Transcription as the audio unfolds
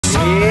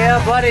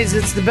up, buddies?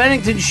 It's the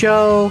Bennington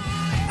Show.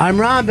 I'm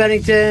Ron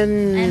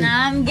Bennington. And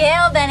I'm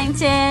Gail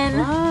Bennington.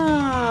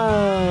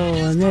 Oh,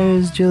 and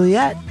there's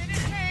Juliet.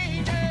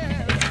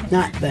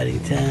 Not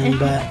Bennington,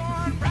 but...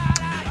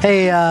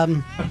 Hey,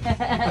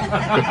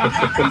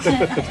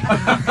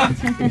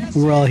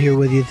 we're all here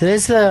with you today.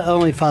 It's the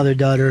only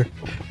father-daughter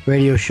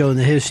radio show in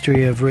the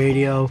history of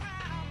radio.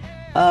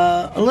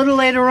 A little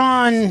later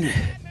on,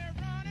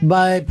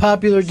 by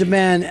popular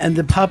demand, and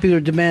the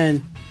popular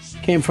demand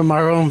came from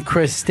our own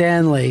Chris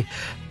Stanley,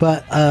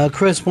 but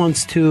Chris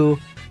wants to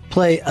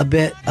play a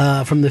bit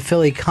from the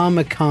Philly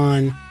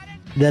Comic-Con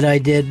that I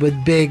did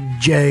with Big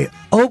J.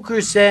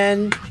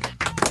 Okerson,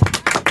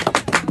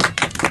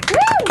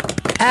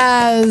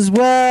 as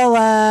well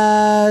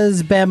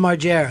as Bam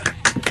Margera.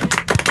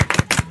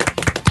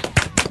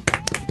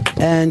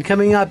 And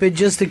coming up in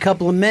just a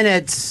couple of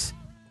minutes,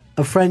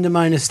 a friend of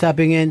mine is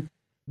stopping in.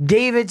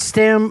 David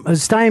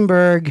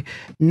Steinberg,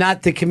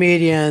 not the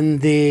comedian,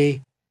 the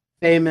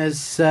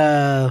famous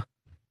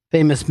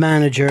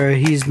manager.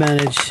 He's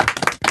managed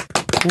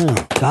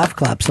golf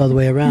claps all the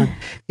way around.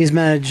 He's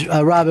managed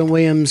Robin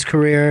Williams'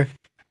 career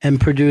and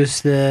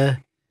produced the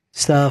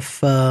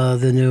stuff,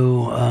 the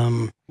new,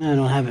 I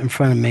don't have it in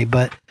front of me,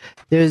 but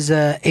there's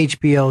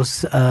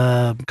HBO's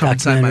Come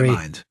Inside My documentary.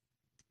 Mind.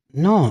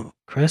 No,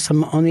 Chris,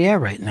 I'm on the air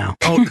right now.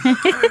 Oh.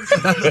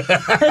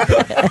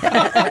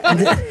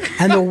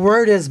 And the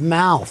word is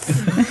mouth,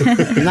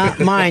 not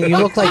mine. You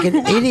look like an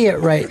idiot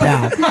right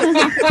now.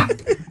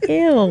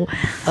 Ew.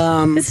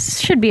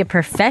 This should be a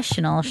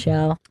professional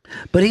show.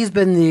 But he's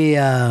been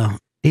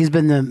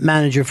the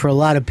manager for a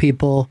lot of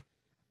people,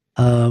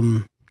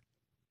 and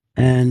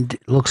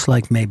it looks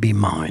like maybe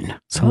mine.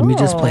 So let me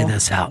just play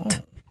this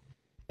out.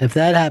 If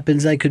that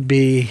happens, I could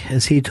be,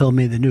 as he told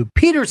me, the new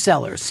Peter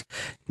Sellers.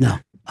 No,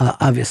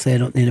 obviously I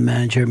don't need a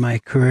manager. My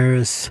career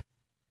is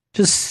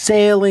just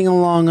sailing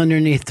along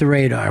underneath the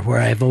radar, where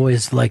I've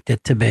always liked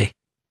it to be.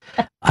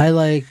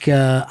 I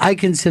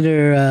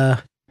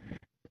consider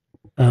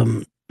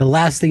the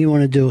last thing you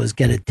want to do is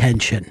get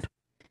attention.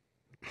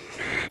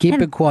 Keep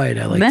it quiet,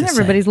 I like to say. Then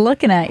everybody's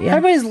looking at you.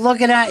 Everybody's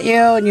looking at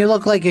you, and you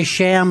look like a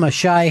sham, a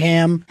shy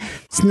ham.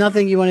 It's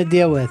nothing you want to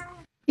deal with.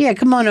 Yeah,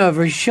 come on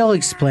over. She'll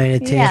explain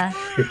it to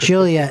you.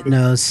 Juliet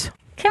knows.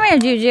 Come here,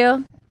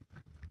 Juju.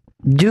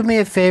 Do me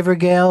a favor,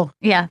 Gail.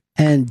 Yeah.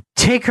 And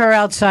take her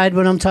outside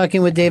when I'm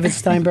talking with David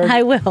Steinberg.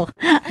 I will.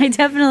 I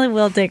definitely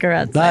will take her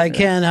outside. I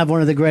can have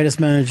one of the greatest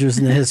managers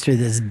in the history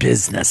of this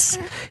business.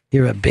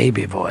 You're a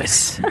baby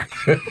voice.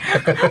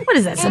 What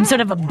is that, some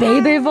sort of a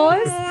baby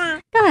voice?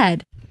 Go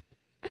ahead.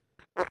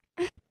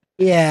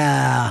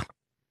 Yeah.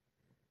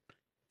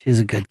 She's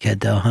a good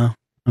kid, though, huh?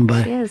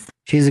 She is.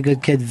 She's a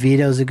good kid.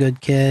 Vito's a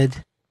good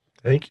kid.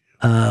 Thank you.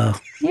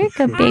 You're a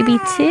good baby,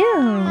 too.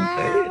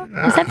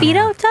 Is that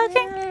Vito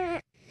talking?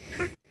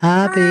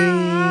 Happy.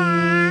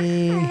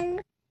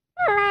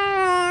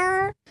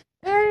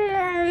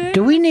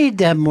 Do we need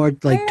to have more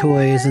like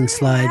toys and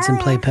slides and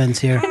playpens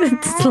here?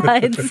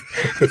 Slides.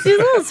 She's a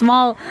little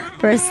small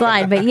for a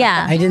slide, but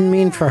yeah. I didn't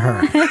mean for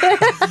her.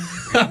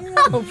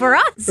 Oh, for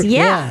us,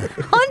 yeah.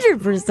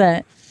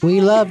 100%.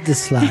 We love the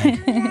slide.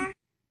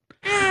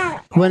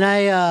 When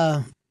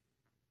I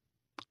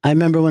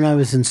remember when I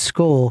was in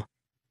school,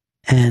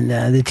 and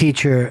the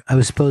teacher, I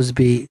was supposed to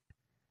be,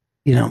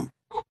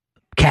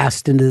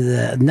 cast into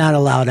the, not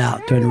allowed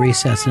out during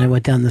recess, and I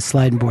went down the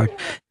sliding board.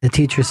 The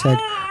teacher said,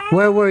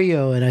 "Where were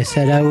you?" And I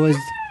said,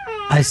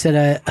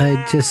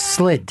 I just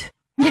slid.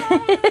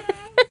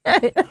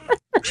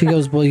 She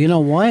goes, "Well, you know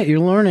what? You're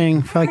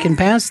learning fucking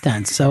past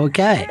tense, so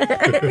okay.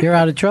 You're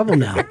out of trouble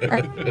now."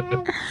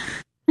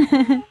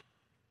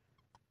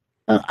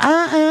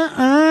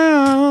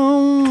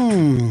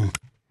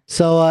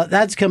 So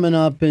that's coming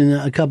up in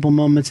a couple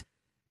moments.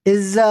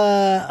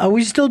 Are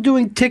we still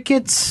doing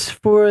tickets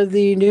for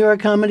the New York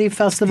Comedy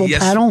Festival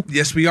panel?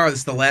 Yes, we are. This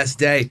is the last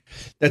day.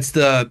 That's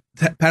the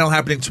panel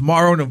happening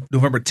tomorrow,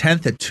 November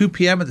 10th at 2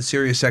 p.m. at the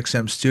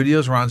SiriusXM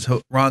studios. Ron's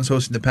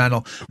hosting the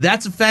panel.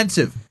 That's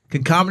offensive.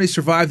 Can comedy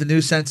survive the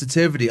new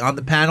sensitivity? On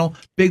the panel,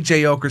 Big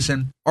J.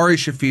 Okerson, Ari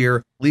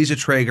Shafir, Lisa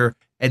Traeger,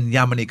 and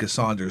Yamanika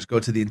Saunders. Go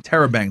to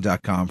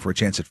theinterrobang.com for a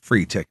chance at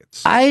free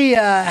tickets. I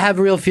have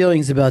real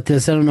feelings about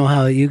this. I don't know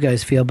how you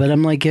guys feel, but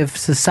I'm like, if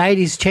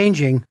society's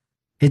changing,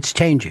 it's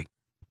changing.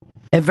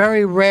 It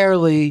very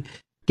rarely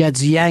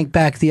gets yanked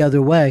back the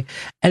other way.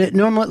 And it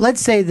normally,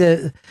 let's say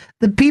the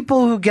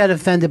people who get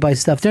offended by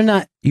stuff, they're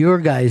not your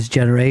guys'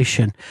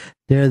 generation.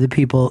 They're the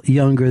people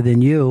younger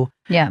than you.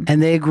 Yeah.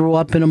 And they grew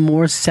up in a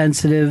more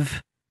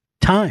sensitive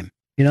time.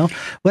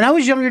 When I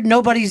was younger,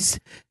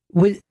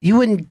 you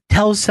wouldn't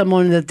tell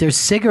someone that their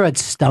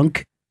cigarettes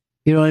stunk.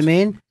 You know what I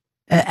mean?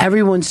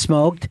 Everyone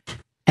smoked.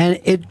 And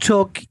it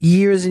took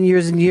years and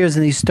years and years.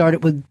 And they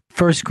started with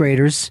first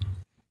graders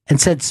and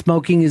said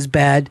smoking is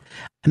bad.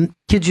 And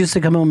kids used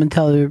to come home and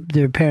tell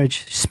their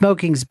parents,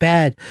 smoking's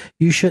bad.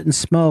 You shouldn't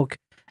smoke.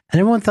 And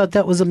everyone thought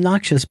that was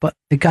obnoxious, but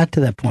it got to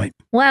that point.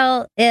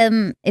 Well,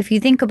 if you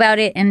think about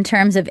it in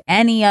terms of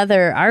any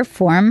other art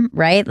form,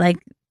 right? Like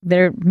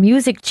their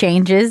music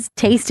changes,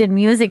 taste in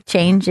music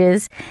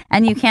changes,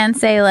 and you can't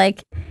say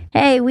like,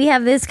 hey, we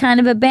have this kind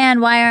of a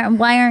band. Why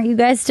aren't you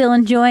guys still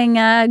enjoying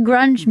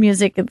grunge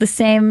music at the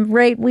same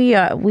rate we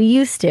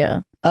used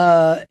to?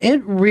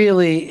 It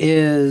really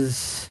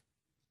is.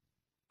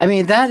 I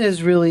mean, that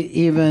is really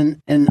even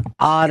an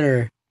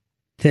odder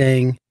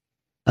thing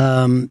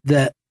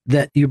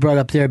that you brought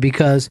up there,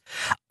 because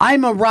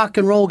I'm a rock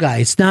and roll guy.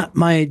 It's not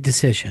my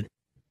decision.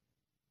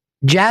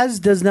 Jazz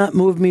does not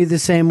move me the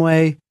same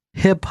way.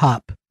 Hip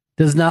hop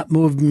does not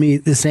move me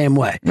the same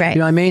way. Right. You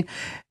know what I mean?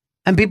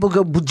 And people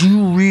go, would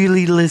you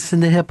really listen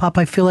to hip hop?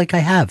 I feel like I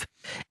have.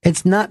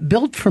 It's not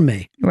built for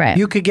me. Right.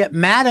 You could get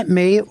mad at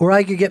me or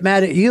I could get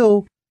mad at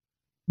you,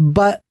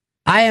 but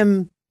I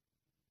am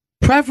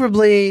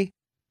preferably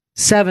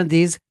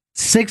 70s,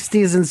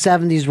 60s and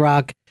 70s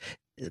rock.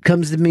 It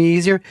comes to me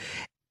easier.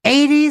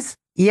 80s,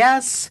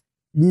 yes.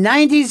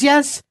 90s,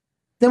 yes.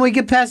 Then we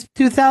get past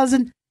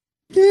 2000,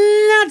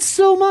 not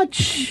so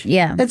much.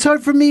 Yeah. It's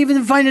hard for me even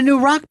to find a new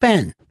rock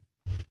band.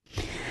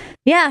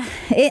 Yeah.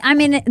 I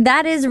mean,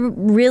 that is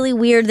really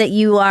weird that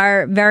you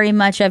are very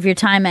much of your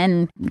time,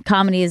 and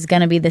comedy is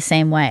going to be the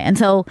same way. And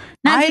so,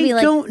 not to be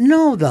like, I don't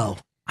know, though.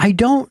 I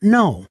don't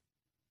know.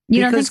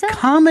 You don't think because so?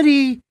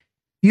 comedy,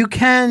 you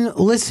can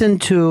listen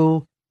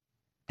to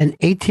an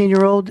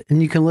 18-year-old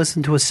and you can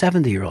listen to a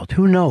 70-year-old.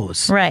 Who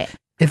knows? Right.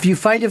 If you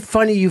find it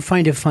funny, you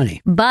find it funny.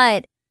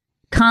 But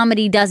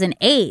comedy doesn't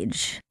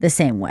age the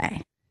same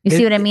way. You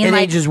see what I mean? It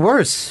like, ages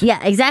worse.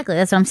 Yeah, exactly.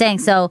 That's what I'm saying.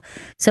 So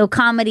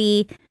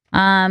comedy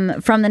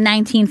from the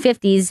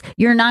 1950s,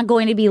 you're not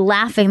going to be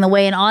laughing the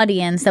way an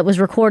audience that was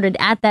recorded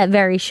at that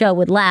very show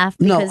would laugh.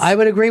 No, I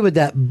would agree with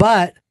that.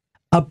 But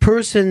a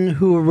person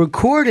who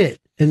recorded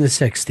in the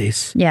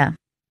 60s, yeah,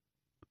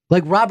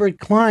 like Robert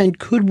Klein,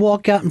 could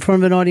walk out in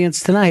front of an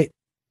audience tonight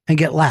and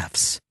get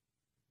laughs.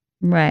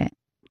 Right.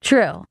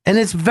 True. And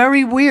it's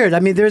very weird. I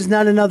mean, there's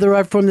not another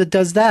art form that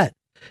does that.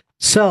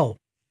 So,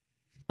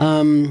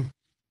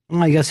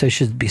 I guess I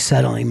should be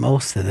settling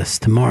most of this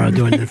tomorrow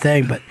doing the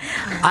thing, but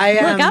Look,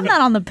 I'm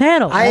not on the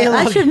panel.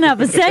 I shouldn't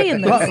have a say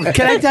in this. Well,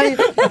 can I tell you?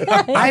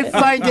 I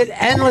find it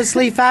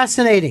endlessly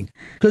fascinating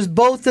because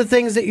both the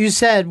things that you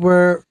said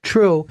were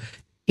true,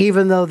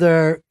 even though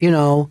they're,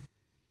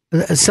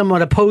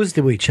 somewhat opposed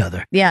to each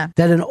other. Yeah.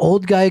 That an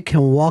old guy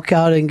can walk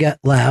out and get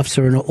laughs,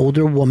 or an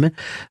older woman.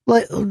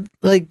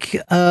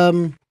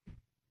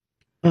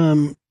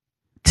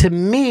 To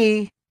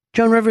me,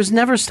 Joan Rivers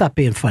never stopped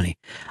being funny.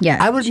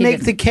 Yeah, I would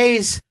make the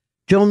case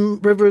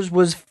Joan Rivers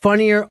was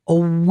funnier a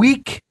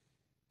week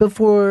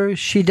before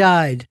she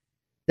died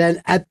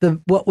than at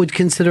what would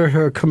consider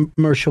her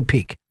commercial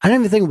peak. I don't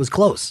even think it was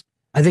close.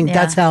 I think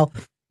that's how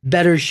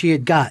better she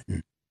had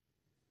gotten.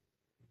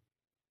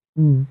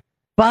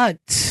 But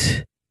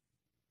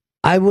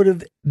I would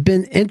have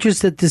been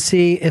interested to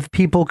see if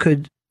people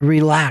could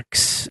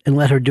relax and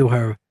let her do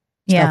her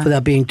stuff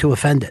without being too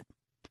offended.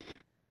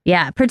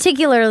 Yeah,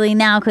 particularly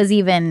now, because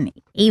even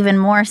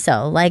more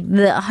so, like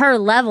her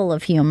level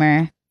of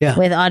humor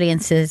with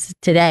audiences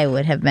today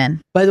would have been.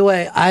 By the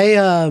way,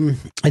 I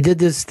did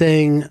this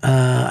thing.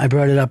 I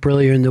brought it up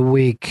earlier in the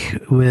week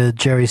with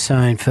Jerry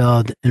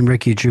Seinfeld and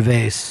Ricky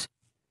Gervais.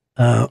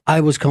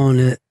 I was calling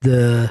it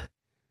the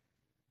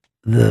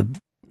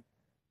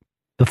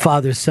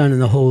Father, Son,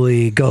 and the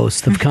Holy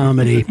Ghost of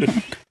comedy.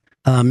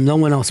 No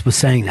one else was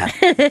saying that.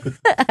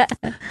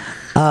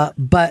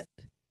 But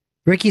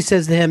Ricky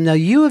says to him, now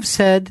you have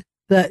said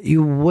that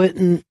you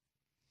wouldn't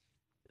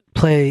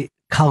play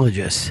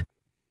colleges.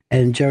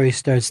 And Jerry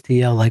starts to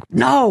yell like,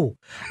 no,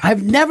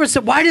 I've never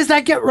said, why does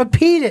that get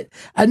repeated?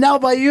 And now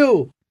by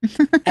you.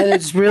 And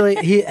it's really,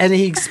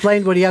 he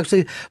explained what he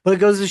actually, but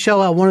it goes to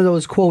show how one of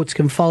those quotes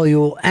can follow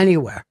you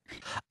anywhere.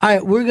 All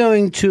right, we're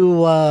going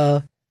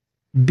to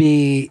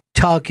be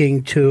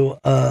talking to,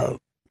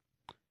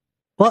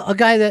 a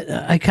guy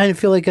that I kind of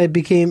feel like I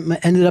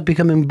ended up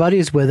becoming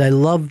buddies with. I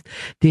love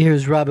to hear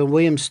his Robin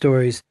Williams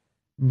stories,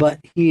 but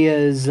he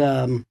has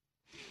been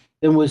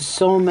with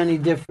so many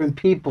different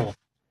people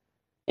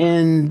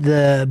in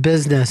the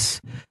business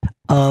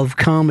of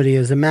comedy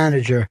as a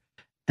manager.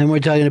 And we're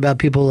talking about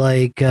people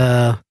like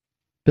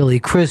Billy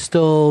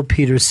Crystal,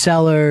 Peter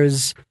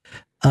Sellers,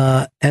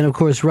 and of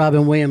course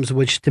Robin Williams,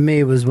 which to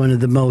me was one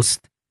of the most,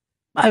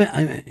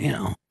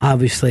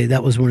 obviously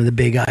that was one of the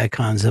big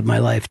icons of my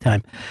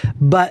lifetime.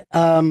 But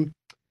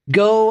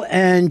go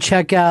and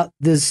check out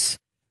this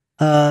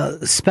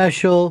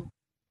special.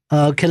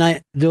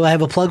 Do I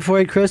have a plug for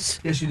it, Chris?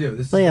 Yes, you do.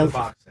 This is the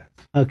box set.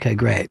 Okay,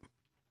 great.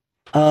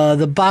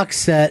 The box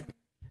set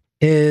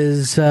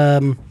is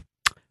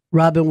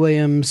Robin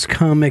Williams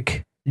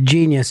Comic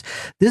Genius.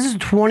 This is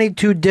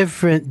 22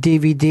 different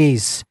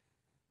DVDs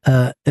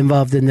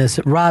involved in this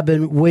at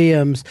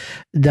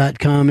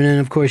robinwilliams.com. And then,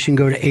 of course, you can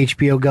go to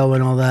HBO Go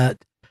and all that.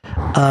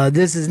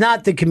 This is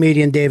not the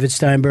comedian David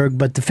Steinberg,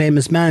 but the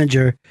famous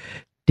manager,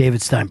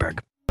 David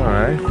Steinberg. All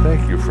right.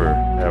 Thank you for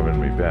having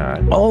me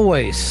back.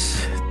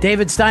 Always.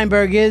 David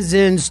Steinberg is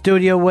in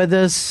studio with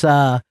us.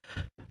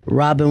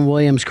 Robin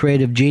Williams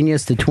Creative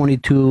Genius. The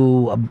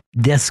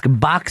 22-disc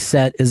box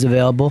set is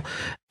available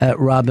at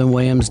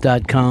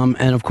robinwilliams.com.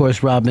 And, of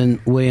course,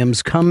 Robin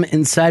Williams, Come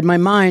Inside My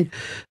Mind,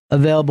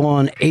 available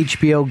on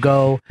HBO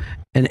Go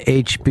and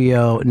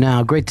HBO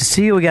Now. Great to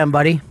see you again,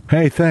 buddy.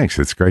 Hey, thanks.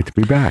 It's great to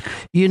be back.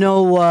 You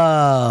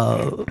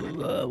know,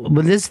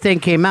 when this thing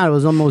came out, it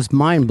was almost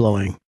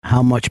mind-blowing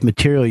how much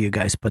material you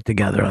guys put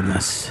together on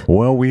this.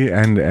 Well,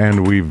 we've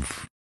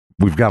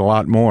got a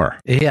lot more.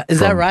 Yeah, is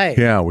that right?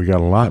 Yeah, we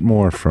got a lot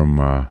more from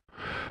a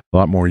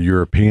lot more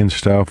European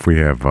stuff. We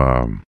have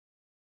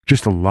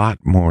just a lot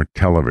more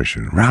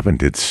television. Robin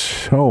did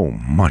so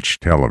much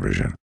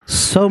television.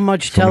 So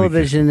much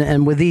television,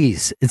 and with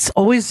ease. It's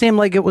always seemed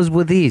like it was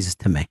with ease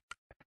to me.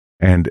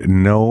 And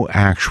no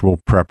actual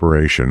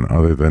preparation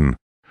other than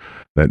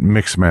that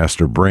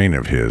mixmaster brain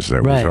of his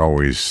that was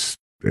always,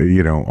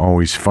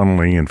 always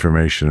funneling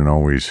information and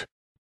always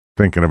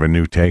thinking of a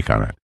new take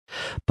on it.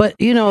 But,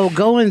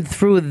 going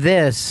through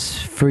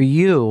this for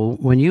you,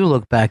 when you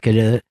look back at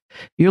it,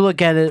 you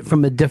look at it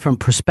from a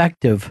different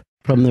perspective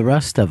from the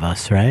rest of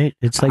us, right?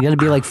 It's like going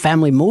to be like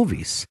family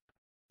movies.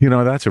 I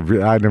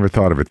never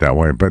thought of it that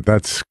way, but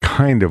that's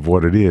kind of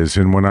what it is.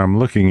 And when I'm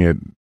looking at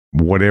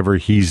whatever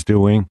he's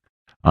doing,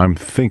 I'm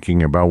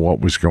thinking about what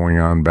was going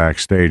on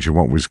backstage and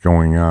what was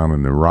going on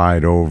in the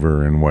ride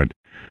over and what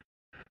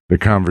the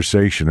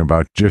conversation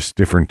about just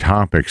different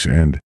topics.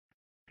 And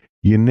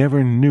you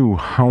never knew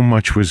how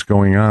much was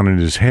going on in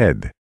his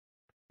head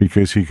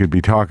because he could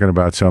be talking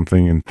about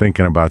something and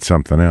thinking about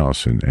something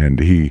else. And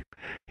he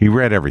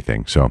read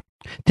everything. So,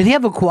 did he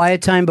have a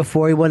quiet time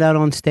before he went out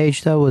on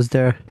stage, though? Was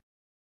there?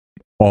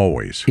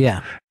 Always.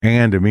 Yeah.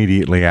 And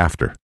immediately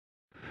after.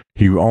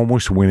 He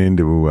almost went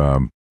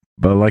into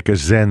like a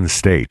Zen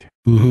state,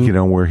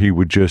 where he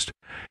would just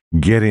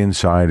get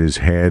inside his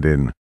head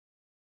and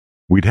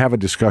we'd have a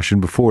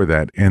discussion before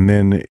that. And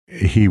then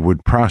he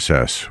would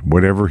process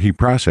whatever he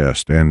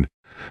processed and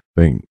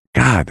think,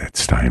 God, that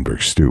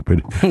Steinberg's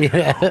stupid.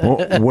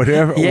 Or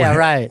whatever. Yeah,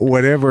 right.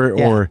 Whatever.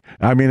 Yeah. Or,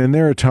 and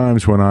there are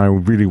times when I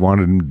really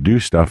wanted him to do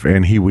stuff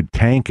and he would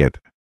tank it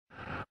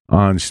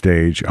on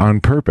stage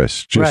on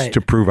purpose just to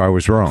prove I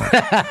was wrong.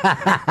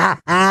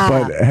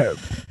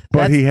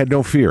 But he had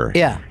no fear.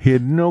 Yeah. He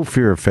had no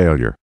fear of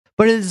failure.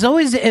 But it's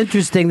always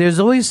interesting. There's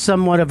always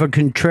somewhat of a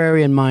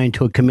contrarian mind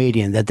to a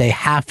comedian that they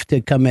have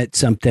to come at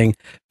something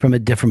from a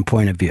different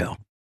point of view.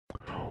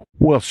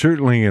 Well,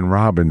 certainly in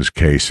Robin's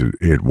case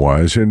it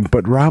was,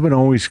 but Robin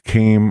always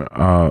came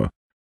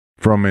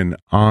from an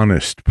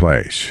honest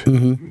place.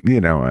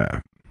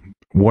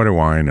 What do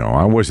I know?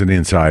 I wasn't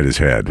inside his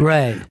head.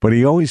 Right. But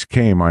he always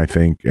came, I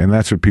think, and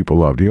that's what people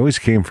loved. He always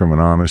came from an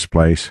honest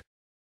place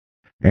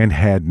and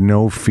had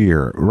no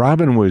fear.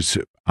 Robin was,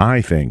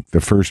 I think, the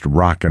first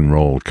rock and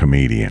roll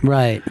comedian.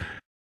 Right.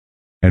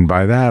 And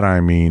by that, I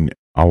mean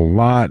a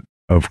lot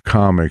of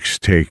comics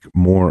take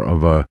more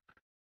of a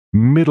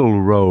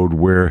middle road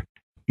where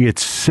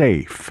it's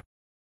safe,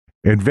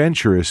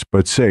 adventurous,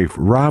 but safe.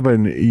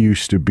 Robin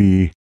used to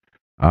be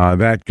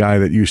that guy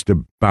that used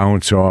to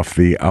bounce off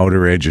the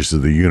outer edges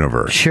of the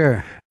universe.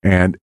 Sure.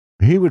 And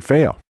he would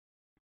fail.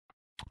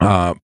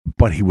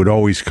 But he would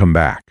always come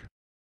back.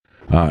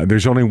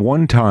 There's only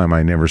one time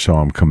I never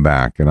saw him come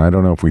back. And I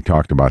don't know if we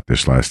talked about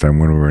this last time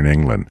when we were in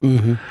England.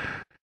 Mm-hmm.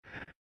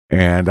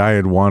 And I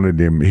had wanted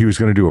him, he was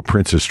going to do a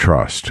Prince's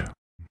Trust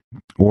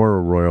or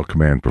a Royal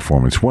Command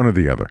performance, one or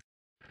the other.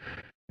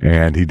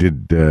 And he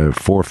did 4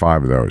 or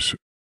 5 of those.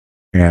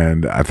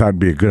 And I thought it'd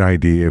be a good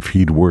idea if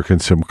he'd work in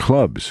some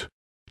clubs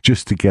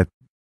just to get,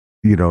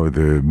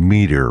 the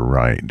meter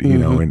right,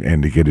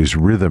 and to get his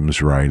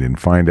rhythms right and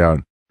find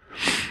out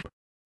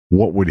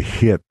what would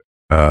hit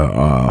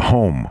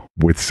home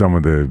with some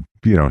of the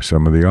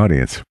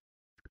audience.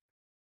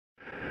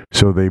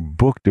 So they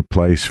booked a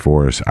place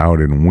for us out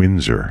in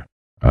Windsor,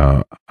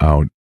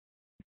 out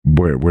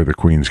where the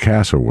Queen's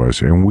Castle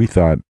was. And we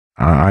thought,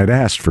 I'd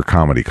asked for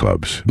comedy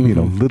clubs,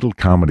 little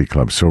comedy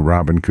clubs, so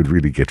Robin could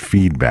really get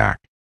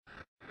feedback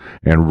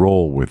and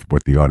roll with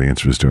what the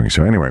audience was doing.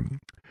 So anyway,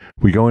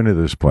 we go into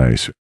this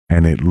place,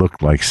 and it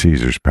looked like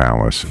Caesar's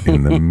Palace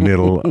in the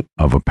middle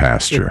of a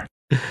pasture.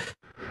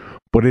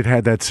 But it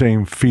had that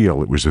same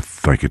feel. It was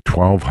like a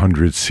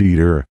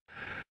 1,200-seater,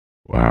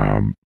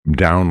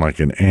 down like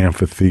an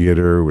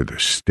amphitheater with a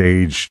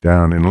stage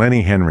down. And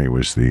Lenny Henry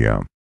was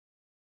the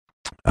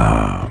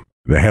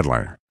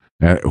headliner,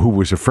 who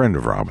was a friend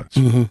of Robin's.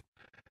 Mm-hmm.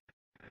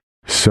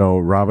 So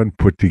Robin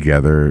put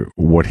together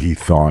what he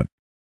thought,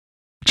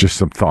 just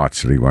some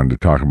thoughts that he wanted to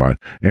talk about.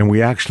 And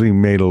we actually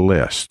made a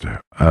list,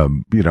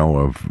 in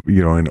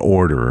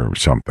order or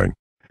something.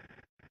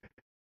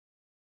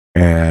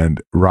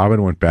 And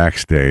Robin went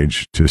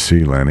backstage to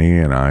see Lenny,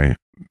 and I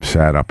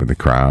sat up in the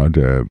crowd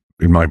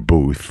in my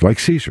booth, like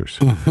Caesar's.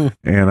 Mm-hmm.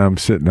 And I'm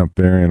sitting up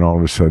there, and all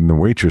of a sudden the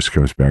waitress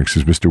comes back and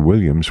says, Mr.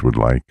 Williams would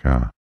like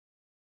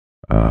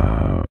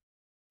the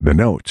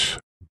notes.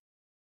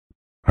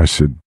 I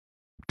said,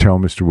 tell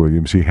Mr.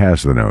 Williams he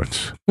has the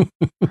notes. A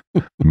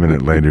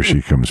minute later,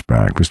 she comes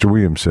back. Mr.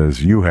 Williams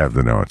says, you have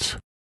the notes.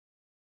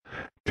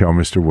 Tell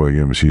Mr.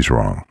 Williams he's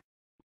wrong.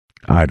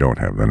 I don't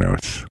have the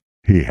notes.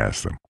 He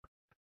has them.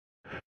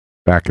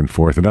 Back and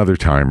forth another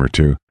time or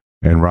two.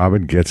 And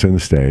Robin gets on the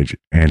stage,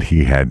 and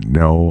he had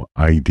no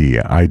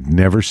idea. I'd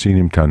never seen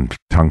him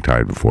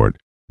tongue-tied before.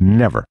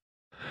 Never.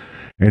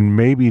 And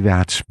maybe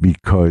that's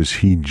because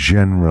he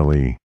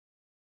generally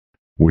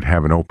would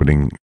have an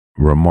opening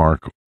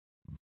remark,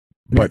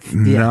 but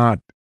not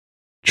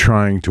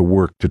trying to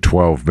work to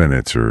 12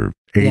 minutes or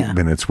 8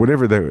 minutes,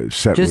 whatever the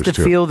set was. Just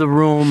to feel the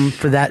room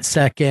for that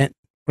second.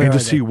 And to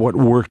see what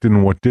worked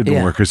and what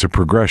didn't work as a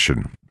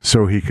progression.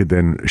 So he could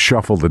then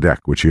shuffle the deck,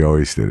 which he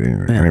always did.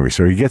 Anyway,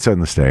 so he gets on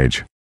the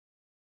stage,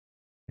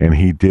 and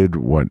he did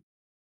what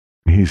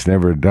he's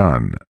never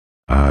done.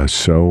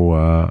 So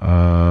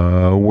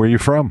where are you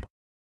from?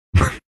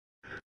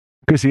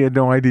 Because he had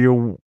no idea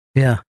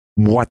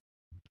what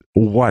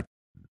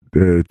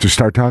to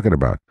start talking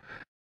about.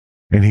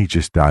 And he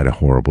just died a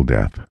horrible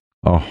death.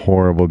 A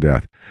horrible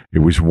death. It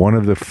was one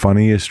of the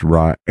funniest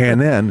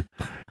and then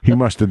he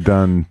must have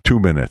done 2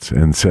 minutes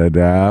and said,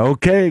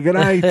 okay, good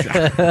night.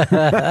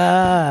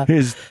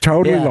 He's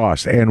totally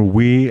lost. And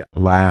we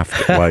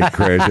laughed like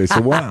crazy. I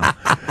said, wow,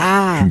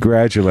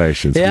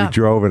 congratulations. We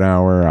drove an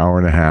hour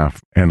and a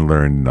half and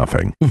learned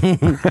nothing.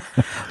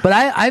 But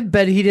I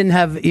bet he didn't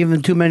have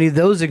even too many of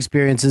those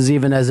experiences,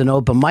 even as an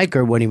open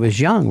micer when he was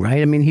young,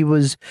 right? I mean, he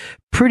was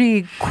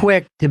pretty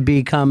quick to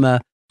become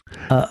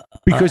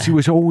because he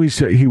was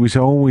always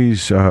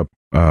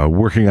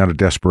working out of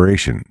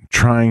desperation,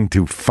 trying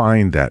to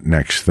find that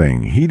next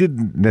thing. He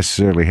didn't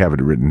necessarily have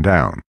it written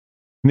down.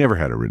 Never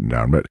had it written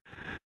down, but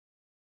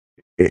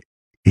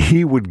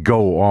he would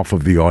go off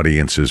of the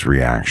audience's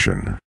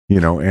reaction,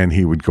 and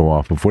he would go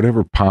off of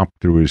whatever popped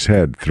through his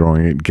head,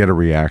 throwing it, get a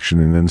reaction,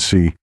 and then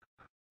see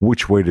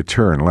which way to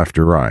turn, left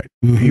or right.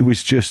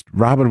 Mm-hmm.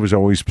 Robin was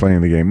always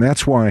playing the game.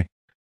 That's why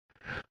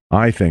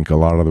I think a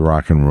lot of the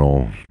rock and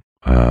roll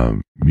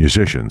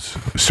musicians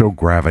so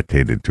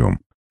gravitated to him,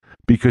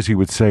 because he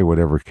would say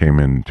whatever came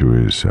into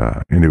his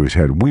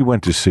head. We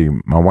went to see,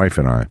 my wife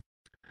and I,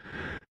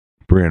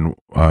 Brian,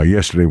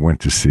 yesterday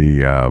went to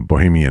see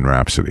Bohemian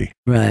Rhapsody.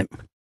 Right.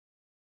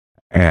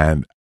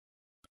 And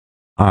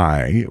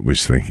I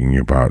was thinking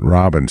about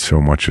Robin so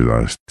much of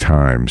the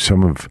time.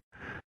 Some of,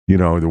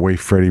 the way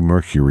Freddie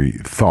Mercury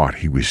thought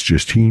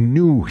he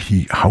knew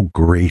how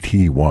great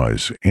he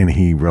was, and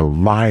he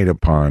relied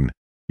upon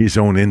his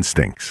own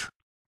instincts.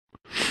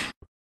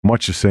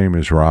 Much the same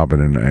as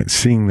Robin, and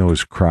seeing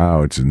those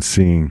crowds and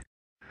seeing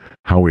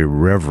how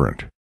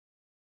irreverent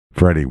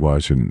Freddie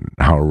was and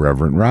how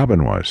irreverent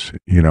Robin was.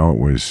 It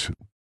was,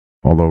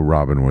 although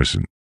Robin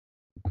wasn't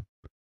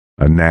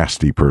a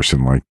nasty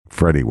person like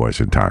Freddie was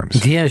at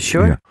times. Yeah,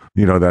 sure.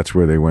 That's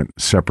where they went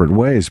separate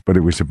ways, but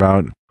it was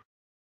about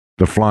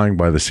the flying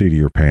by the seat of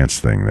your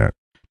pants thing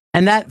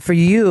And that for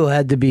you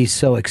had to be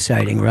so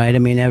exciting, right? I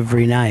mean,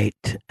 every night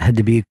had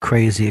to be a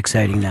crazy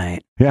exciting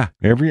night. Yeah,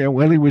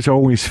 it was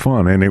always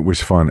fun, and it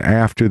was fun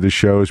after the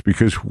shows,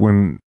 because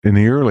when in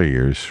the early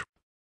years,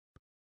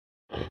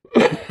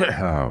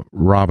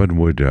 Robin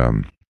would,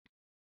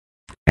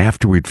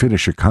 after we'd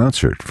finish a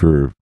concert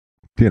for,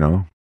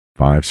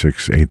 5,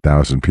 6,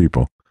 8,000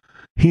 people,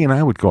 he and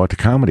I would go out to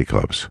comedy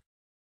clubs,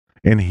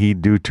 and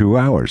he'd do 2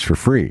 hours for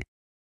free,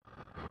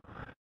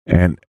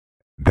 and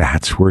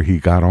that's where he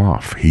got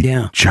off. He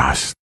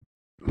just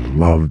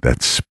loved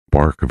that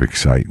spark of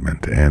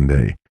excitement,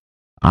 and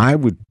I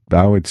would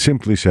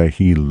simply say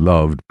he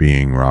loved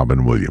being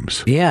Robin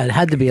Williams. Yeah, it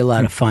had to be a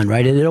lot of fun,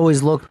 right? It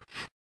always looked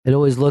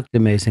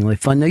amazingly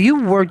fun. Now,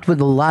 you worked with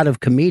a lot of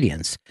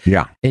comedians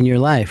in your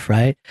life,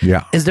 right?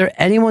 Yeah. Is there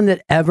anyone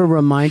that ever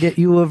reminded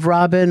you of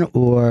Robin,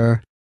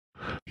 or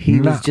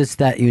he was just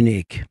that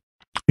unique?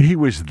 He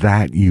was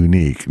that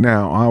unique.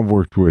 Now, I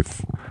worked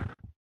with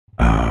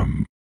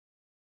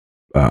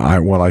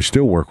I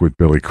still work with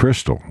Billy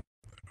Crystal,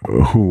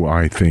 who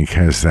I think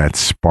has that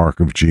spark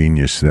of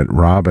genius that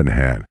Robin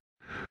had.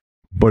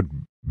 But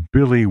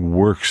Billy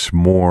works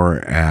more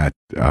at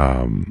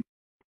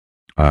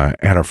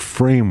a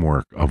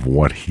framework of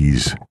what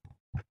he's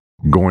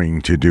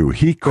going to do.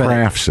 He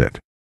crafts it.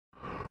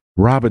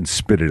 Robin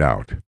spit it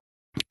out.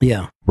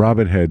 Yeah.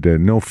 Robin had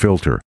no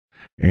filter,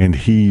 and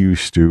he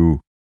used to.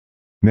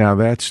 Now,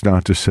 that's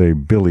not to say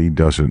Billy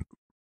doesn't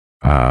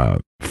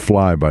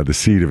fly by the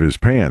seat of his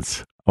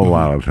pants a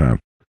lot of time,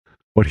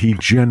 but he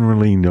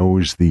generally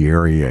knows the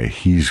area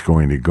he's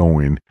going to go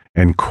in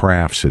and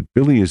crafts it.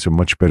 Billy is a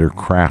much better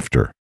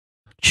crafter,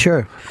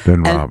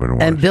 than Robin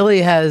was. And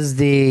Billy has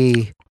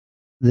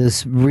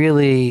this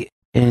really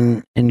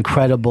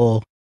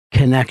incredible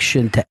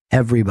connection to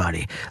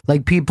everybody.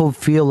 Like, people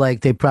feel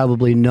like they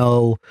probably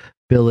know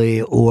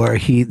Billy, or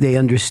they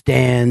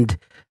understand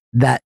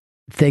that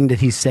thing that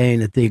he's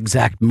saying at the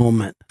exact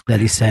moment that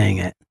he's saying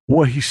it.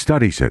 Well, he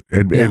studies it,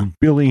 and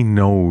Billy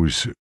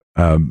knows.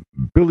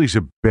 Billy's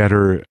a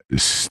better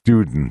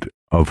student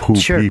of who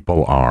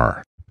people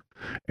are,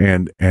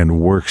 and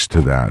works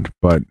to that.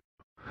 But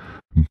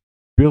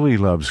Billy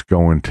loves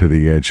going to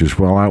the edge as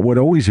well. What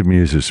always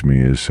amuses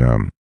me is,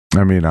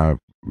 I've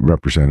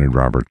represented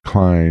Robert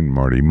Klein,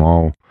 Marty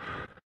Mull,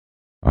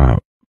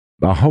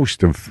 a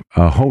host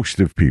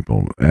of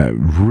people,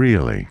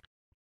 really,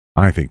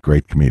 I think,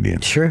 great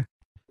comedians. Sure.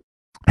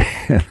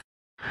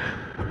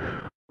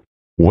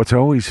 What's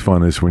always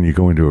fun is when you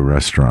go into a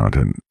restaurant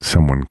and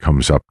someone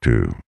comes up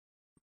to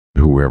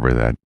whoever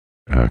that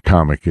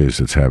comic is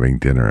that's having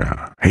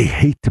dinner. Hey,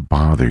 hate to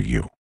bother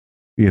you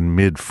in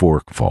mid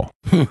forkful,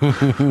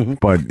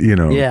 but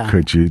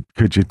could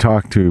you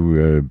talk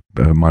to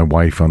my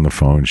wife on the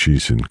phone?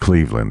 She's in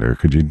Cleveland, or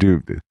could you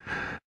do?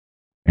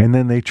 And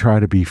then they try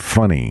to be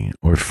funny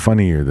or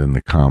funnier than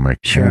the comic.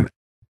 Sure. And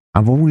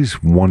I've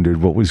always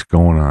wondered what was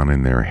going on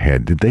in their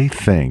head. Did they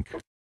think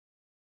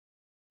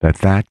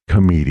that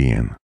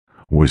comedian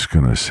was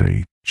going to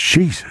say,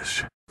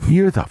 Jesus,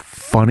 you're the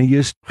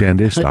funniest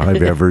dentist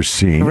I've ever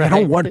seen.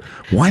 Right.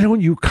 Why don't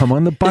you come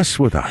on the bus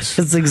with us?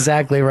 That's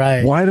exactly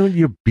right. Why don't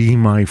you be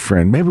my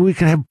friend? Maybe we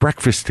can have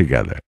breakfast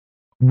together.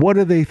 What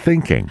are they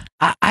thinking?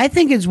 I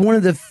think it's one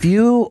of the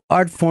few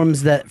art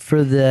forms that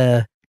for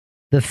the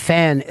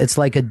fan, it's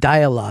like a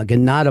dialogue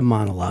and not a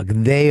monologue.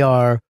 They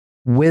are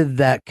with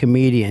that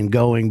comedian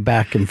going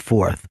back and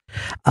forth,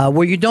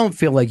 where you don't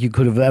feel like you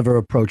could have ever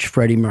approached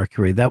Freddie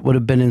Mercury. That would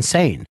have been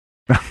insane.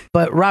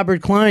 But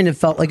Robert Klein, it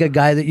felt like a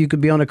guy that you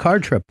could be on a car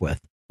trip with.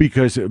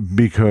 Because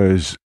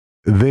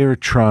they're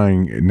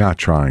not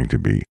trying to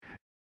be.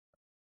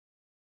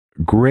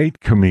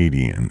 Great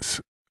comedians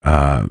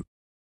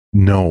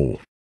know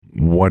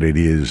what it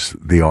is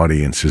the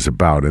audience is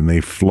about, and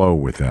they flow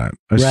with that.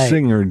 A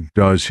singer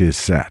does his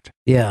set.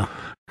 Yeah.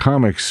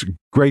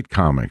 Great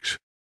comics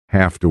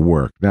have to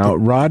work. Now,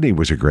 Rodney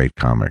was a great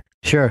comic.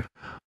 Sure.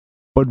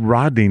 But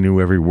Rodney knew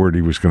every word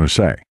he was going to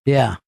say.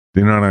 Yeah.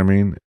 Do you know what I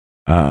mean?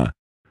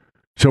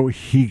 So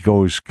he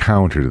goes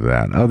counter to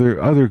that.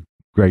 Other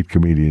great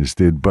comedians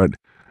did, but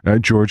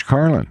George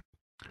Carlin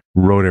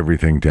wrote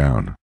everything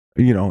down,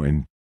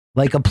 and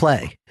like a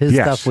play. His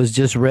stuff was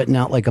just written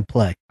out like a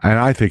play. And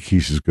I think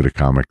he's as good a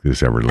comic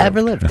as ever lived.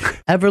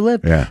 Ever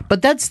lived. Yeah.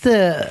 But that's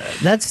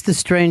the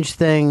strange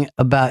thing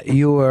about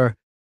your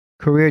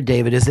career,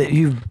 David, is that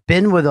you've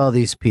been with all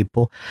these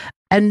people,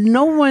 and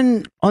no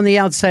one on the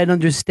outside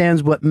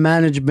understands what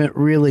management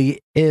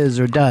really is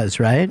or does,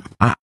 right?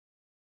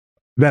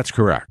 That's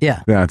correct.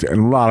 Yeah. And a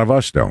lot of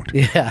us don't.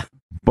 Yeah.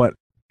 But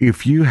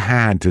if you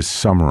had to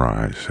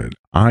summarize it,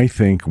 I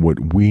think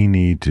what we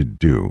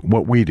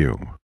do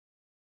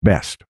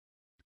best,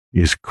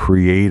 is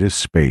create a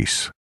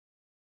space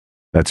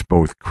that's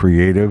both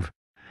creative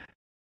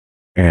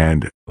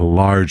and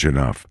large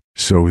enough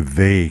so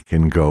they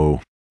can go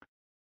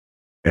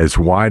as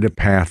wide a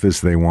path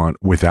as they want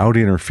without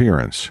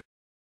interference.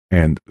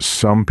 And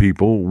some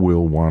people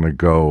will want to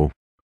go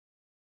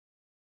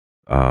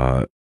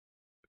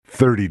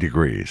 30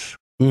 degrees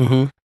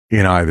in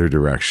either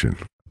direction.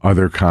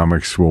 Other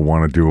comics will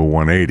want to do a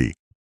 180.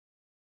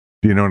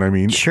 Do you know what I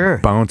mean? Sure.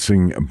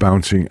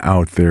 Bouncing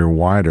out there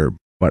wider.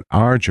 But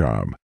our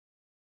job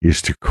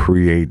is to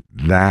create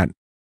that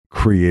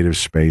creative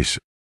space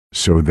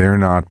so they're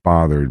not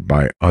bothered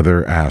by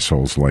other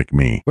assholes like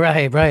me.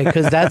 Right.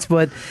 Because that's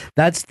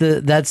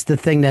the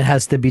thing that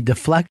has to be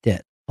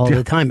deflected all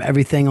the time.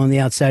 Everything on the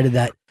outside of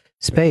that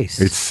space.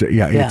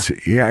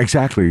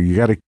 Exactly. You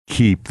got to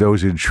keep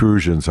those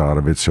intrusions out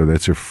of it so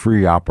that's a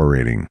free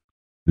operating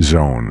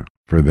zone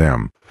for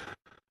them,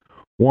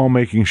 while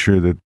making sure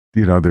that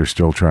they're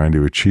still trying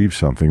to achieve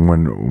something.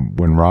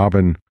 When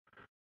Robin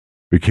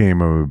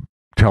became a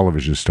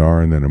television star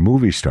and then a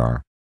movie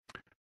star,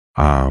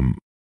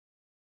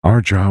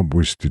 our job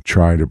was to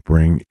try to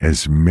bring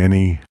as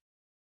many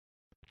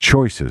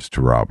choices to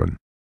Robin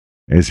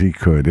as he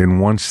could. And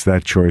once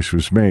that choice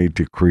was made,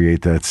 to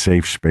create that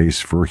safe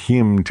space for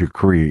him to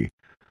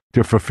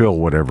fulfill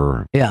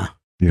whatever,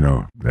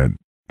 that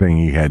thing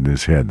he had in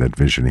his head, that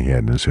vision he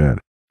had in his head.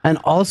 And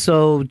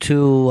also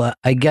to,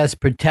 I guess,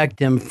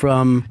 protect him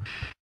from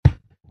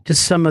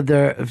just some of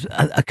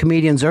a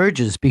comedian's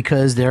urges,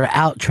 because they're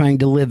out trying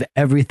to live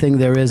everything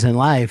there is in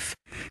life.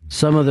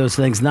 Some of those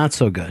things not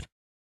so good.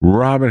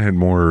 Robin had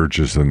more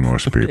urges than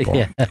most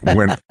people.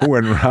 When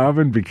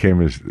Robin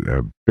became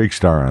a big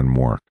star on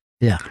Mork,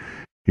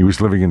 he was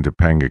living in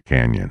Topanga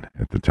Canyon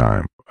at the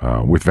time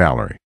with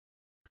Valerie.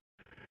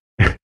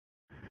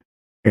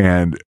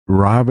 And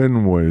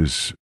Robin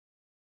was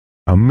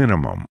a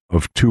minimum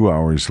of 2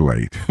 hours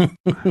late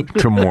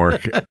to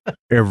Mork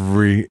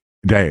every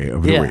day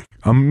of the week.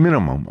 A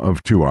minimum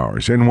of 2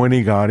 hours. And when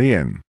he got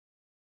in,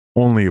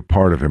 only a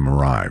part of him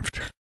arrived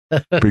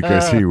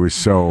because he was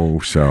so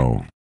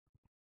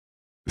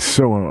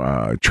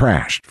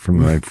trashed from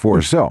the night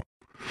before. So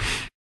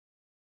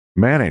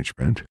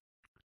management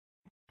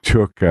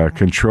took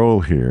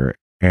control here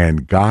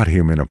and got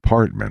him an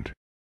apartment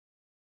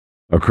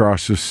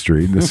across the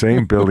street in the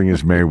same building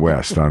as Mae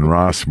West on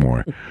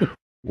Rossmore,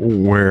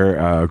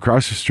 where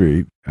across the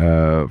street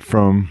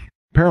from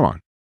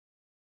Paramount.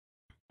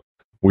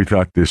 We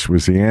thought this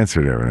was the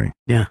answer to everything.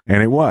 Yeah.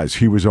 And it was.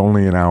 He was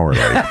only an hour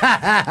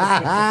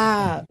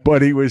late.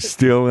 But he was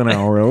still an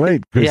hour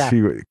late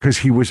because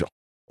he was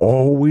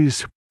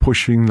always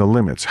pushing the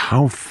limits.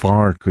 How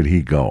far could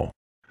he go?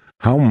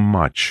 How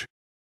much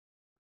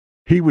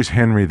He was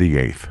Henry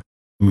VIII.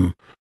 Mm.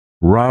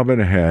 Robin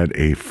had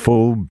a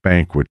full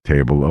banquet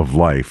table of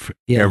life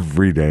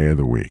every day of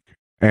the week.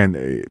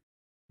 And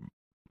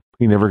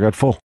he never got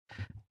full.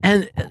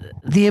 And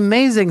the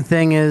amazing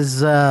thing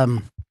is,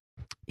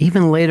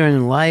 even later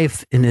in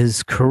life, in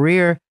his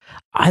career,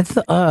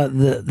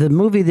 the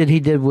movie that he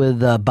did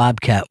with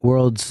Bobcat,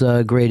 World's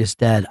Greatest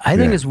Dad, I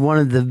think is one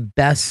of the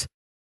best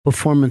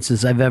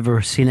performances I've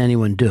ever seen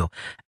anyone do.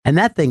 And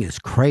that thing is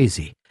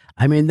crazy.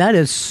 I mean, that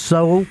is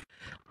so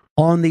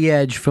on the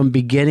edge from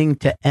beginning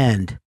to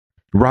end.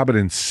 Robin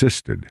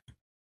insisted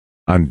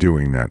on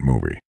doing that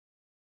movie.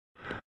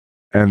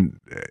 And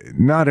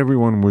not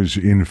everyone was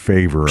in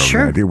favor of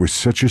that. It was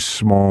such a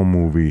small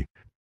movie,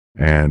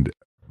 and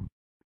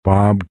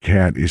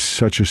Bobcat is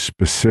such a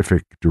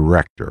specific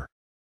director.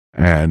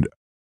 And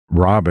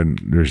Robin,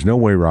 there's no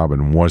way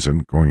Robin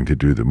wasn't going to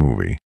do the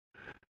movie.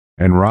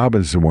 And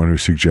Robin's the one who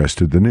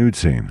suggested the nude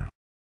scene.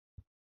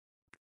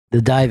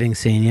 The diving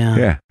scene, yeah.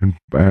 Yeah.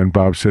 And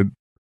Bob said,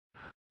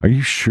 "Are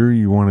you sure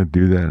you want to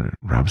do that?" And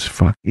Rob's,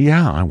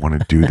 yeah, I want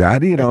to do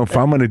that. If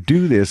I'm going to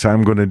do this,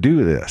 I'm going to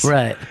do this.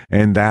 Right.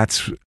 And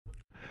that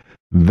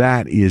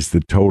is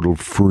the total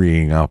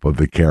freeing up of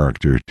the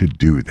character to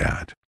do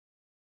that.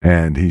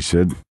 And he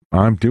said,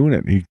 "I'm doing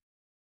it."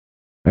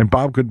 And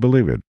Bob could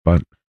believe it,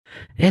 but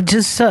it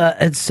just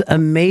it's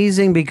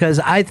amazing because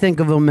I think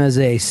of him as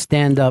a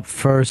stand-up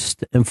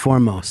first and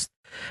foremost,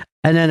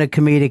 and then a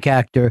comedic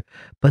actor.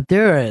 But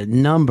there are a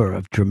number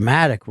of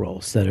dramatic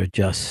roles that are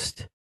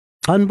just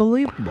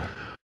unbelievable.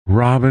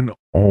 Robin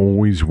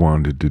always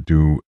wanted to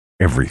do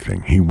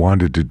everything. He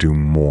wanted to do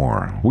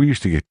more. We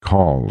used to get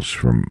calls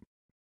from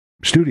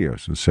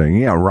studios and saying,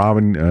 "Yeah,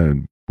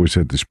 Robin was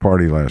at this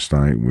party last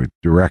night with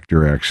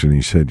Director X, and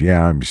he said,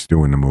 yeah, I'm just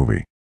doing the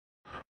movie."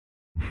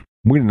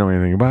 We didn't know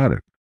anything about it.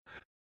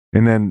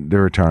 And then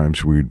there are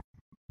times we'd,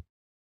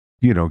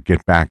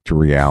 get back to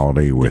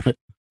reality with,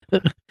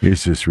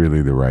 is this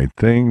really the right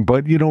thing?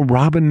 But,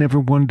 Robin never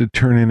wanted to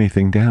turn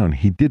anything down.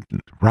 He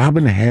didn't.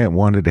 Robin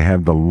wanted to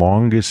have the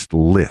longest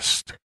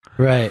list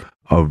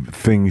of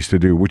things to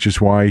do, which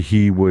is why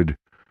he would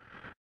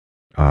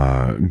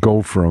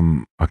go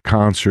from a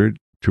concert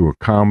to a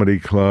comedy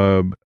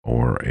club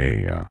or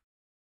a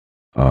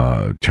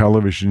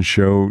television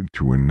show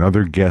to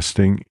another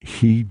guesting.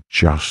 He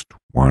just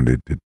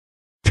wanted to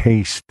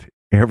taste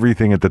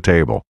everything at the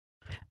table.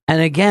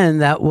 And again,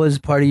 that was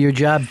part of your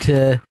job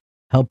to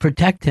help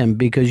protect him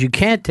because you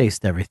can't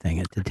taste everything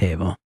at the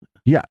table.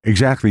 Yeah,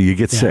 exactly. You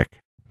get sick.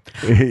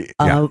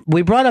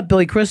 We brought up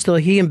Billy Crystal.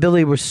 He and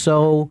Billy were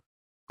so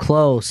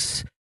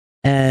close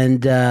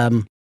and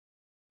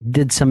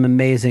did some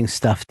amazing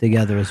stuff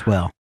together as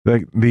well.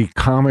 The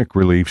comic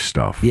relief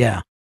stuff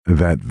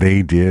that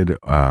they did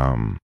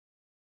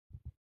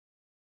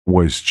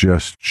was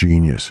just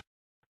genius.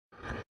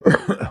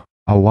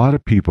 A lot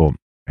of people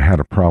had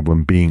a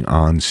problem being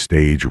on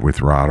stage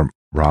with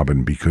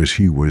Robin because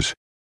he was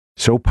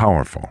so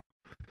powerful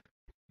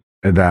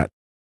that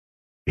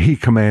he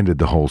commanded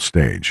the whole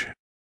stage.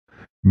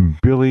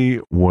 Billy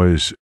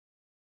was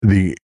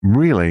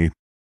really,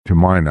 to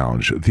my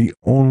knowledge, the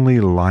only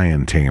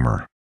lion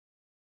tamer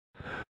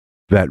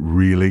that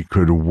really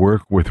could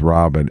work with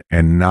Robin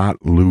and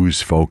not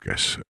lose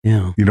focus.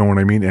 Yeah. You know what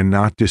I mean? And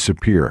not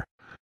disappear.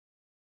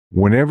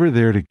 Whenever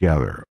they're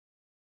together,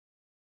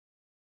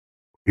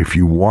 if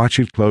you watch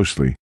it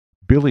closely,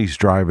 Billy's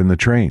driving the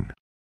train.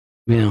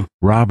 Yeah.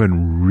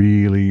 Robin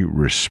really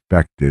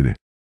respected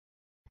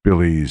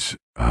Billy's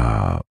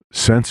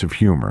sense of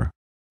humor,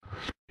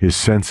 his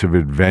sense of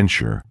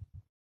adventure,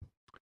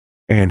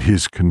 and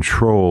his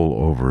control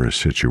over a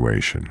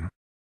situation.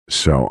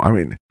 So, I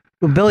mean,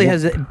 well, Billy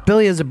has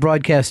a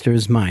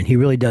broadcaster's mind. He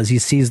really does. He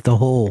sees the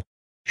whole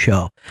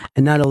show,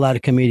 and not a lot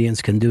of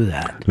comedians can do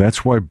that.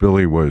 That's why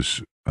Billy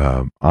was,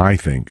 I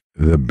think,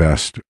 the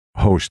best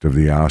host of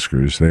the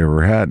Oscars they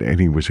ever had, and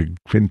he was a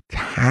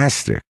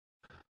fantastic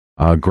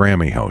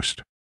Grammy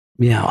host.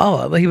 Yeah.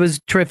 Oh, he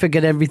was terrific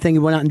at everything he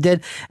went out and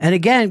did. And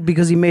again,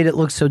 because he made it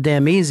look so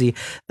damn easy.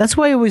 That's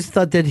why I always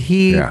thought that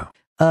he,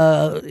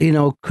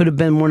 could have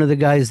been one of the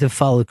guys that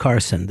followed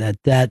Carson.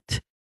 That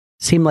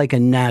seemed like a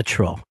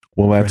natural.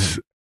 Well,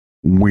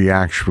 we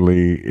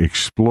actually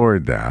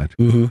explored that.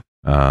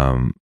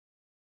 Mm-hmm.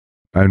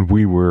 And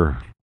we were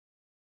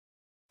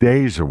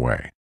days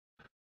away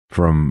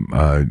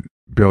from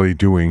Billy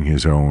doing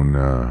his own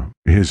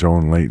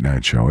late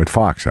night show at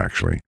Fox,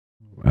 actually.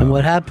 And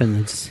what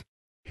happened?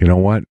 You know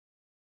what?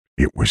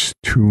 It was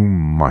too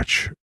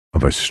much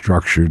of a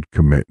structured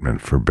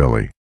commitment for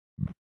Billy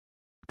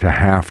to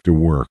have to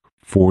work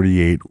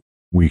 48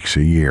 weeks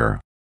a year.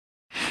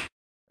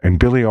 And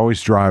Billy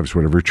always drives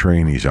whatever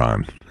train he's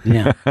on.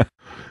 Yeah.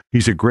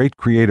 He's a great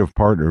creative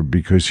partner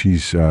because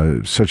he's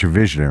such a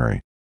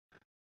visionary.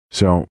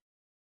 So,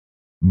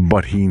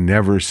 but he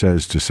never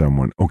says to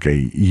someone,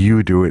 okay,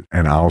 you do it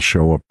and I'll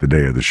show up the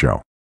day of the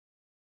show.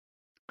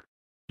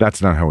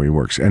 That's not how he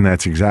works. And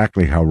that's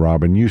exactly how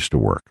Robin used to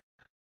work.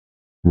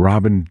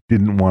 Robin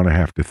didn't want to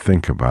have to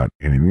think about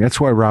anything.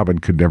 That's why Robin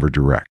could never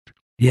direct.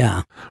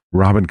 Yeah.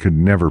 Robin could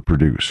never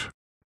produce.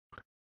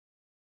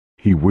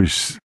 he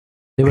was.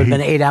 They would have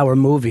been 8-hour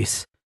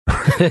movies.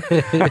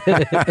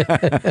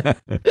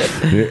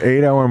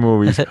 8-hour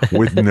movies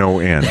with no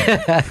end.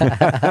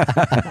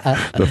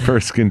 The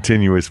first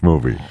continuous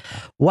movie.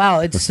 Wow,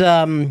 it's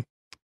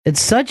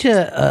such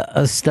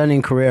a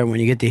stunning career when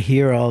you get to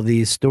hear all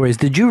these stories.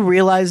 Did you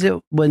realize it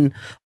when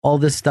all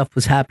this stuff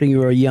was happening? You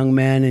were a young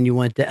man and you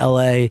went to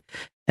LA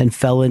and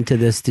fell into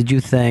this. Did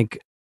you think,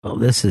 oh,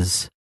 this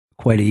is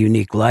quite a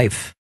unique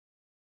life?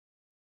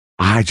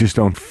 I just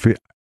don't feel.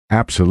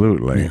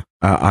 Absolutely. Yeah.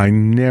 I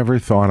never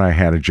thought I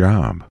had a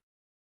job.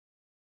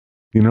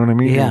 You know what I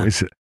mean? Yeah.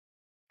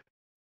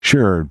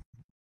 Sure,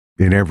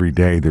 in every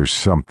day there's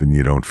something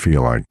you don't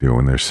feel like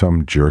doing. There's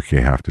some jerk you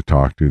have to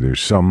talk to.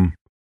 There's some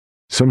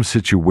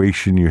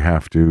situation you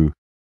have to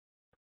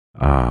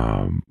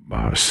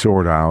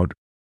sort out.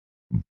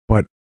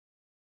 But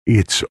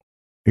it's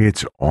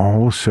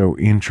all so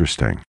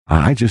interesting.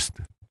 I just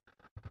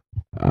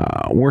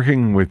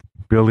working with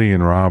Billy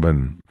and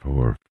Robin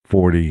for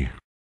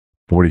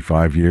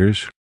 45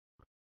 years,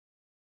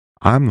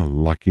 I'm the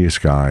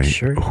luckiest guy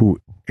who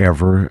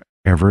ever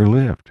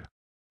lived.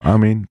 I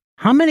mean,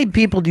 how many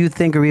people do you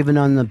think are even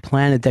on the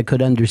planet that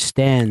could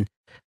understand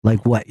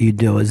like what you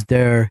do? Is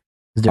there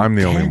I'm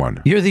the only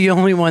one. You're the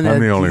only one. I'm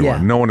the only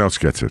one. No one else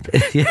gets it.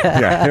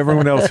 Yeah.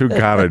 Everyone else who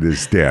got it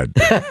is dead.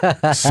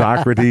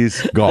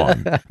 Socrates,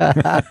 gone.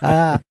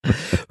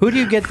 Who do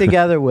you get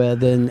together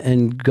with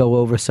and go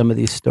over some of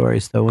these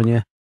stories, though, when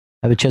you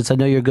have a chance? I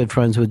know you're good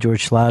friends with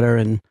George Slaughter,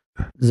 and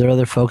is there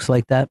other folks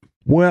like that?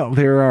 Well,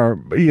 there are,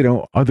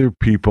 other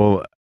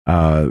people,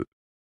 and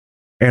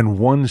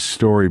one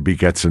story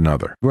begets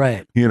another.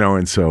 Right.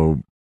 And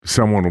so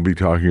someone will be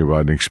talking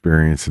about an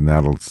experience and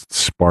that'll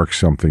spark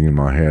something in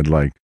my head.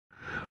 Like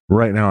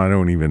right now,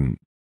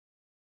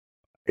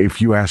 if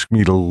you ask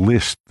me to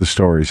list the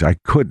stories, I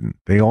couldn't.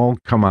 They all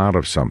come out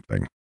of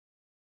something.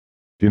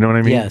 Do you know what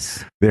I mean?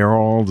 Yes. They're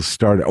all the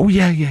start. Oh,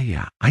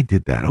 yeah. I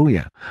did that. Oh,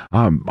 yeah.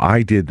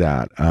 I did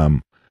that.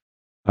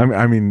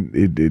 I mean,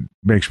 it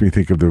makes me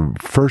think of the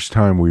first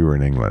time we were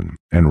in England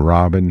and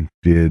Robin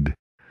did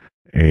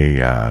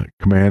a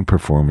command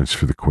performance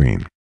for the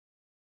Queen.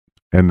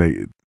 And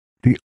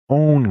the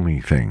only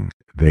thing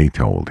they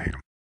told him,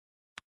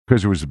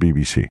 because it was the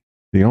BBC,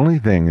 the only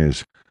thing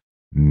is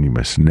you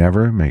must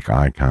never make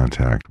eye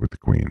contact with the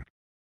Queen.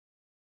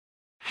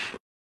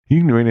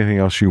 You can do anything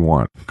else you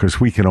want because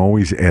we can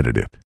always edit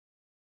it.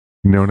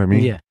 You know what I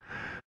mean? Yeah.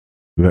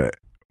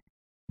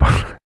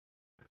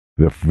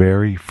 The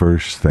very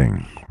first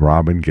thing,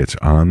 Robin gets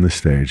on the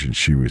stage and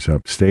she was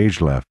up stage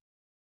left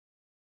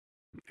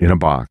in a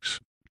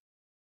box.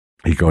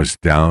 He goes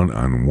down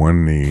on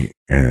one knee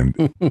and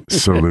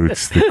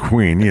salutes the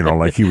Queen,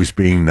 like he was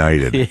being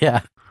knighted.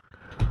 Yeah.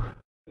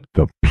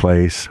 The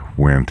place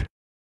went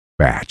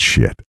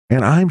batshit.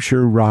 And I'm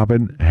sure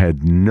Robin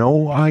had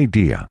no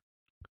idea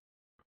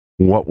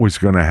what was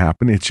going to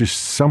happen. It's just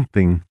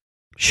something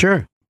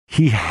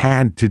he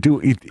had to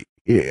do.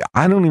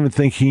 I don't even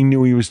think he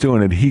knew he was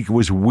doing it. He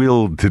was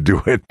willed to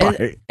do it.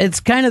 It's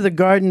kind of the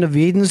Garden of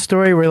Eden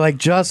story where like,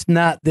 just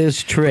not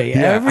this tree.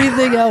 Yeah.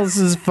 Everything else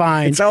is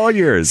fine. It's all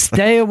yours.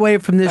 Stay away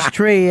from this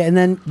tree and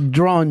then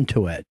drawn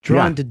to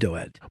to do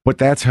it. But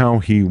that's how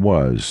he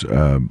was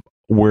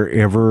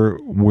wherever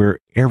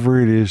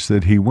it is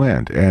that he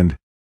went. And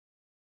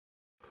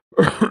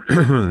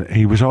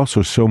he was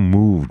also so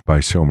moved by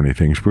so many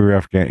things. We were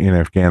in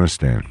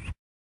Afghanistan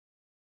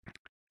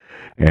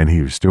and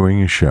he was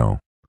doing a show.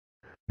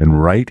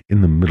 And right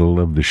in the middle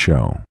of the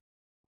show,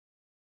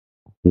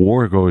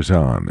 war goes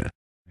on.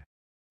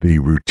 The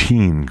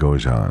routine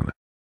goes on.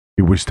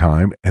 It was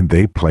time, and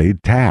they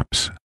played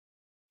taps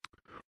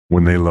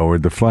when they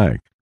lowered the flag.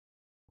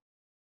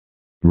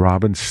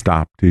 Robin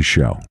stopped his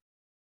show,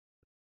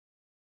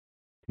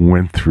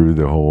 went through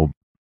the whole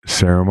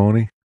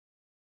ceremony,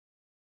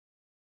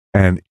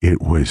 and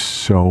it was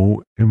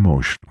so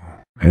emotional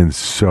and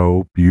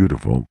so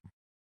beautiful.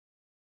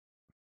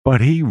 But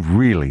he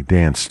really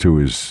danced to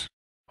his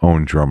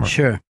own drummer.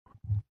 Sure.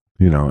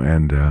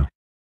 And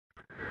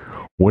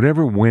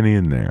whatever went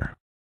in there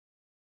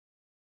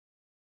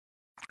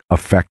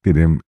affected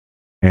him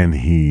and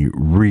he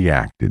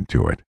reacted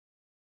to it.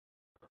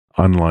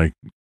 Unlike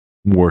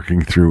working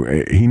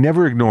through, he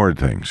never ignored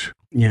things.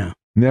 Yeah.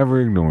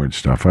 Never ignored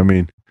stuff. I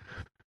mean,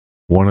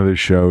 one of the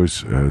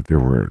shows, there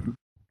were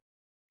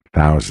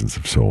thousands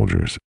of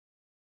soldiers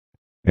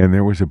and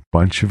there was a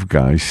bunch of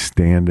guys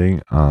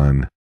standing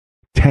on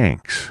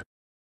tanks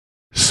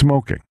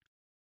smoking.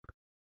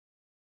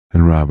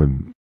 And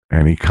Robin,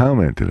 and he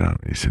commented on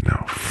it. He said,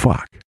 "No,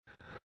 fuck,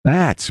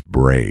 that's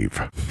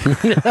brave."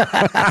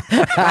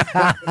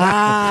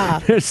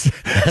 there's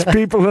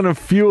people in a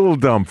fuel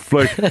dump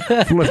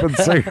flipping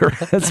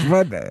cigarettes,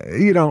 but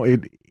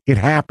it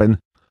happened.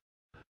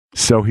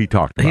 So he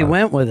talked about it. He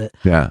went with it.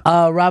 Yeah.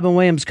 Robin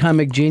Williams,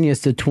 Comic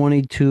Genius, the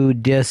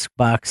 22-disc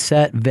box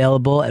set,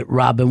 available at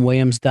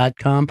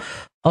robinwilliams.com.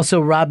 Also,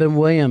 Robin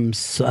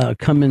Williams,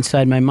 Come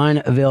Inside My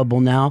Mind,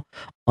 available now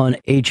on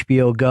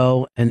HBO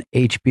Go and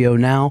HBO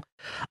Now.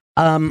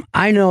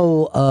 I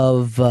know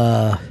of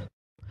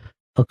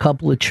a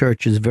couple of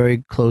churches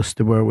very close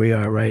to where we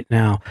are right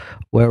now,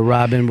 where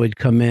Robin would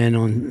come in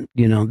on,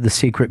 the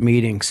secret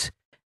meetings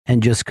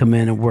and just come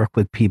in and work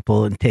with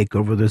people and take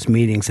over those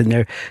meetings. And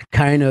they're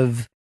kind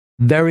of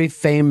very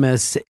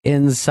famous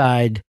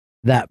inside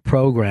that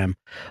program.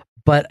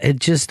 But it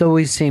just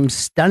always seems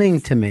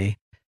stunning to me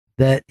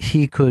that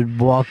he could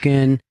walk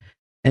in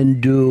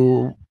and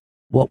do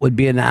what would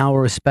be an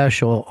hour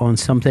special on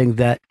something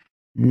that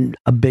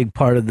a big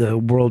part of the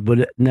world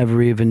would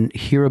never even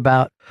hear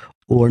about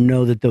or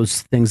know that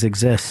those things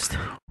exist.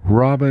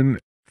 Robin,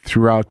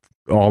 throughout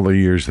all the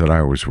years that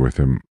I was with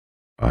him,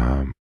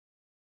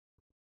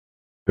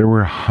 there were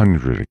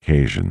 100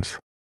 occasions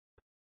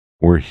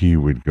where he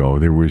would go.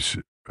 There was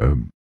a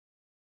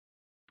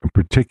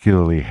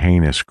particularly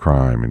heinous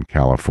crime in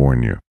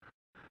California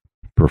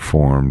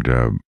performed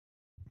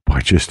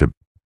by just a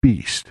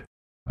beast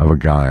of a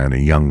guy and a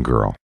young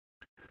girl.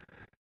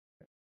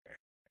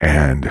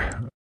 And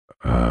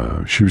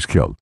she was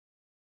killed.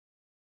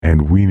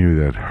 And we knew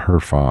that her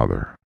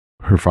father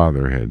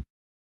had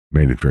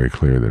made it very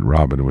clear that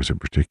Robin was a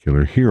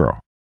particular hero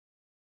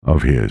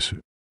of his.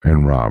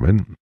 And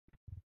Robin,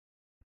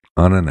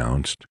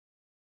 unannounced,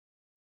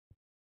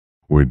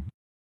 would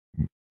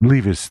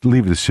leave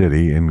the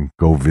city and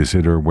go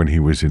visit, or when he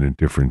was in a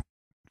different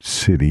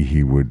city,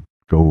 he would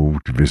go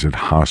to visit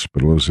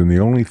hospitals. And the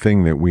only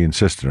thing that we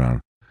insisted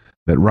on,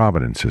 that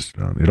Robin insisted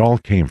on, it all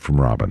came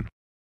from Robin.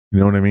 You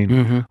know what I mean?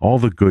 Mm-hmm. All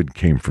the good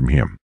came from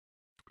him.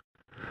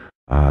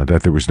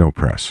 That there was no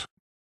press.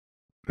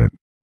 That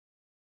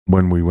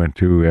when we went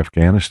to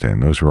Afghanistan,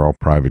 those were all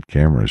private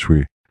cameras.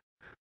 We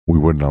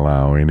wouldn't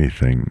allow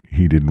anything.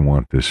 He didn't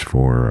want this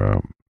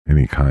for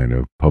any kind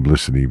of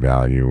publicity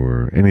value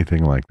or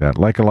anything like that.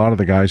 Like a lot of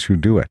the guys who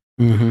do it.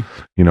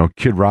 Mm-hmm.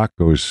 Kid Rock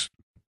goes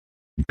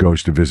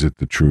to visit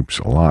the troops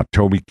a lot.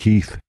 Toby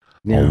Keith,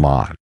 a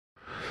lot.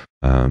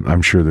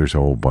 I'm sure there's a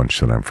whole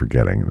bunch that I'm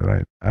forgetting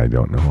that I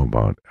don't know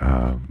about.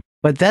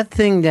 But that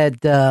thing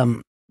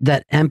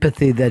that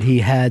empathy that he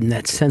had and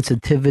that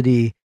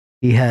sensitivity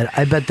he had,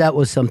 I bet that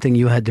was something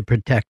you had to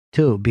protect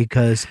too,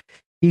 because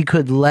he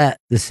could let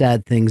the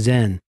sad things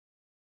in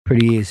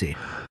pretty easy.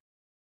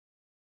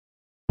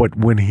 But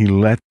when he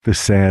let the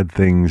sad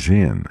things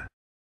in,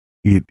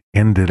 it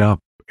ended up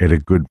at a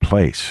good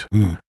place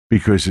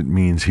because it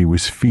means he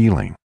was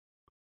feeling.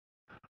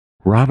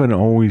 Robin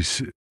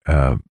always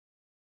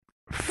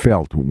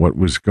felt what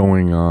was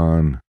going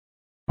on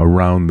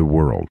around the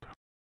world,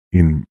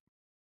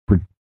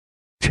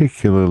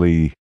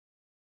 particularly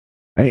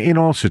in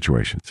all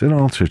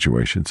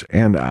situations.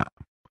 And I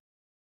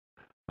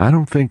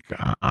don't think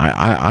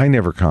I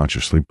never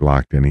consciously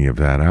blocked any of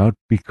that out,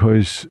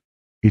 because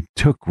it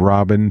took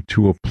Robin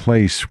to a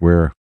place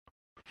where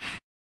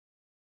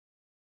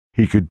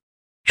he could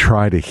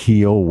try to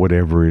heal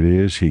whatever it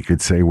is. He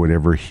could say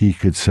whatever he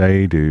could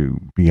say to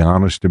be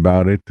honest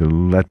about it, to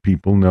let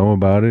people know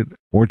about it,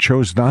 or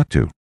chose not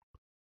to.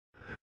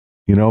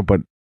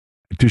 But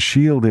to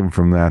shield him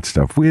from that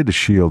stuff, we had to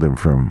shield him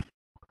from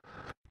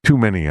too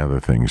many other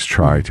things.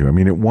 At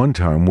one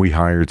time we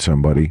hired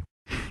somebody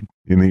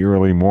in the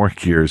early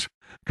Mork years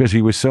because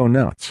he was so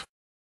nuts.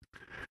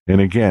 And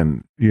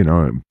again,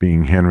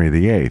 being Henry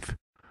VIII,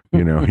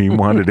 he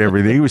wanted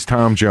everything. He was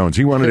Tom Jones.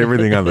 He wanted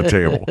everything on the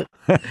table.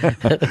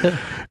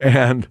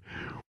 And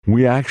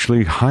we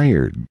actually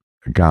hired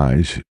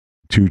guys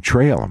to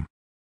trail him,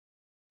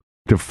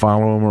 to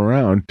follow him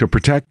around, to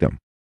protect him.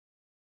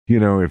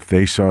 If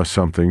they saw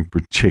something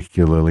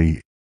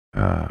particularly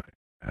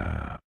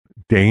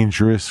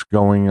dangerous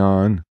going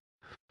on,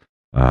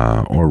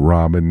 or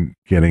Robin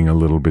getting a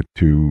little bit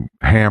too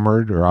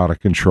hammered or out of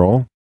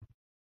control,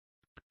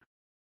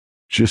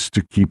 just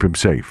to keep him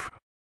safe.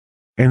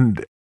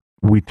 And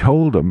we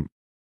told him,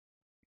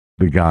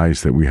 the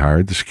guys that we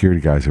hired, the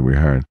security guys that we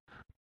hired,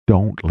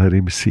 don't let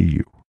him see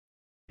you.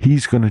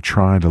 He's going to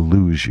try to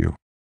lose you.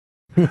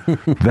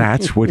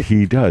 That's what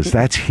he does.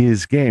 That's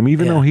his game,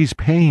 even though he's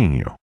paying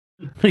you.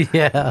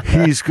 Yeah.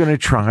 He's going to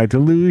try to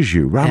lose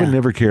you. Robin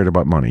never cared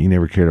about money. He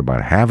never cared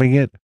about having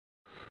it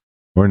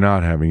or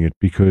not having it,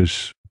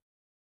 because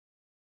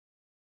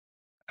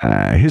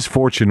his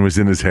fortune was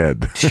in his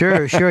head.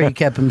 Sure. He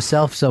kept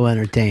himself so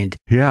entertained.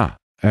 Yeah.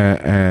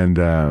 And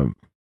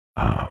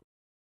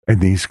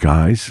these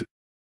guys,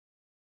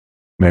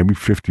 maybe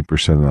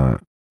 50% of the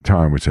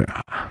time would say,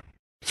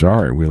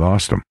 sorry, we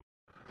lost him.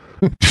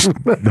 Just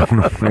don't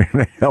know where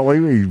the hell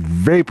he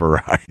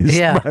vaporized.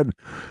 Yeah. But,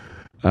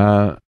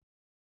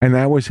 and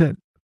that was it.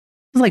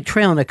 It was like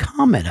trailing a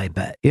comet, I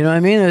bet. You know what I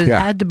mean? It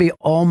had to be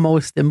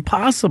almost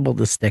impossible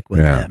to stick with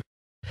him.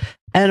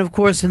 And of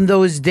course, in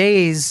those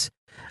days,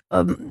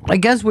 I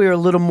guess we were a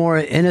little more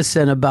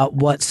innocent about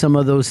what some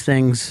of those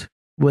things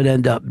would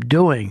end up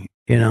doing,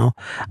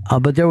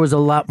 but there was a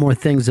lot more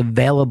things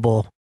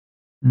available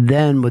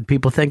then, with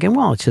people thinking,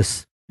 well, it's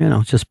just,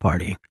 just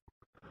partying.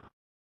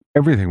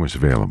 Everything was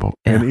available.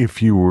 Yeah. And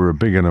if you were a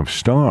big enough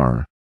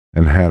star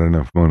and had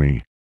enough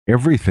money,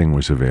 everything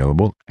was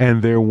available,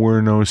 and there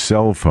were no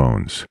cell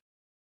phones.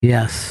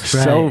 Yes.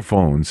 Cell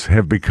phones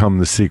have become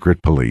the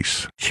secret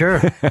police.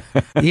 Sure.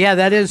 Yeah,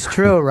 that is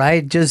true,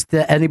 right? Just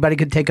anybody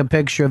could take a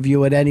picture of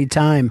you at any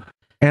time.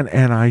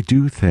 And I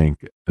do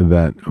think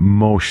that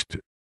most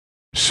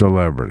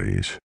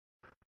celebrities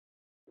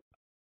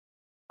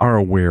are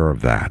aware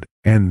of that,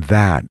 and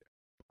that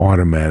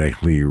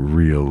automatically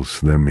reels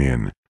them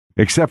in.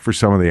 Except for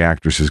some of the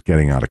actresses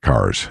getting out of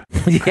cars.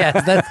 Yeah,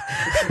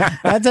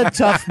 that's a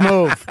tough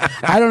move.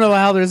 I don't know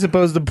how they're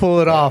supposed to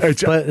pull it off.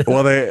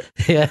 But,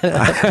 yeah.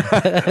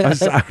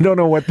 I don't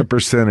know what the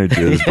percentage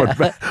is,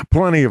 but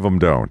plenty of them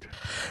don't.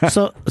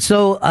 So,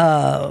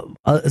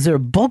 is there a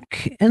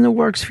book in the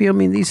works for you? I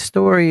mean, these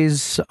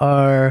stories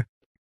are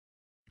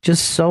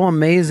just so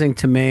amazing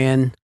to me,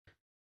 and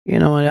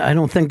I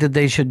don't think that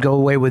they should go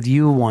away with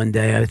you one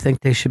day. I think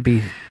they should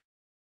be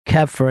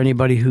kept for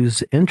anybody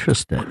who's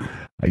interested.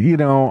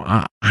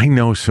 I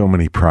know so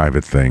many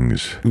private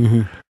things,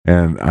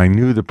 and I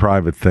knew the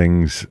private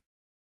things.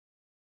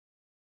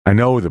 I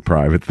know the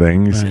private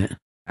things, right.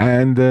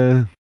 And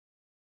they're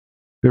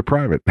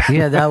private.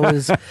 Yeah,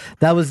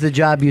 that was the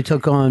job you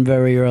took on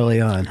very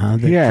early on, huh?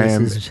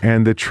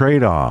 And the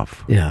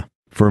trade-off,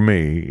 for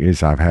me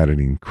is I've had an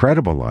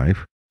incredible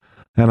life,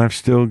 and I've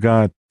still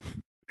got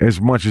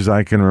as much as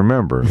I can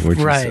remember, which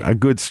is a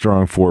good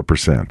strong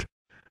 4%.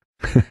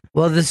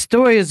 Well, the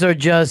stories are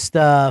just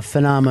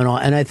phenomenal.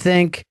 And I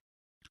think,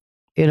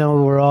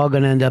 we're all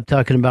going to end up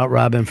talking about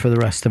Robin for the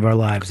rest of our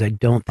lives. I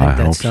don't think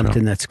that's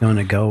something that's going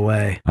to go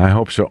away. I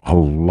hope so. A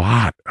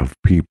lot of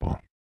people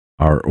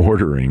are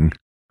ordering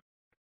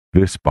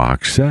this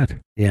box set.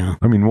 Yeah.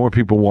 I mean, more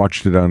people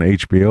watched it on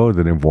HBO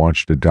than have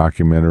watched a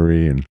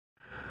documentary. And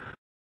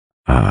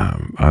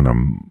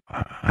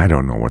I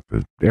don't know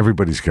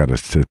everybody's got a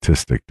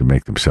statistic to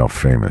make themselves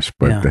famous,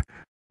 but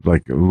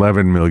like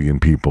 11 million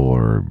people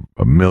or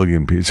 1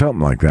 million people, something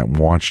like that,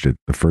 watched it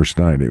the first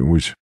night. It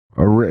was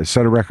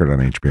set a record on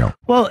HBO.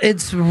 Well,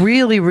 it's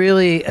really,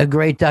 really a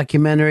great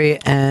documentary.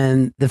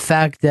 And the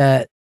fact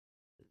that,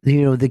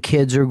 the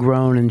kids are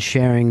grown and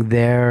sharing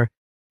their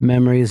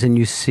memories, and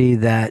you see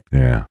that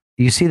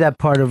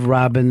part of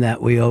Robin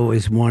that we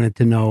always wanted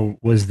to know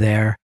was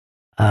there.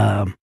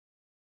 The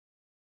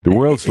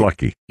world's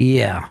lucky.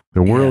 Yeah.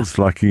 The world's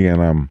lucky,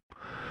 and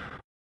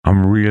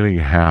I'm really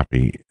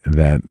happy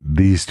that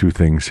these two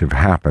things have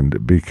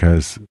happened,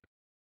 because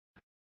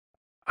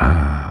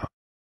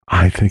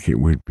I think it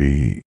would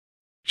be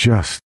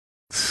just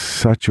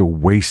such a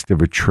waste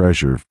of a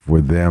treasure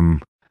for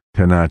them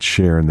to not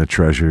share in the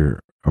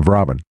treasure of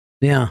Robin.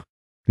 Yeah.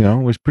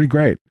 It was pretty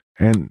great.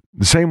 And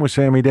the same with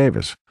Sammy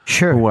Davis,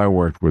 who I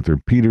worked with, or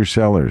Peter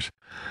Sellers.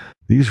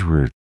 These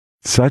were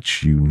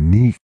such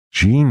unique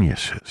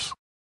geniuses.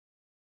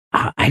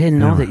 I didn't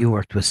know that you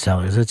worked with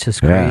Sellers. That's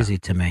just crazy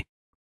to me.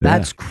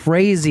 That's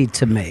crazy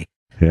to me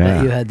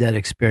that you had that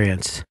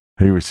experience.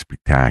 He was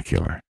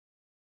spectacular.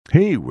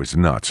 He was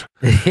nuts.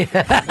 But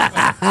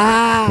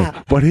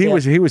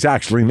he was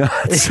actually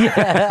nuts.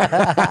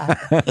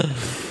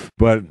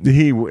 But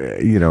he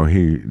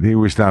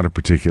was not a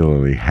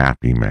particularly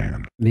happy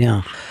man.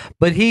 Yeah.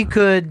 But he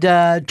could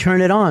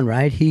turn it on,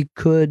 right? He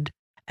could.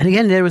 And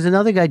again, there was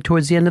another guy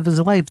towards the end of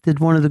his life did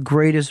one of the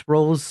greatest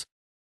roles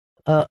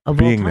of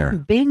being all time. there.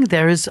 Being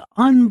there is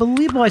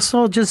unbelievable. I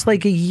saw it just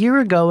like a year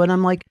ago, and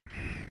I'm like,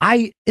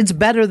 it's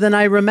better than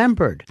I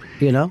remembered,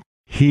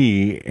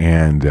 He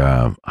and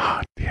damn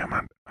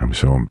it, I'm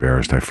so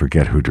embarrassed. I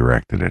forget who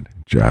directed it.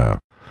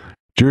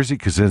 Jerzy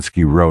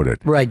Kosinski wrote it.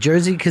 Right,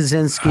 Jerzy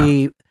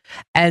Kosinski,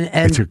 and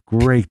it's a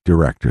great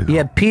director, though.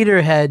 Yeah,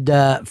 Peter had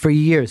for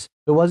years.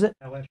 Who was it?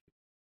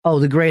 Oh,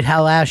 the great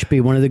Hal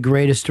Ashby, one of the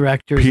greatest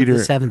directors of the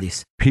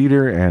 70s.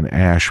 Peter and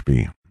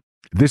Ashby.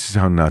 This is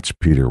how nuts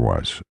Peter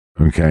was.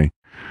 Okay,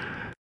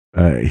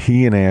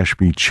 he and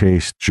Ashby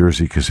chased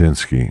Jerzy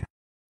Kosinski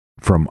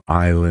from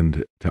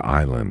island to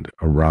island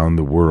around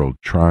the world,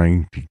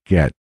 trying to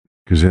get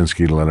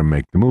Kosinski to let him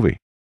make the movie.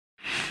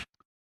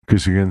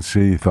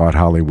 Kosinski thought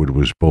Hollywood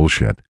was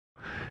bullshit,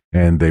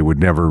 and they would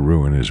never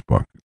ruin his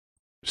book.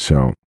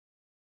 So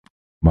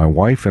my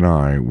wife and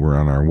I were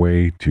on our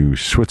way to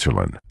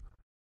Switzerland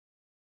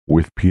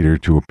with Peter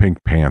to a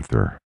Pink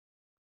Panther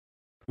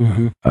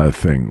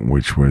thing,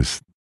 which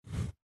was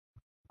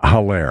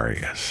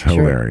hilarious.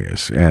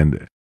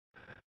 And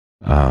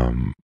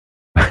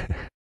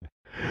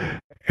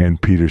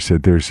and Peter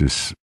said, "There's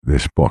this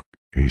book,"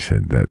 he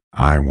said, "that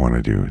I want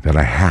to do, that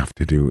I have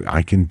to do.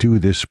 I can do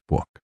this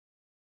book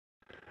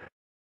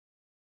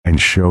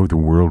and show the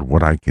world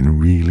what I can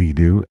really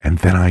do, and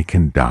then I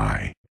can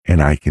die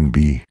and I can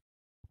be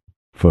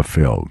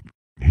fulfilled."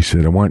 He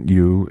said, "I want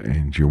you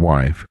and your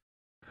wife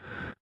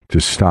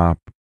to stop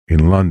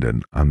in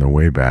London on the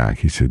way back."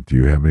 He said, "Do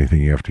you have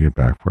anything you have to get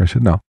back for?" I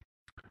said, "No."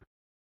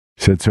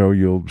 He said, "So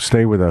you'll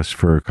stay with us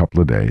for a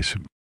couple of days."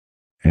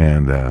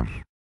 And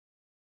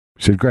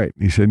he said, "Great."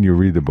 He said, "You'll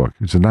read the book."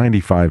 It's a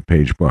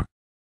 95-page book.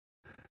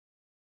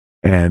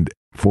 And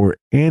for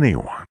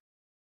anyone,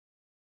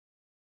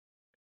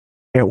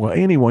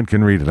 anyone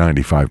can read a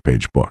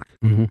 95-page book.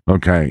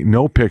 Okay,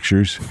 no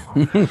pictures,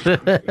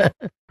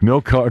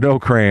 no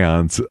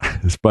crayons,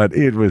 but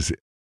it was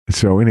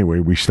so anyway,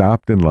 we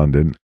stopped in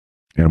London,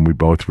 and we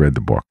both read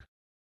the book,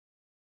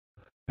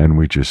 and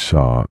we just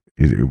saw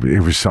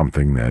it was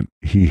something that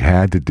he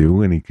had to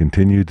do, and he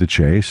continued to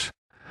chase,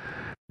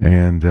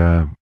 and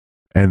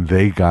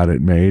they got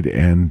it made,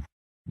 and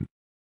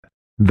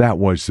that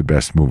was the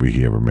best movie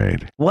he ever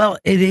made. Well,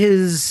 it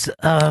is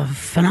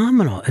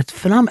phenomenal. It's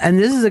phenomenal. And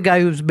this is a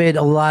guy who's made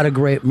a lot of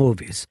great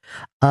movies.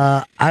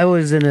 I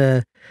was in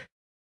a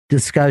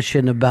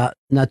discussion about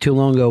not too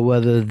long ago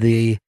whether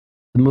the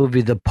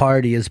movie The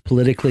Party is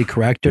politically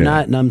correct or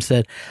not. And I'm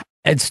said,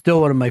 it's still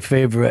one of my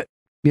favorite.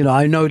 You know,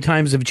 I know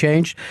times have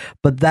changed,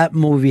 but that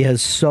movie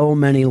has so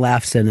many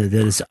laughs in it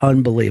that it's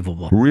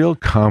unbelievable. Real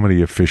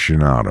comedy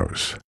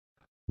aficionados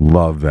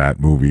love that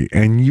movie,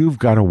 and you've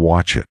got to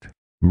watch it.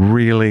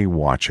 Really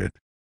watch it.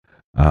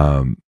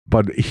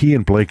 But he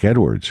and Blake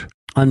Edwards,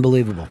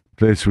 unbelievable.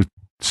 This was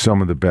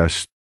some of the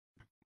best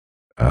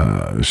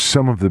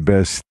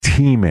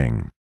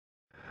teaming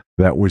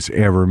that was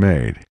ever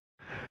made.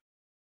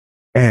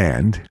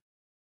 And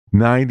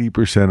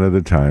 90% of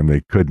the time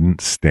they couldn't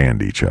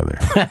stand each other.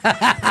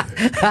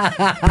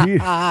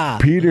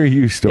 Peter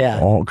used to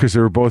because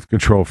they were both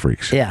control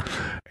freaks. Yeah.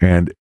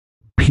 And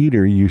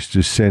Peter used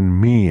to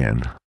send me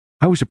in.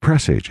 I was a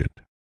press agent.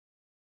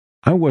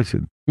 I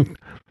wasn't.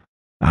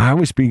 I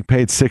was being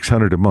paid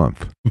 $600 a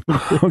month.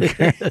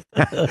 Okay.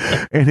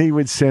 And he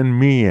would send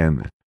me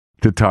in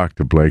to talk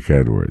to Blake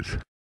Edwards.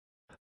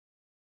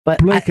 But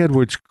Blake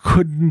Edwards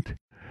couldn't.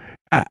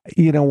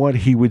 You know what?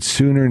 He would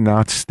sooner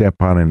not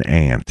step on an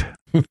ant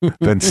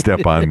than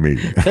step on me.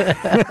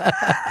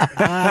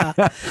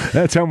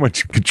 That's how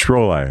much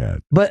control I had.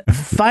 But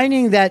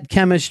finding that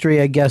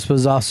chemistry, I guess,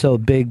 was also a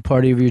big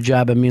part of your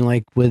job. I mean,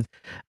 like with,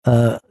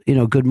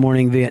 Good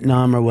Morning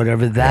Vietnam or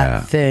whatever,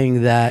 that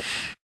thing that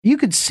you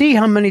could see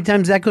how many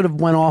times that could have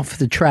went off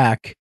the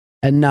track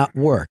and not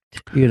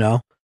worked, you know?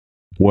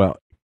 Well,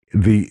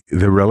 the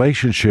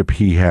relationship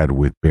he had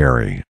with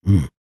Barry,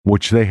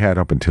 which they had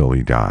up until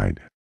he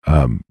died,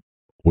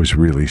 was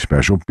really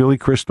special. Billy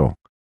Crystal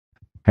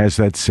has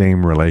that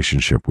same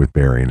relationship with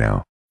Barry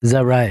now. Is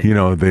that right? You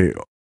know,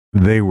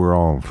 they were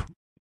all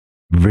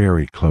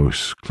very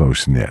close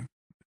knit.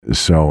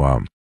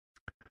 So,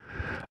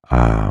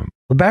 well,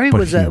 Barry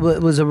was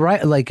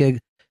a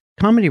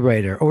comedy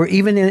writer, or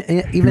even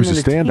in a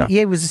stand-up.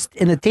 He was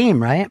in a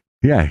team, right?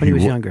 Yeah, when he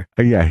was younger.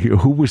 Yeah,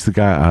 who was the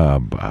guy?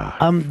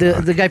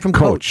 The guy from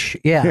Coach.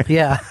 Yeah,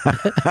 yeah.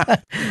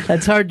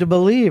 That's hard to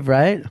believe,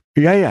 right?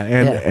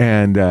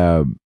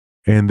 Yeah,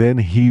 and then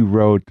he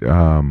wrote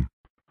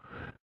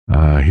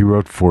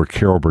for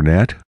Carol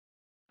Burnett.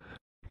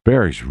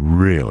 Barry's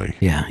really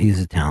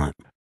he's a talent.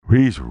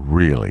 He's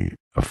really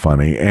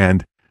funny,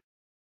 and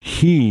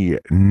he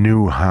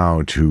knew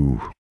how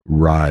to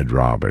ride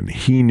Robin.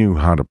 He knew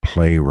how to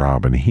play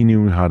Robin. He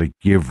knew how to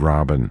give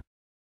Robin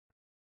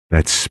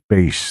that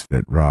space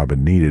that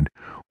Robin needed.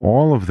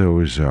 All of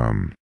those,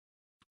 the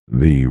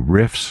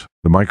riffs,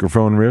 the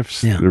microphone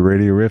riffs, the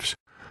radio riffs,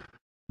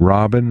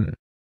 Robin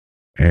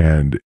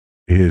and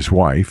his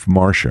wife,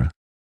 Marcia,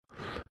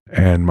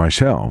 and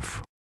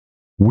myself,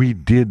 we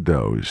did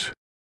those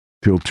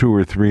till 2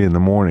 or 3 in the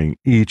morning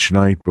each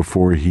night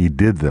before he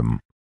did them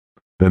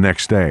the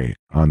next day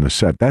on the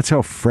set. That's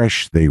how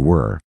fresh they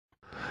were.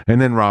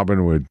 And then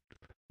Robin would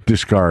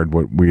discard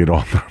what we had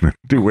all done and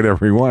do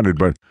whatever he wanted.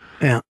 But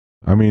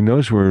I mean,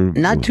 those were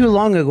not too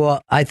long ago.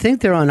 I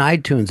think they're on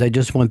iTunes. I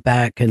just went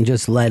back and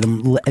just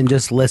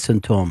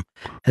listened to them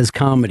as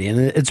comedy, and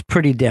it's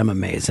pretty damn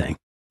amazing.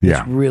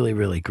 Yeah, it's really,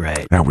 really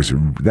great.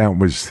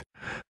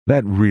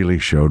 That really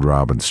showed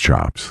Robin's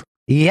chops.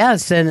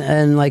 Yes,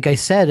 and like I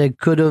said, it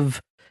could have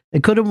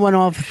went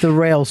off the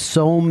rails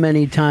so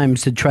many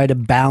times to try to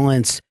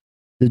balance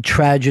the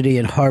tragedy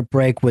and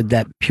heartbreak with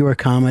that pure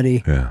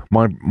comedy. Yeah,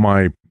 my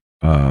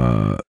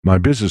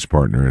business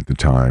partner at the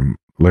time,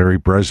 Larry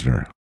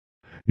Bresner,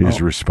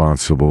 is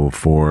responsible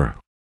for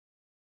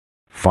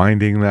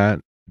finding that,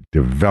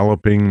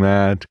 developing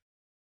that,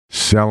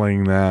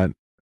 selling that.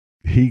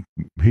 He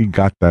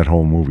got that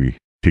whole movie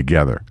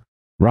together.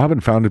 Robin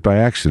found it by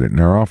accident in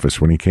our office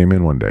when he came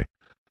in one day.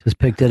 Just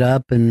picked it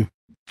up and...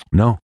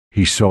 No,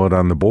 he saw it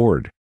on the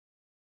board.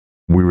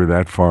 We were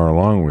that far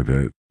along with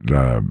it.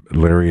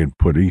 Larry had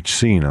put each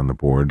scene on the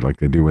board like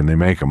they do when they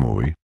make a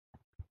movie.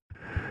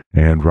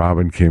 And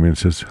Robin came in and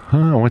says,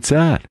 what's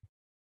that?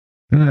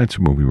 That's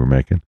a movie we're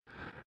making.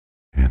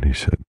 And he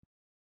said,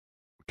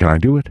 can I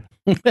do it?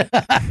 You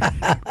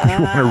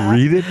want to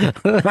read it?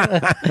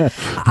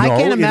 I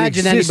can't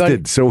imagine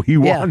anybody. So he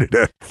wanted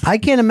it. I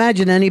can't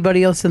imagine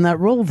anybody else in that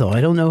role, though. I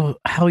don't know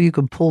how you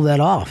could pull that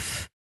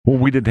off. Well,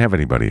 we didn't have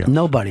anybody else.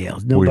 Nobody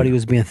else. Nobody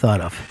was being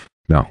thought of.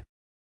 No.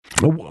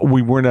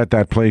 We weren't at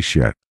that place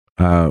yet.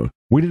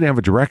 We didn't have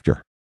a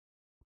director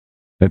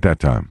at that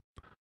time.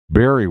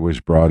 Barry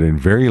was brought in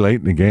very late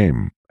in the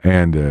game,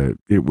 and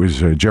it was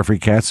Jeffrey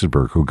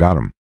Katzenberg who got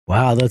him.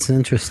 Wow, that's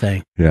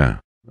interesting. Yeah.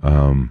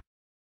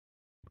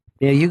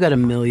 Yeah, you got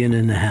 1.5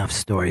 million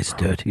stories,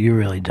 dude. You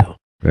really do.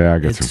 Yeah, I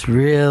got It's some.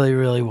 really,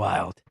 really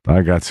wild.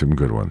 I got some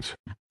good ones.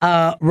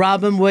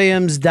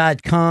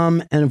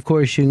 RobinWilliams.com. And of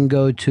course, you can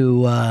go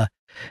to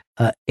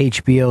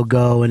HBO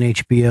Go and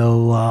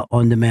HBO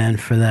On Demand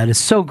for that. It's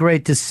so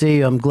great to see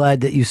you. I'm glad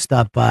that you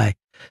stopped by.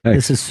 Thanks.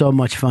 This is so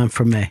much fun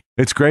for me.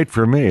 It's great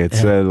for me.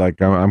 It's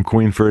like I'm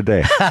queen for a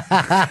day.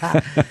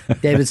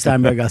 David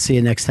Steinberg, I'll see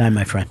you next time,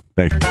 my friend.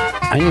 Thank you.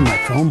 I need my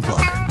phone plug.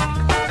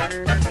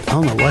 I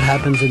don't know what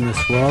happens in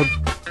this world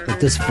with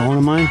this phone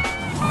of mine.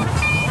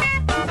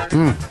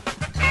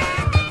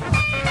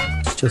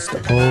 It's just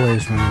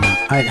always running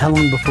out. All right, how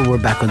long before we're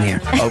back on the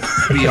air? Oh,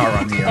 we are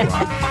on the air,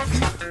 Ron.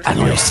 I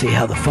don't really see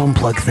how the phone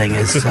plug thing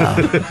is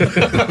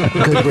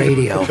good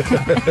radio.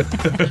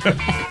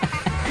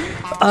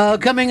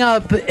 Coming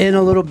up in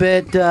a little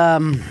bit,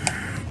 and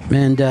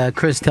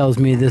Chris tells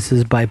me this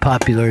is by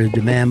popular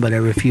demand, but I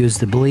refuse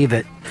to believe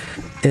it.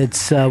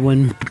 It's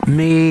when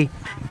me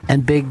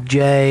and Big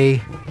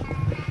J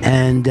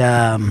and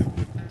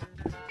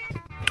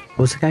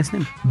what's the guy's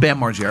name? Bam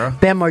Margera.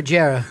 Bam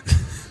Margera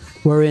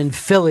were in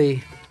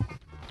Philly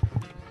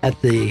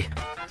at the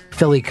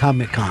Philly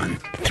Comic Con.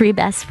 3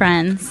 best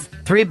friends.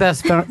 3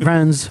 best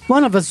friends.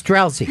 One of us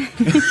drowsy.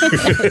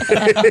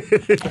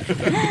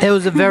 It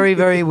was a very,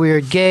 very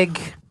weird gig.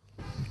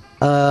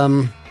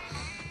 And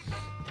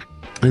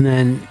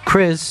then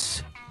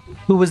Chris,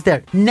 who was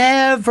there,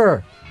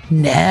 never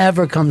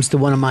comes to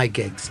one of my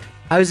gigs.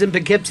 I was in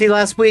Poughkeepsie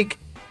last week.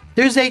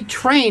 There's a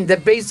train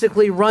that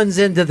basically runs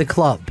into the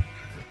club.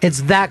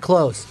 It's that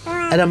close.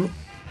 And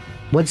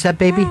what's that,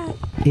 baby?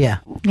 Yeah.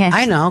 Yes.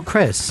 I know,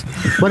 Chris.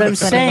 What I'm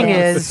saying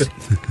is,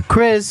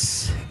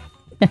 Chris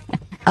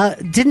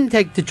didn't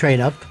take the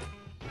train up,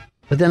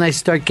 but then I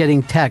start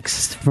getting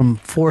texts from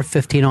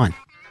 4:15 on.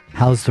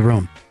 How's the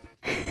room?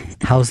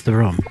 How's the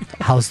room?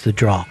 How's the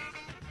draw?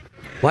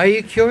 Why are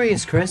you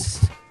curious,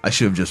 Chris? I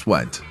should have just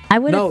went. I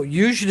would. No,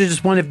 you should have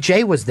just won if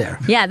Jay was there.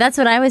 Yeah, that's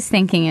what I was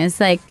thinking. Is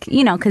like,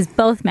 because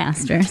both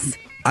masters.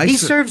 He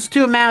serves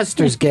 2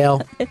 masters,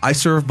 Gail. I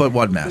serve but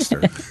one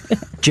master.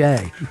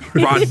 Jay.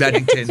 Ron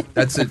Bennington.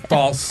 That's it.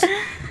 False.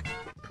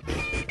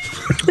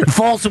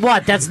 False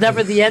what? That's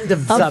never the end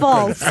of A something.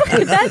 false.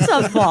 That's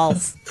a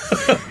false.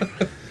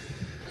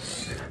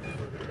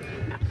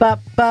 Ba,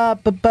 ba,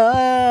 ba,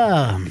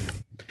 ba.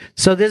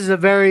 So this is a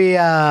very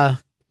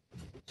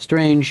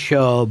strange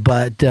show,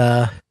 but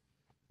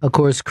of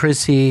course,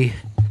 Chrissy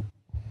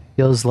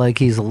feels like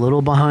he's a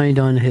little behind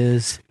on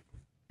his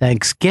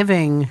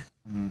Thanksgiving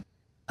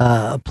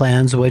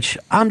plans, which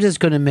I'm just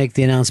going to make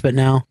the announcement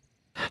now.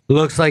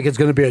 Looks like it's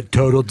going to be a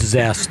total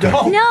disaster.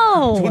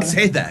 No. Don't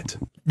say that.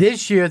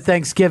 This year,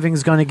 Thanksgiving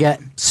is going to get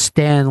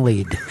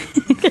Stanley'd.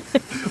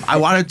 I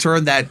want to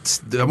turn that.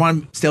 I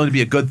want Stanley to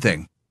be a good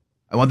thing.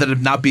 I want that to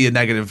not be a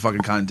negative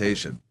fucking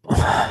connotation.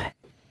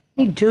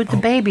 Hey, dude, the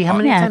baby. How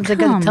many Yeah, times I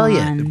got come to tell you?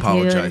 on,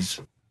 Apologize.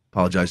 dude.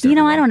 Apologize to I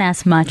everyone. don't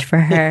ask much for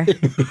her.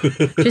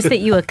 Just that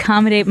you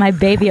accommodate my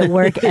baby at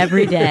work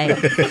every day.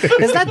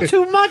 Is that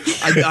too much?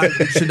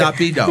 It should not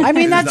be, no. I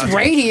mean, It's that's not-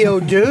 radio,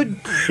 dude.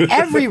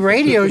 Every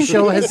radio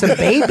show has a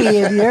baby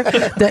in here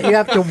that you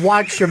have to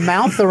watch your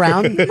mouth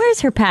around.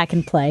 Where's her pack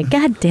and play?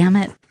 God damn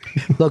it.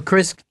 Look,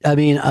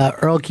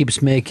 Earl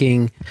keeps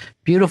making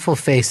beautiful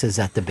faces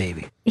at the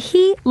baby.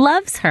 He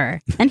loves her,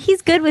 and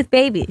he's good with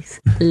babies.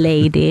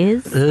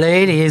 Ladies.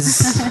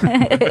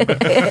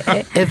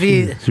 If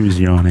he, She was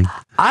yawning.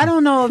 I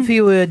don't know if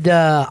he would,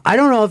 I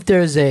don't know if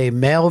there's a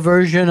male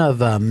version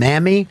of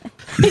Mammy,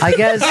 I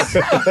guess.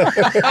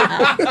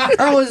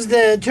 Earl, is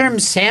the term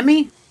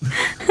Sammy?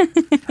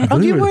 Earl,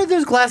 do you wear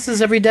those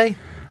glasses every day?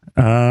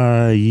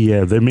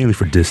 Yeah, they're mainly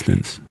for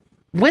distance.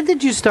 When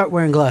did you start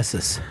wearing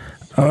glasses?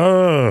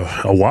 A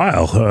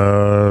while.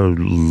 At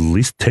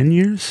least 10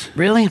 years,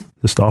 Really?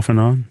 just off and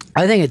on.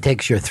 I think it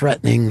takes your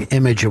threatening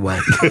image away.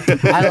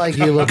 I like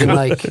you looking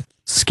like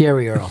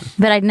Scary Earl.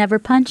 But I'd never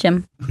punch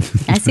him.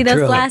 I see those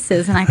True.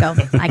 glasses, and I go,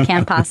 I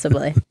can't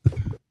possibly.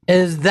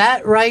 Is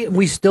that right?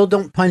 We still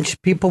don't punch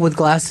people with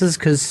glasses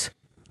because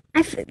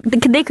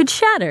They could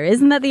shatter.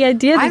 Isn't that the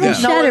idea? They I could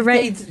don't know shatter, if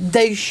right?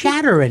 they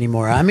shatter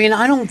anymore. I mean,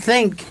 I don't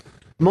think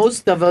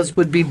most of us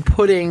would be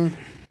putting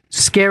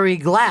scary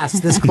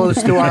glass this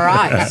close to our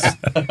eyes.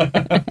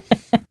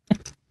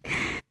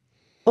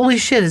 Holy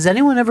shit, has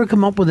anyone ever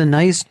come up with a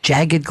nice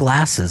jagged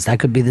glasses? That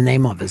could be the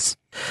name of us.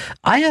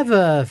 I have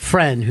a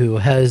friend who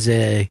has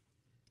a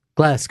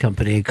glass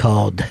company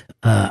called,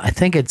 I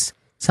think it's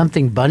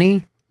something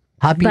Bunny?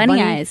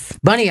 Bunny Eyes.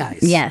 Bunny Eyes.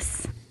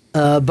 Yes.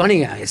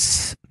 Bunny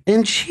Eyes.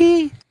 And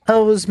she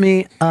owes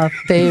me a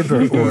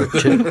favor or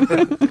two.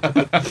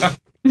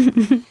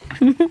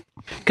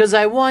 Because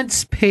I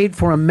once paid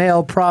for a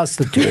male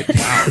prostitute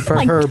for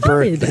her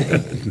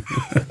birthday.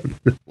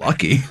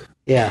 Lucky.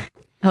 Yeah.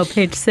 Oh,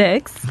 page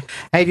 6.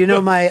 Hey, do you know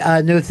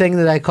my new thing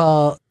that I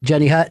call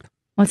Jenny Hut?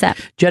 What's that?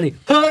 Jenny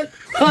Hut,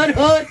 Hut,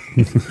 Hut,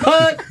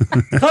 Hut,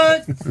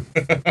 Hut.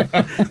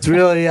 It's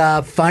really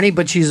funny,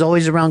 but she's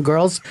always around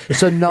girls,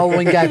 so no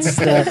one gets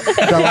the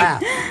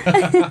laugh.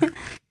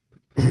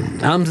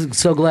 I'm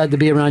so glad to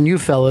be around you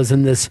fellas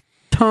and this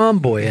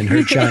tomboy and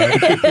her child.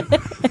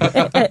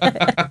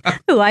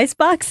 Who,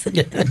 Icebox?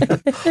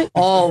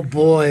 Oh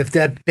boy, if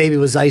that baby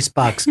was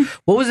Icebox.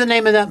 What was the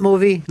name of that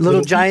movie?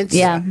 Little Giants?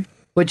 Yeah.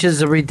 Which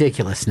is a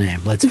ridiculous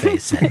name, let's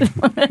face it.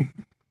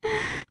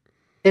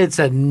 It's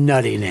a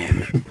nutty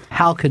name.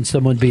 How can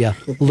someone be a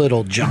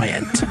little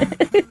giant?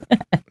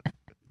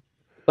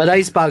 But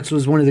Icebox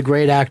was one of the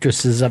great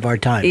actresses of our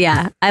time.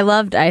 Yeah, I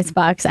loved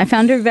Icebox. I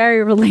found her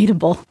very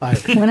relatable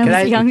when I was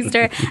a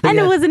youngster. And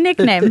it was a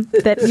nickname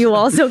that you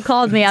also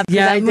called me after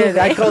that movie. I did.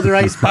 I called her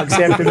Icebox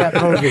after that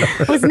movie.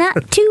 Was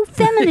not too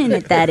feminine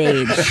at that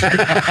age.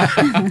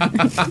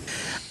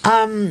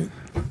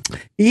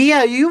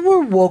 Yeah, you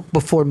were woke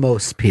before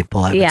most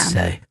people, I would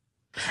say.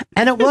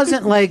 And it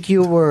wasn't like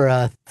you were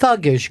a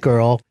thuggish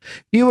girl.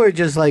 You were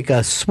just like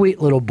a sweet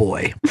little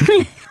boy.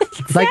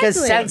 Like a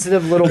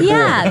sensitive little boy.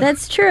 Yeah,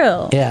 that's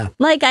true. Yeah.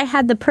 Like I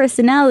had the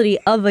personality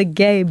of a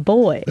gay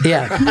boy.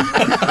 Yeah.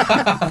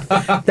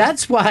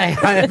 That's why,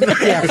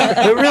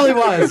 it really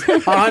was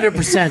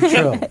 100%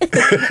 true.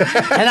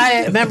 And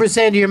I remember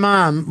saying to your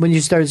mom when you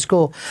started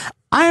school,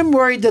 I'm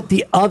worried that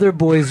the other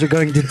boys are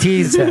going to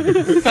tease him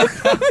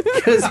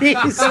because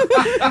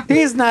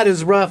he's not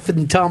as rough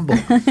and tumble.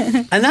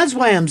 And that's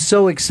why I'm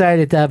so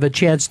excited to have a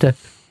chance to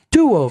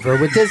do over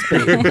with this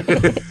baby.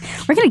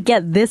 We're going to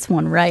get this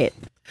one right.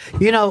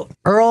 You know,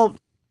 Earl,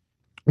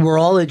 we're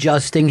all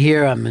adjusting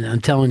here.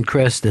 I'm telling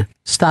Chris to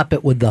stop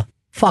it with the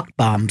fuck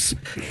bombs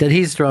that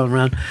he's throwing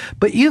around.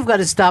 But you've got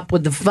to stop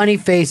with the funny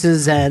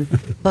faces and,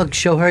 look,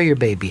 show her your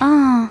baby. Oh,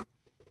 I'm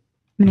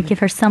going to give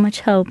her so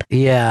much hope.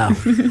 Yeah.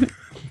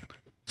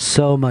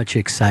 So much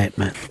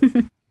excitement.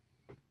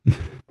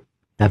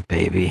 That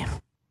baby.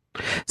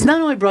 It's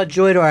not only brought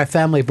joy to our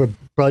family, but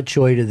brought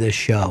joy to this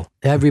show.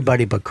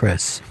 Everybody but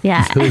Chris.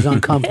 Yeah. Who's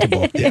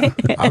uncomfortable. Yeah.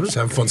 I'm just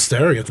having fun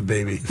staring at the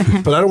baby.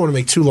 But I don't want to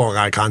make too long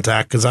eye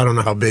contact because I don't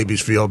know how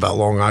babies feel about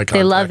long eye contact.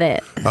 They love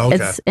it. Okay.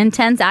 It's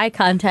intense eye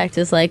contact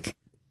is like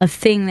a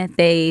thing that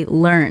they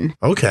learn.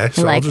 Okay,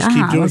 so like, I'll just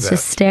keep doing let's that.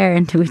 just stare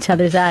into each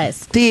other's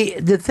eyes.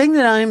 The thing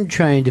that I'm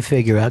trying to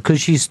figure out,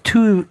 because she's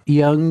too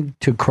young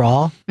to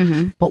crawl,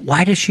 but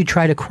why does she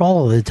try to crawl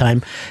all the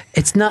time?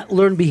 It's not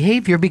learned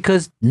behavior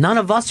because none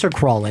of us are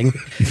crawling.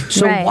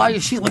 So Right. why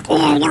is she like, oh,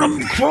 I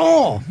want to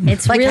crawl?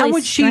 It's like, how really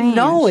would she strange.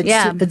 know?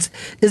 Yeah.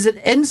 Is it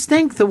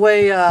instinct the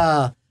way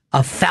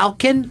a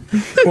falcon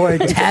or a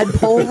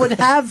tadpole would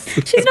have?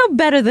 She's no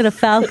better than a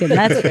falcon,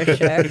 that's for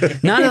sure.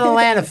 Not an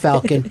Atlanta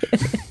falcon.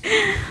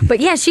 But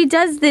yeah, she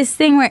does this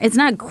thing where it's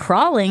not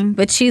crawling,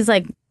 but she's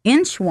like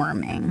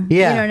inchworming.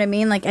 Yeah. You know what I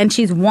mean? Like, and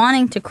she's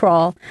wanting to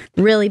crawl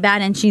really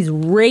bad and she's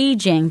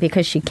raging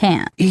because she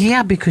can't.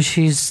 Yeah, because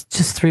she's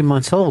just 3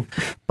 months old.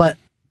 But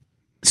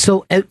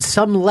so at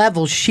some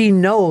level, she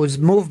knows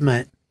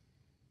movement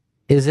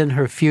is in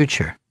her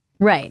future.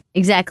 Right,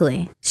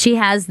 exactly. She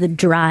has the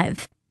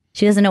drive.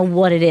 She doesn't know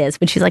what it is,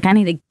 but she's like, I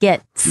need to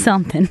get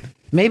something.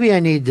 Maybe I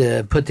need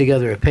to put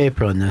together a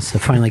paper on this to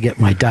finally get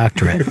my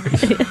doctorate.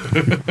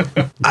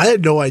 I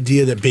had no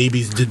idea that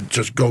babies didn't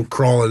just go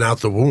crawling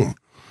out the womb.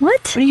 What?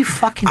 What are you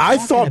fucking I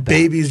talking thought about?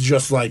 babies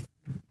just like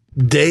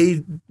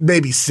day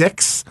maybe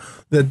 6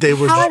 that they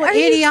were. How are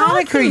you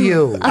idiotic are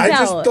you? I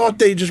just about? thought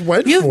they just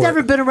went You've for never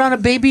it. been around a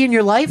baby in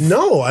your life?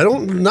 No, I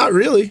don't. Not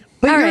really.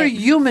 But All you're a right.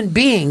 human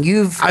being.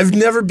 I've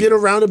never been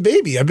around a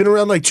baby. I've been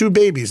around like 2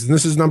 babies, and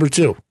this is number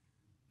 2.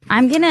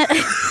 I'm gonna.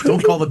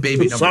 Don't call the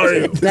baby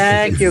number 2.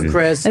 Thank you,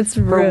 Chris. That's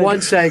For rude.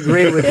 once, I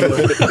agree with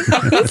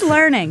you. He's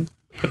learning.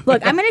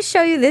 Look, I'm gonna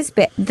show you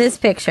this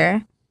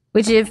picture,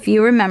 which, if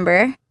you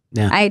remember,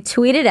 Yeah. I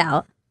tweeted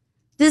out.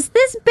 Does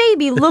this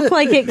baby look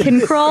like it can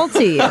crawl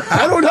to you?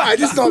 I don't know. I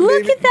just thought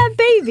Look maybe. at that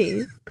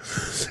baby.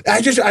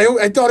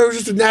 I thought it was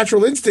just a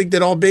natural instinct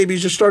that all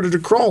babies just started to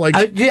crawl.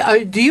 Like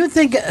Do you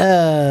think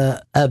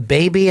a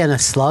baby and a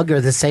slug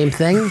are the same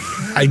thing?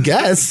 I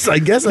guess.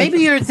 Maybe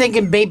you're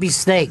thinking baby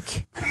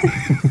snake.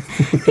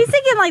 He's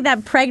thinking like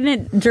that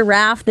pregnant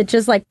giraffe that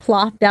just like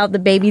plopped out the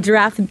baby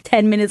giraffe and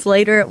 10 minutes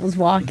later it was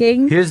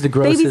walking. Here's the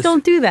grossest. Babies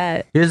don't do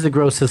that. Here's the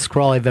grossest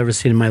crawl I've ever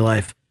seen in my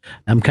life.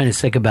 I'm kind of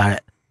sick about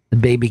it. The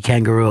baby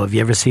kangaroo. Have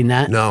you ever seen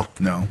that? No.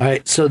 All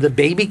right. So the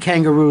baby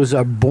kangaroos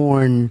are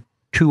born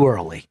too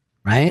early,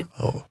 right?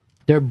 Oh.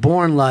 They're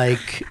born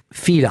like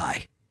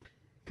feti.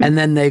 And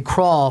then they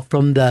crawl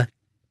from the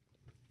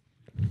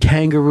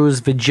kangaroo's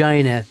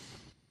vagina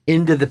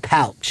into the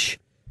pouch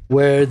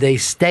where they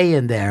stay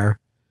in there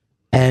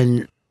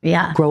and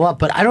Yeah. grow up.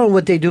 But I don't know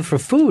what they do for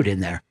food in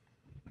there.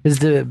 Is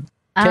the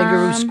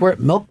kangaroo squirt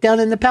milk down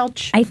in the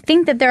pouch? I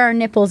think that there are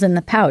nipples in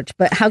the pouch,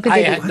 but how could I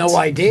they? had no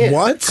idea.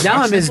 What?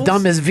 Now I'm as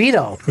dumb as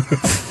Vito.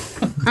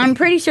 I'm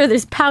pretty sure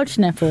there's pouch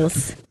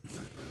nipples.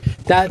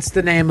 That's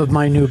the name of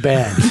my new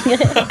band.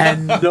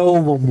 And no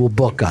one will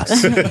book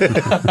us.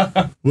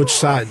 Which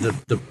side?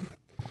 The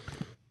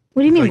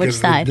What do you mean, like which is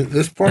it side?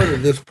 this part or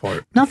this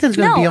part? Nothing's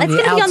going to No, be on it's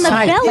the gonna be on the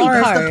outside belly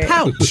part. part. The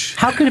pouch.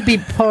 How could it be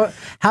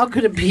how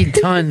could it be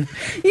done?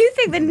 You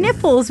think the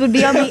nipples would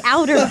be on the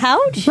outer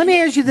pouch? Let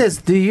me ask you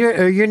this.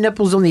 Are your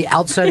nipples on the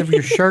outside of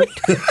your shirt?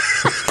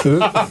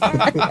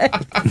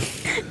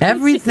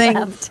 Everything.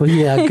 Well,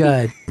 yeah,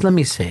 good. Let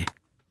me see.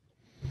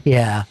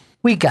 Yeah.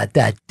 We got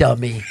that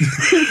dummy.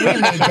 We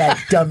made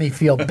that dummy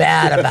feel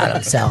bad about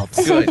himself.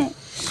 Good.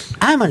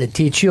 I'm going to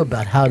teach you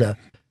about how to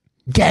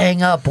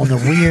gang up on the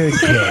weird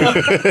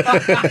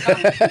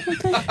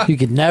kid. You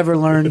could never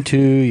learn too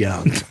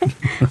young.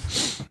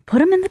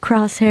 Put him in the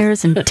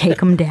crosshairs and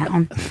take him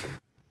down.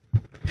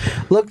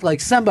 Looked like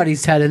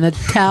somebody's had an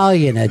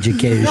Italian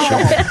education.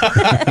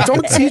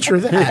 Don't teach her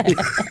that.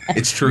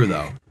 It's true,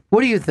 though. What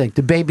do you think?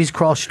 Do babies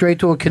crawl straight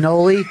to a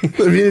cannoli?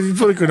 I mean, if you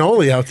put a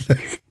cannoli out there.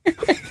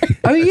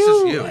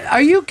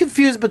 Are you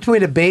confused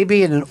between a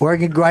baby and an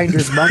organ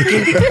grinder's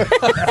monkey?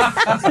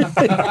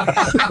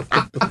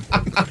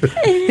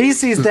 He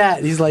sees that.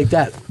 He's like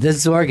that.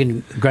 This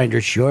organ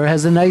grinder sure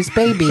has a nice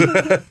baby.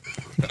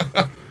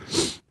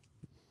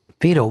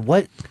 Vito,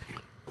 what?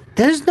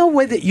 There's no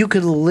way that you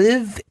could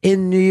live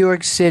in New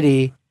York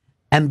City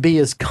and be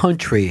as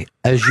country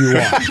as you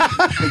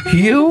are.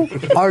 You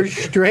are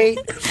straight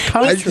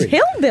country.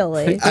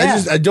 Hillbilly.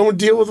 I don't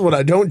deal with what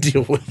I don't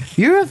deal with.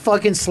 You're a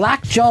fucking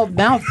slack-jawed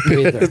mouth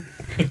breather.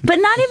 But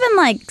not even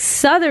like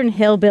Southern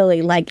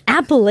hillbilly, like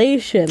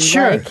Appalachian.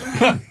 Sure.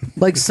 Like,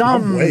 Like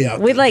some... Way out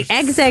with like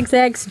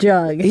XXX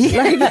jug.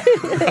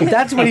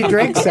 That's what he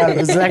drinks out of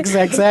his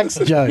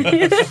XXX jug.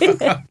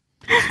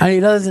 And he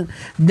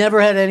never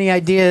had any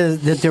idea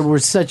that there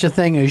was such a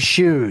thing as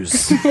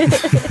shoes.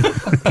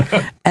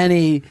 And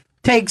he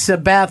takes a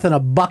bath in a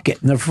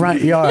bucket in the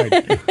front yard.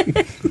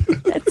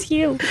 That's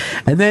you.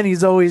 And then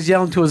he's always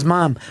yelling to his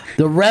mom,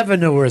 the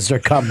revenuers are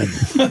coming.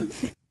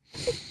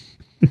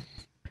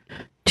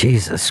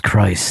 Jesus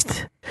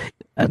Christ.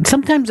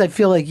 Sometimes I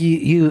feel like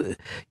you're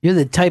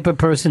the type of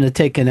person to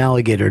take an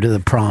alligator to the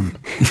prom.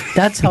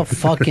 That's how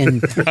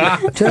fucking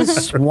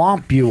just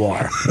swamp you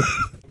are.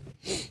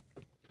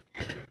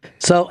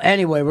 So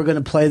anyway, we're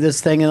going to play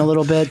this thing in a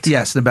little bit.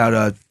 Yes, in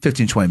about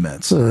 15, 20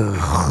 minutes. Well,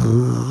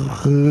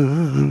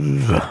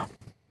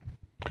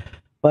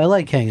 I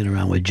like hanging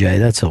around with Jay.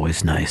 That's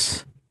always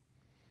nice.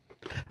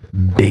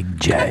 Big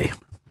Jay.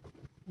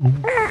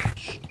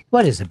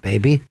 What is it,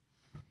 baby?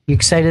 You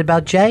excited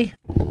about Jay?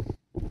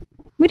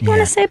 What do you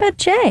want to say about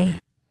Jay?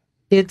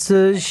 It's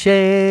a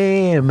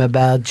shame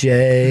about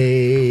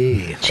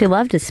Jay. She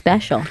loved his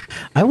special.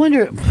 I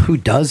wonder who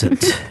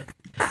doesn't.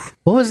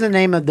 What was the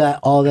name of that?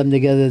 All of them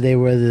together, they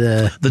were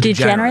the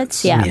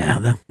Degenerates? Yeah. Yeah.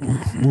 I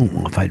don't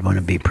know if I'd want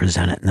to be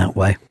presented in that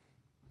way.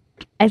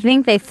 I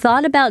think they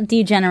thought about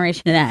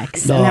Degeneration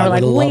X, and they I were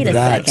like, would wait a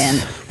love that.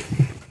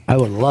 second. I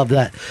would love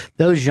that.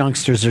 Those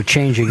youngsters are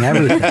changing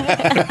everything.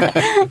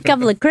 A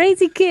couple of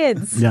crazy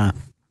kids. Yeah.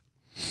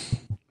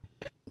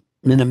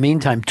 In the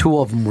meantime, two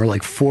of them were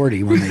like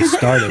 40 when they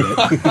started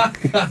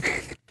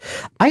it.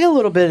 I got a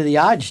little bit of the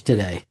Odge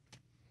today.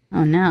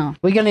 Oh, no.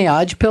 We got any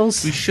Odge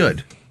pills? We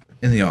should.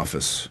 In the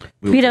office.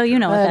 Vito, you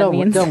know what that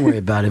means. Don't worry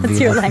about it, That's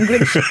Vito. your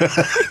language.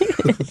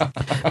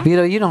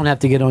 Vito, you don't have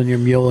to get on your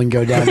mule and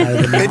go down out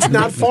of the mountain. It's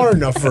not far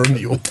enough for a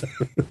mule.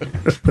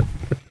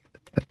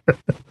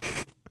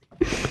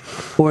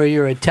 Or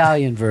your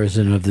Italian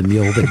version of the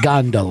mule, the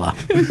gondola.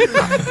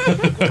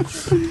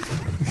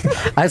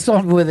 I saw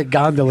him with a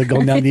gondola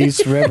going down the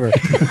East River.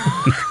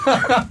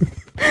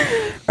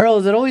 Earl,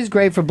 is it always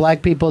great for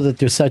black people that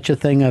there's such a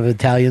thing of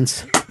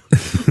Italians?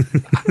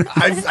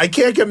 I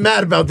can't get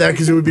mad about that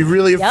because it would be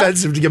really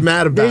offensive to get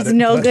mad about There's it.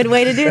 no good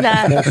way to do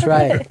that. That's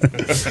right.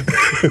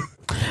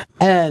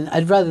 And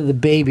I'd rather the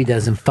baby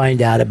doesn't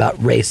find out about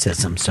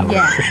racism. So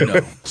Yeah.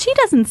 No. She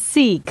doesn't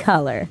see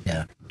color.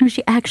 Yeah. No,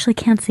 she actually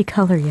can't see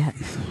color yet.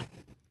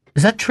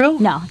 Is that true?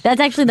 No, that's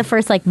actually the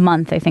first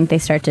month I think they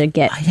start to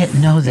get. I didn't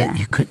know that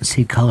you couldn't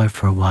see color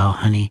for a while,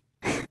 honey.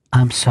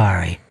 I'm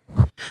sorry.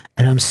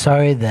 And I'm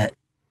sorry that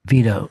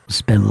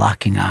Vito's been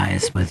locking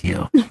eyes with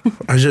you.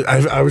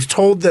 I was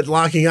told that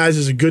locking eyes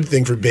is a good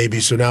thing for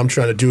babies, so now I'm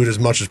trying to do it as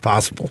much as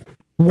possible.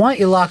 Why don't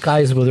you lock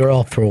eyes with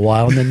Earl for a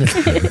while, and then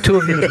the two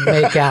of you can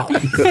make out?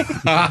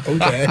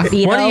 Okay.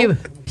 Vito,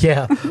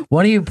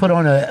 Why don't you put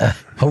on a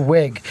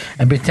wig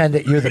and pretend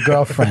that you're the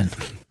girlfriend?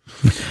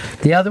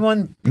 The other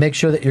one, make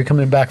sure that you're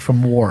coming back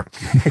from war.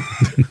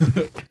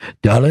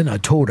 Darling, I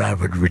told I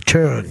would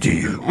return to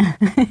you.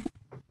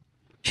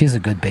 She's a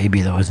good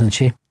baby, though, isn't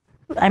she?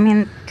 I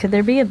mean, could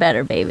there be a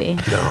better baby?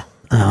 No.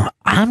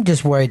 I'm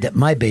just worried that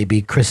my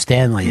baby, Chris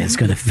Stanley, is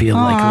going to feel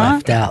like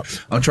left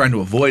out. I'm trying to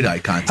avoid eye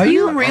contact. Are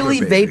you with my really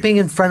other baby. vaping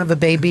in front of a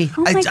baby?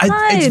 Oh my it's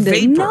God,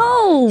 vapor.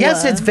 no.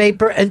 Yes, it's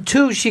vapor. And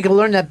two, she can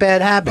learn that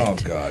bad habit. Oh,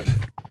 God.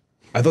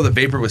 I thought the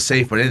vapor was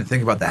safe, but I didn't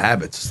think about the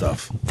habits and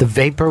stuff. The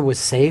vapor was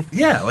safe?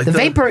 Yeah. Like The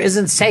vapor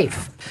isn't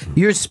safe.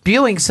 You're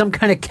spewing some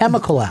kind of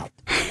chemical out.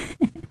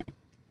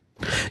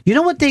 You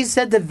know what they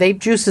said that vape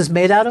juice is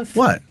made out of?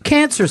 What?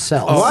 Cancer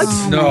cells. What?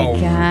 Oh No.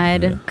 my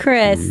God,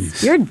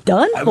 Chris, you're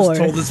done I for. was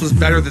told this was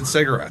better than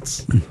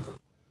cigarettes.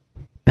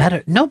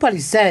 Better. Nobody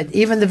said,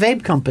 even the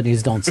vape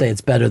companies don't say it's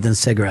better than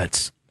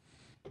cigarettes.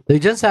 They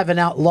just haven't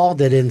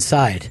outlawed it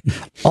inside.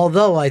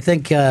 Although I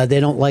think they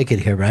don't like it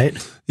here, right?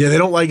 Yeah, they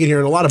don't like it here.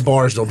 In a lot of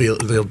bars,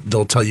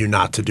 they'll tell you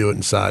not to do it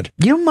inside.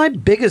 You know, my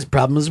biggest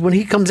problem is when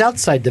he comes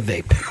outside to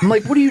vape. I'm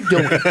like, what are you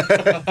doing?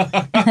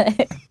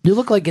 You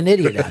look like an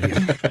idiot out here.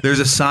 There's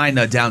a sign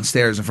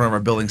downstairs in front of our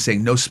building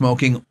saying no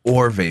smoking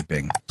or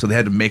vaping. So they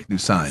had to make new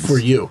signs. For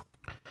you.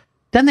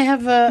 Then they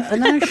have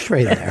an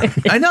ashtray there.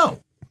 I know.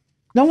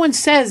 No one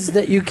says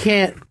that you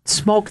can't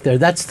smoke there.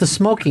 That's the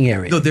smoking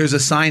area. No, there's a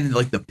sign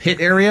like the pit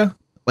area.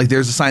 Like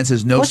there's a sign that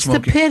says no What's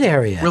smoking. the pit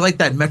area? We're like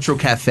that Metro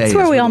Cafe. That's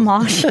where we all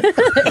mosh. That's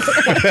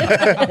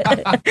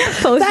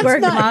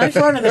Post-work not in mosh.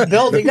 front of the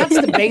building. That's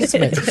the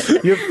basement.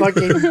 You're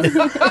fucking...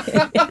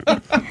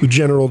 The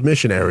general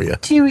admission area.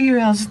 Do you hear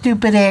how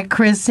stupid Aunt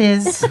Chris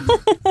is?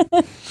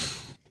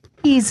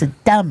 He's a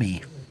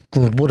dummy.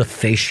 God, what a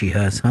face she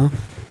has, huh?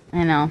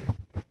 I know.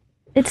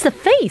 It's the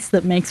face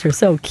that makes her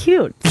so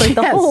cute. It's like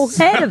the Yes. whole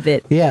head of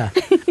it. Yeah.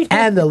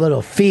 And the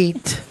little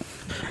feet.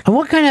 And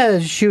what kind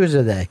of shoes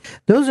are they?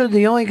 Those are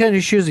the only kind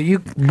of shoes that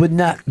you would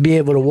not be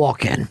able to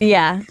walk in.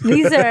 Yeah,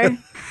 these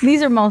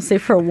are mostly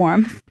for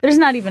warmth. There's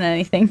not even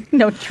anything,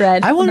 no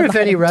tread. I wonder if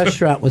any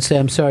restaurant would say,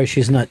 I'm sorry,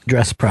 she's not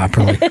dressed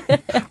properly.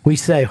 We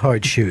say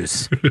hard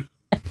shoes.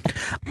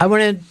 I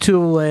went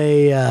into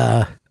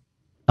a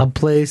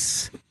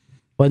place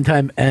one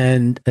time,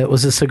 and it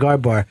was a cigar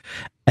bar,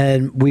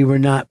 and we were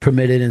not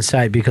permitted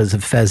inside because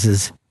of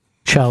Fez's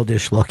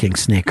childish-looking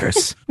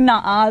sneakers.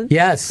 Nuh-uh.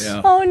 Yes.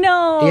 Yeah. Oh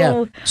no.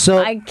 Yeah. So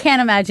I can't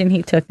imagine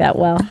he took that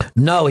well.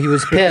 no, he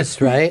was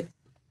pissed, right?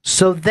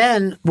 So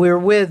then we're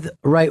with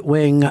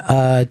right-wing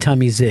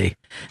Tommy Z.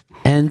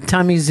 And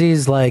Tommy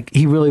Z's like,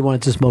 he really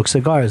wanted to smoke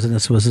cigars, and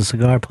this was a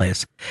cigar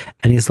place.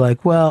 And he's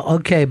like, well,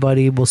 okay,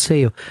 buddy, we'll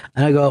see you.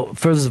 And I go,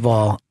 first of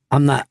all,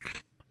 I'm not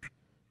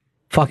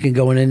fucking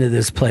going into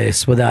this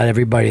place without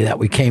everybody that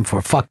we came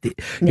for. Fuck the,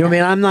 you know what I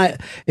mean? I'm not,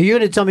 if you're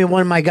going to tell me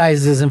one of my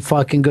guys isn't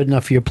fucking good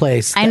enough for your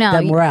place, I know.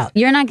 then we're out.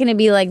 You're not going to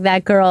be like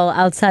that girl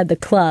outside the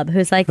club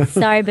who's like,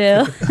 sorry,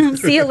 boo.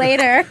 See you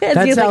later. As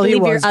That's you, how he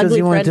leave your was, because ugly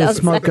he wanted friend to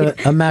smoke a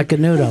outside.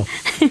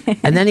 Macanudo.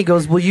 And then he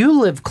goes, well, you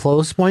live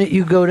close. Why don't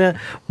you go to,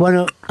 why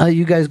don't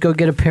you guys go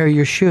get a pair of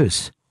your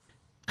shoes?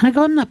 And I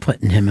go, I'm not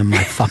putting him in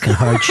my fucking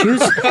hard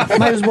shoes.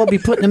 Might as well be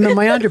putting him in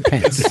my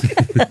underpants.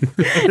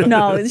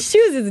 No,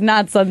 shoes is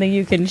not something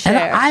you can And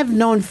share. I've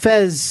known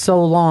Fez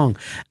so long.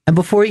 And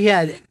before he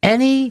had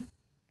any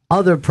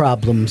other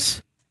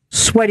problems,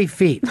 sweaty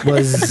feet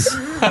was,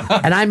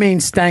 and I mean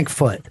stank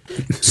foot.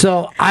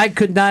 So I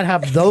could not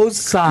have those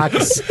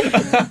socks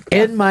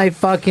in my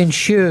fucking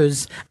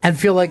shoes and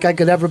feel like I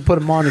could ever put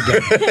them on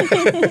again.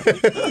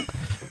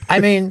 I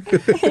mean,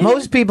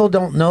 most people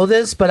don't know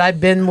this, but I've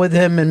been with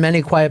him in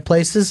many quiet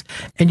places,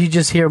 and you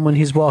just hear him when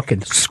he's walking.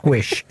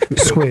 Squish,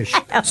 squish,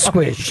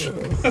 squish.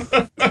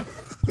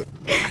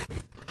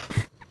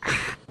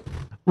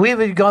 We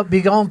would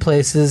be going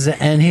places,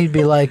 and he'd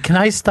be like, can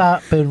I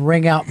stop and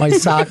wring out my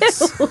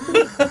socks?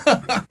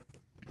 What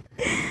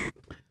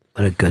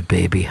a good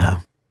baby, huh?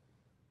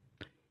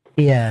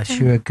 Yes,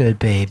 you're a good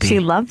baby. She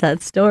loved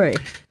that story.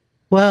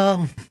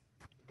 Well,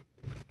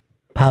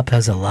 Pop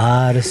has a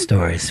lot of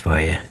stories for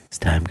you as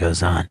time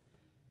goes on.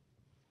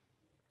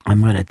 I'm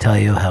going to tell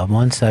you how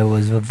once I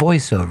was a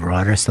voiceover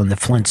artist on the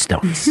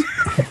Flintstones.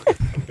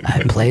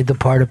 I played the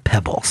part of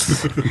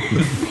Pebbles.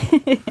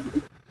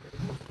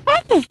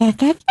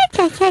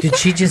 Did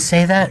she just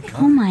say that?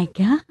 Oh my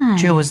God.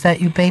 Joe, was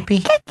that you,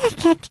 baby?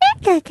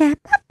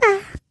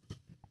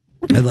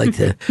 I'd like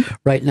to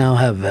right now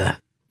have a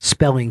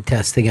spelling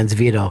test against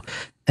Vito.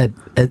 At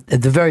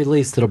the very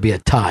least, it'll be a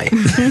tie.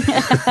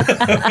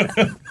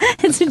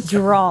 It's a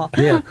draw.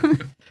 Yeah.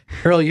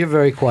 Earl, you're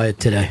very quiet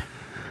today.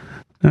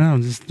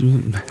 Oh, just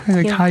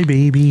like, hi,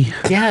 baby.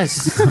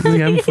 Yes. We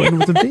having fun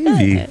with the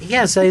baby.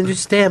 Yes, I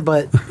understand,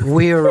 but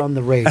we're on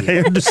the I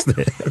radio.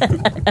 understand.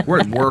 We're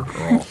at work,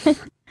 Earl.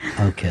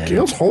 Okay.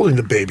 Gail's holding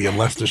the baby and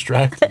less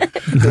distracted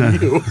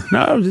than you.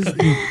 No,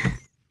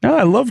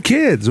 I love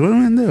kids. What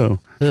am I gonna do?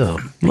 Oh,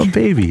 Love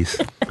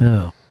babies.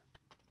 oh.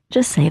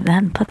 Just save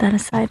that and put that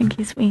aside in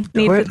case we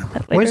need Where, it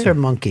where's later. her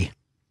monkey?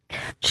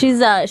 She's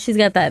got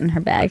that in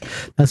her bag.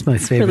 That's my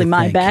favorite. Really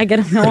my thing. bag. I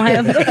don't know why I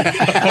have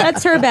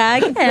that's her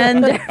bag,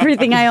 and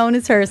everything I own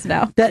is hers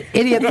now. That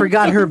idiot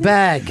forgot her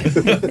bag.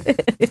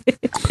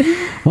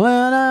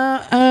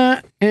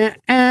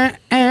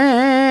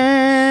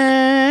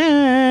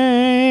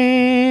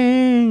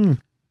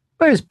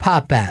 Where's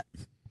Pop at?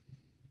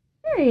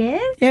 There he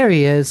is. There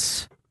he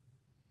is.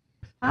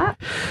 Pop.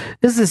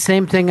 This is the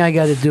same thing I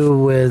got to do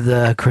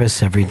with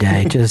Chris every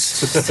day.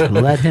 Just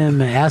let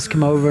him ask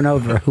him over and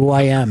over who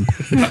I am.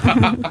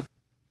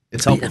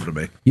 It's helpful to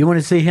me. You want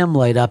to see him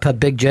light up? Have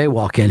Big J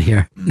walk in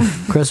here.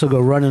 Chris will go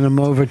running him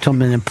over to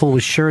him and then pull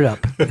his shirt up.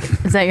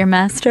 Is that your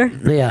master?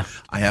 Yeah.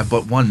 I have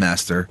but one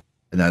master,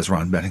 and that is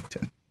Ron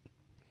Bennington.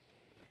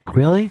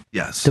 Really?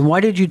 Yes. Then why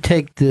did you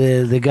take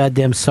the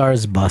goddamn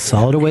SARS bus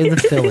all the way to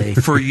Philly?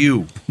 For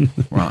you,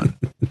 Ron.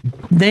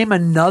 Name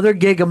another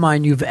gig of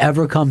mine you've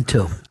ever come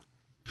to.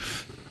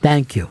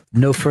 Thank you.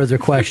 No further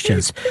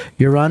questions.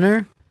 Your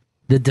Honor,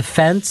 the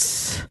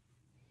defense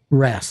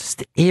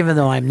rest, even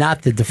though I'm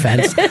not the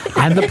defense.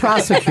 I'm the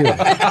prosecutor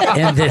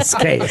in this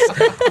case.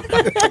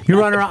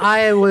 Your Honor,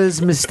 I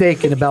was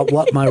mistaken about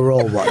what my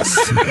role was.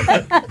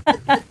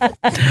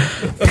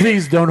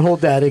 Please don't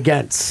hold that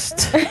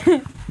against.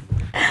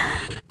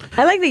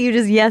 I like that you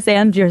just yes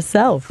and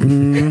yourself.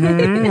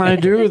 I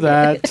do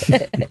that.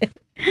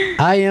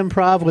 I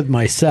improv with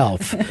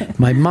myself.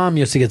 My mom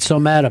used to get so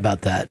mad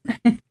about that.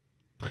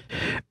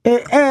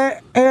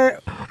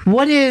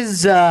 What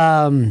is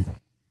I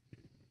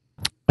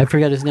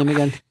forgot his name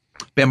again.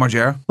 Bam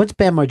Margera. What's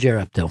Bam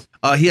Margera up to?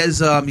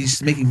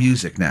 He's making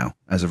music now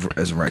as of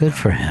right Good now.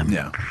 for him.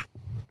 Yeah.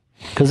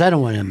 Because I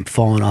don't want him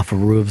falling off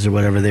of roofs or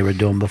whatever they were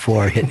doing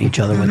before, hitting each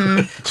other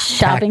with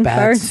Shopping pack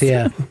carts. bats.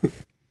 Yeah.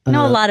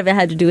 No, a lot of it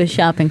had to do with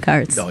shopping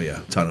carts. Oh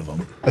yeah, a ton of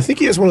them. I think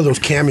he has one of those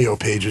Cameo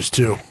pages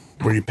too,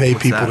 where you pay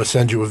people that? to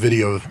send you a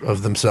video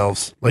of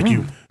themselves. Like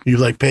you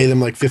like pay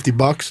them like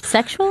 $50.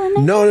 Sexual in it?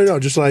 No.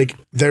 Just like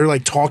they're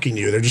like talking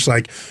to you. They're just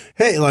like,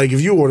 hey, like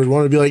if you ordered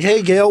one, it'd be like,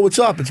 hey, Gail, what's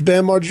up? It's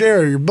Bam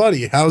Margera, your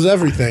buddy. How's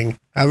everything?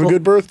 Have a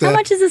good birthday. How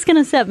much is this going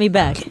to set me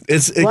back? Why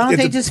don't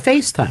they just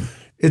FaceTime?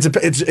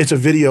 It's a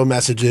video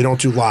message. They don't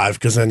do live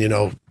because then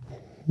you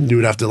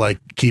would have to like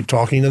keep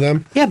talking to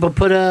them. Yeah, but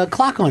put a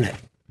clock on it,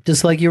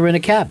 just like you were in a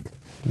cab.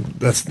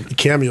 That's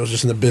Cameo's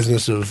just in the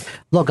business of.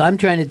 Look, I'm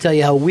trying to tell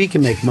you how we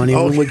can make money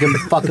when we can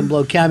fucking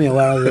blow Cameo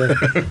out of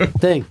the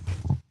thing.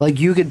 Like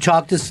you could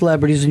talk to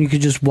celebrities and you could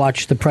just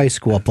watch the price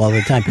go up all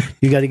the time.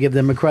 You got to give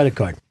them a credit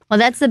card. Well,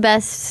 that's the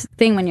best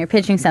thing when you're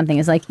pitching something.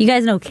 Is like, you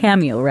guys know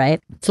Cameo,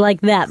 right? It's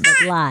like that,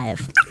 but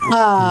live.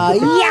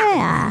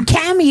 Yeah.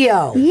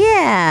 Cameo.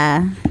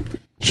 Yeah.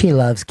 She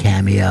loves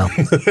Cameo.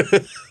 Who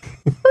do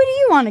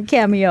you want a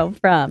cameo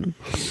from?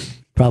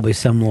 Probably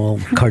some little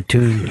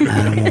cartoon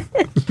animal.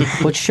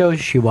 What show is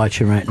she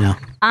watching right now?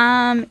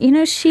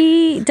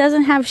 She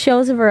doesn't have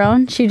shows of her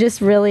own. She just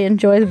really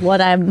enjoys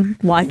what I'm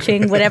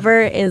watching.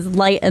 Whatever is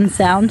light and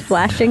sound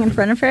flashing in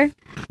front of her.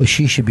 Well,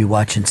 she should be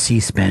watching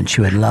C-SPAN.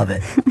 She would love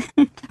it.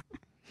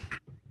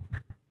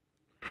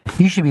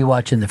 You should be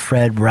watching the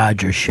Fred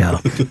Rogers Show.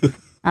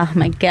 Oh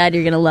my God,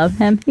 you're gonna love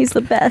him. He's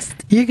the best.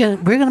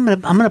 I'm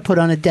gonna put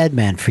on a dead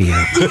man for you.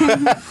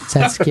 Does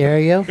that scare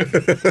you?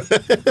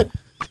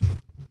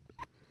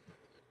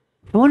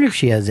 I wonder if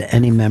she has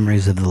any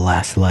memories of the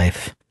last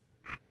life.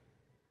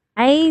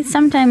 I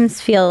sometimes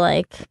feel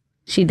like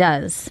she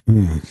does.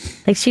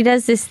 Like she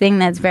does this thing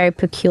that's very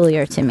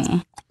peculiar to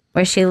me,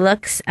 where she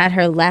looks at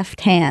her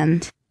left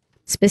hand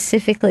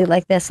specifically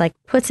like this, like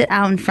puts it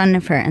out in front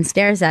of her and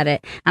stares at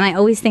it. And I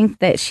always think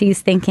that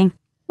she's thinking,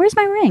 where's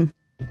my ring?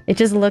 It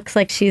just looks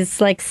like she's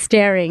like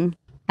staring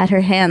at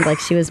her hand like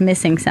she was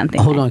missing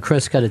something. Hold on,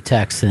 Chris got a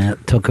text and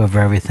it took over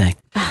everything.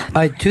 All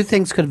right, two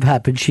things could have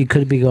happened. She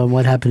could be going,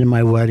 what happened to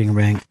my wedding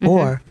ring?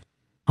 Or,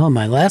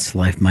 my last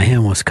life, my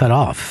hand was cut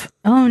off.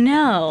 Oh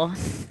no.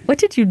 What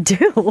did you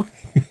do?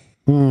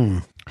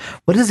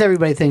 What does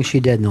everybody think she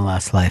did in the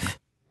last life?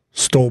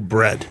 Stole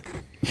bread.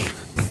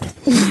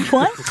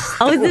 What?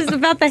 Oh, this is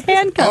about the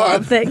hand cut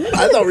off thing.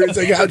 I thought we were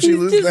saying how'd she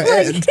lose the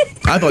hand.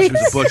 I thought she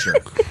was a butcher.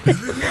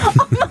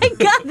 Oh my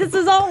God, this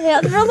is all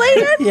hand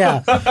related?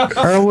 Yeah.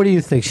 Earl, what do you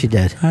think she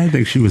did? I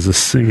think she was a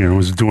singer and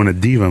was doing a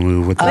diva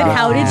move with But the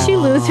how did she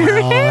lose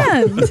her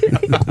hand?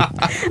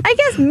 I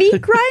guess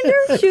meat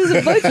grinder? She was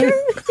a butcher?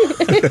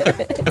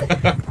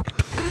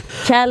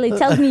 Charlie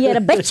tells me you're a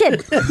bitchin'.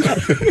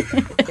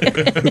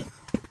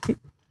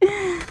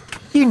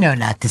 You know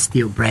not to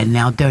steal bread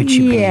now, don't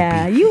you, baby?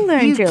 Yeah, you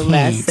learned your can't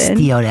lesson.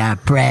 Steal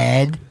that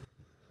bread.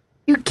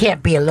 You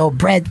can't be a little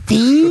bread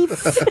thief.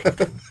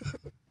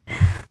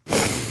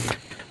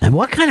 And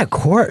what kind of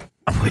court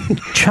would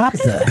chop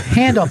the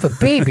hand off a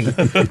baby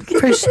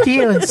for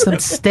stealing some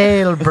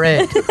stale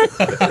bread?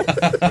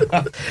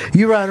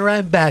 Your Honor,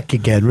 I'm back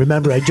again.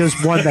 Remember, I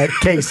just won that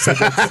case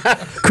against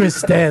Chris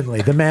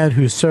Stanley, the man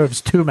who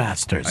serves two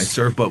masters. I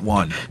serve but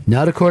one.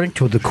 Not according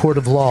to the court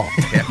of law.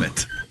 Damn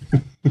it.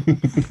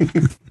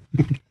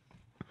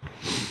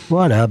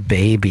 What a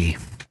baby.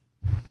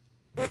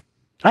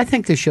 I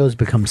think the show's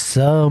become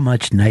so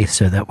much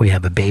nicer that we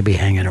have a baby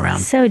hanging around.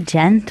 So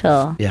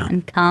gentle Yeah.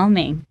 and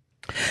calming.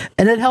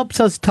 And it helps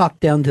us talk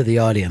down to the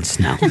audience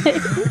now.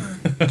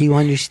 Do you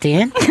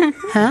understand?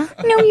 Huh?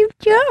 No, you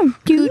don't.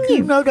 Do You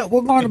you? know that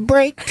we're going to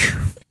break?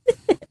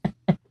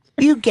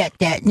 You get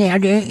that now,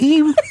 don't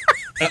you?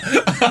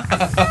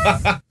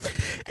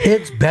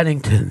 It's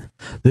Bennington,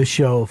 the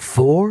show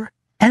for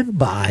and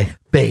by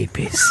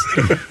babies.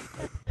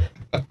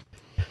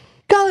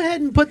 Go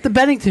ahead and put the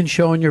Bennington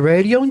Show on your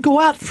radio and go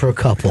out for a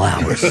couple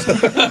hours.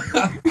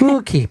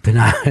 We'll keep an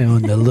eye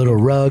on the little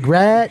rug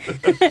rat.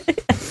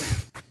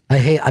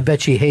 I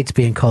bet she hates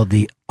being called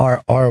the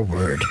RR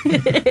word.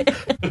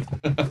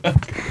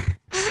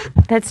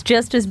 That's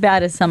just as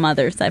bad as some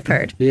others I've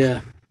heard.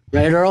 Yeah.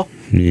 Right, Earl?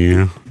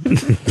 Yeah.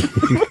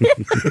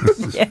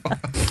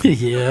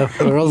 Yeah.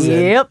 Earl's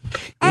in. Yep.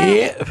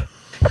 Yeah.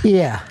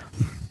 Yeah.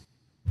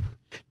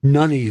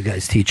 None of you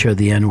guys teach her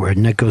the N-word,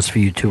 and that goes for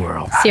you too,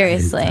 Earl.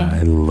 Seriously.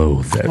 I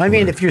loathe that. I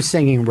mean, word. if you're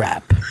singing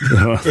rap.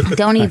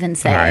 Don't even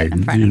say All it right,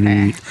 in front of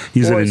her.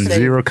 use it Or in say-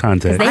 zero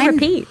context. They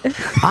repeat.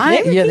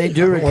 Yeah, they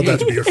do I want that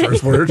to be your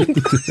first word.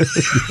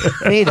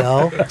 You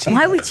know,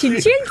 Why would you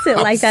jinx it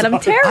like that? I'm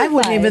terrified. I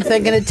wouldn't even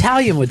think an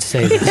Italian would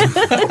say this.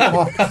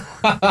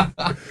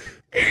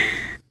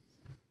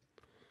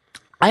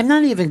 I'm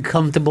not even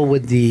comfortable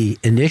with the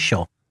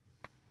initial.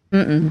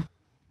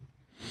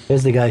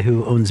 There's the guy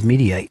who owns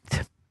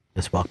Mediate.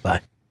 Just walked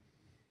by.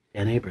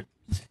 Dan Abrams.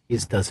 He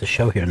does a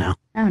show here now.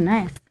 Oh,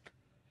 nice.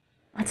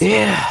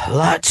 Yeah,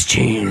 lots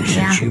changed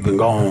since you've been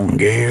gone,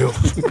 Gail.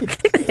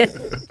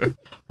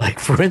 Like,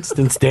 for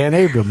instance, Dan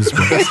Abrams.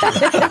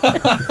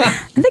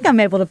 I think I'm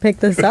able to pick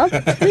this up.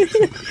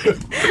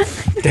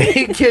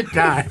 Take your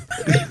time.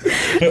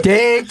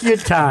 Take your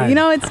time. You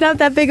know, it's not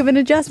that big of an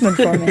adjustment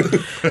for me.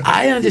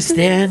 I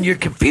understand you're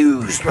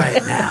confused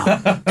right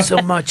now.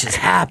 So much is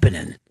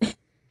happening.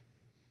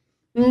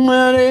 All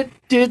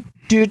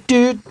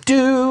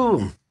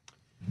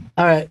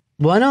right,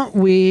 why don't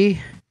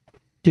we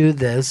do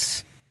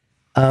this?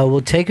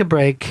 We'll take a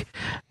break,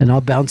 and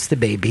I'll bounce the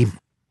baby.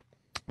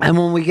 And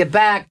when we get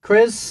back,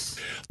 Chris,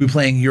 We'll be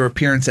playing your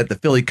appearance at the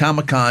Philly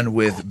Comic-Con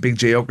with Big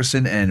J.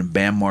 Okerson and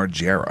Bam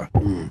Margera.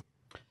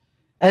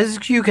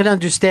 as you can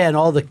understand,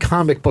 all the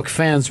comic book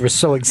fans were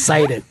so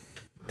excited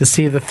to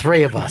see the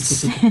three of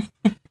us.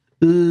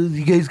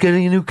 You guys got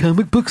any new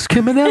comic books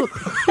coming out?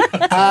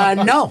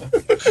 No.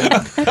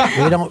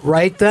 We don't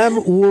write them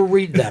or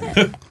read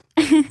them.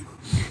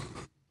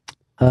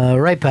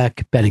 Right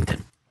back,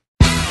 Bennington.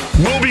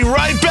 We'll be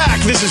right back.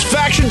 This is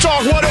Faction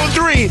Talk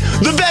 103,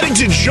 The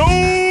Bennington Show.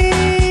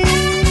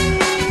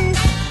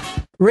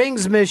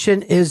 Ring's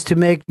mission is to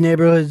make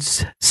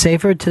neighborhoods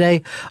safer.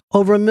 Today,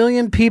 over 1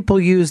 million people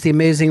use the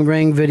amazing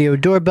Ring video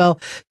doorbell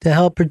to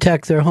help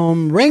protect their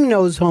home. Ring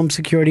knows home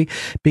security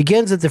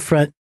begins at the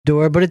front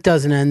door, but it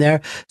doesn't end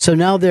there. So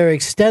now they're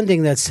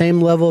extending that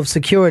same level of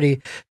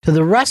security to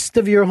the rest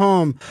of your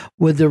home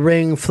with the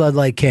Ring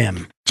Floodlight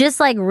Cam. Just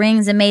like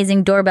Ring's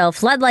amazing doorbell,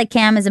 Floodlight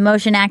Cam is a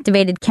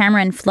motion-activated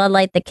camera and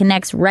floodlight that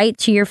connects right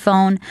to your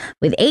phone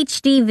with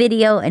HD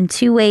video and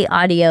two-way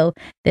audio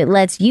that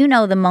lets you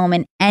know the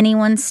moment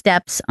anyone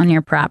steps on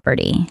your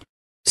property.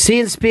 See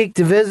and speak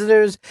to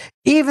visitors,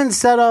 even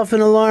set off an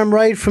alarm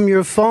right from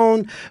your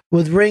phone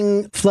with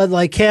Ring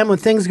Floodlight Cam. When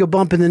things go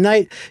bump in the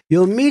night,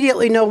 you'll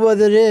immediately know what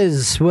it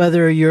is.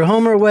 Whether you're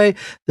home or away,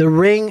 the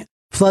Ring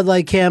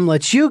Floodlight Cam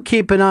lets you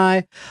keep an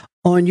eye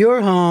on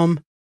your home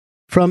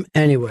from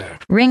anywhere.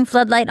 Ring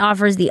Floodlight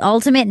offers the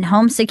ultimate in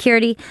home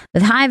security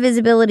with high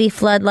visibility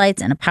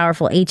floodlights and a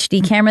powerful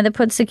HD camera that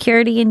puts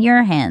security in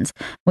your hands.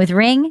 With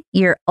Ring,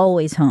 you're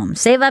always home.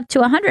 Save up to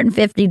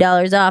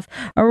 $150 off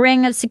a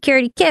Ring of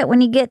security kit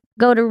when you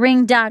go to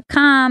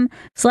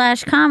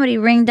ring.com/comedy,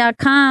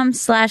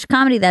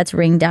 ring.com/comedy. That's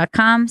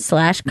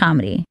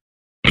ring.com/comedy.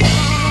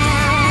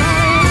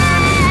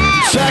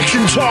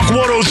 Faction Talk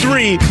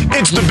 103,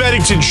 it's The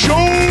Bennington Show.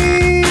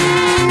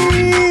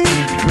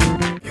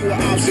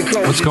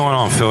 What's going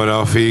on,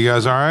 Philadelphia? You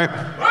guys all right?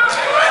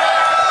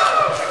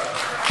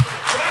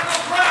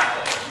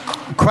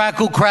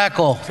 Crackle,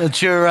 crackle. That's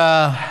your,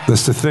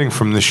 That's the thing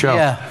from the show.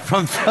 yeah,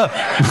 from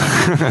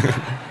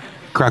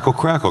Crackle,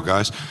 crackle,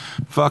 guys.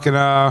 Fucking,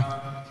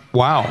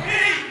 wow.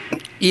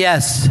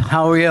 Yes,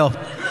 how are you?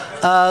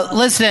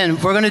 Listen,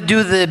 we're going to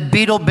do the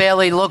Beetle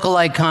Bailey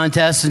lookalike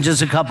contest in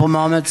just a couple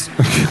moments.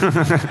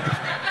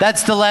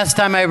 That's the last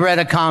time I read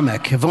a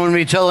comic, if I'm going to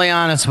be totally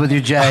honest with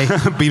you, Jay.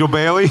 Beetle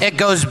Bailey? It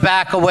goes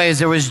back a ways.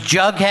 There was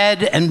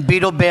Jughead and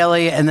Beetle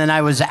Bailey, and then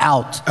I was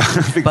out.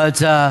 But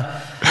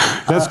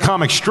That's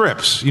comic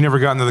strips. You never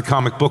got into the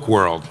comic book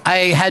world. I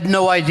had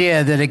no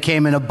idea that it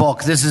came in a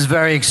book. This is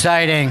very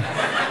exciting.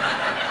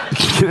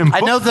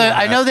 I know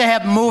they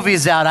have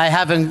movies out. I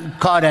haven't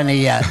caught any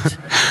yet.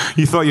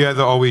 You thought you had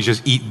to always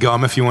just eat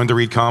gum if you wanted to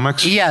read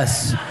comics?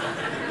 Yes.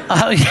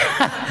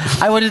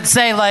 I wouldn't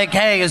say like,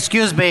 hey,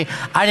 excuse me,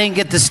 I didn't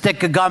get the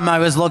stick of gum I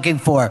was looking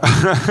for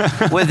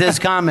with this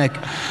comic.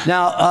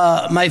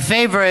 Now, my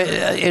favorite,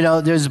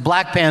 there's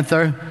Black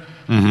Panther.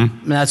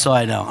 Mm-hmm. That's all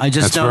I know. I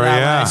just know that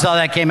when I saw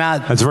that came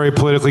out. That's very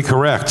politically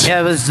correct.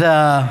 Yeah, it was,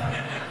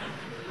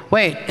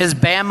 wait, is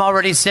Bam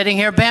already sitting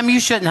here? Bam, you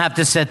shouldn't have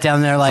to sit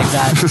down there like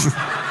that.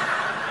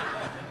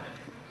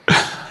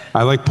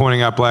 I like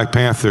pointing out Black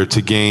Panther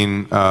to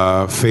gain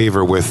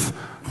favor with,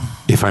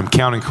 if I'm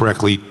counting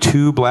correctly,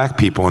 2 black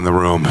people in the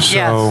room. So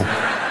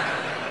yes.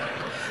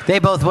 They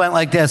both went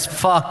like this.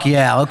 Fuck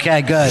yeah.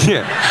 Okay, good.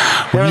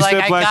 Yeah. They were like,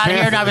 I got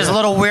here and I was a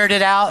little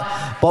weirded out,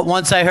 but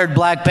once I heard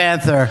Black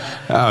Panther.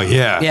 Oh,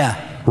 yeah. Yeah.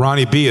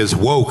 Ronnie B is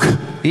woke.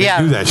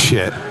 Yeah. They do that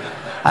shit.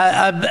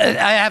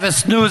 I have a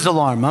snooze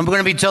alarm. I'm going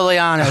to be totally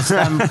honest.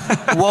 I'm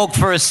woke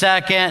for a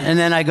second, and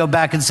then I go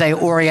back and say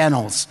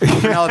Orientals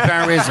for no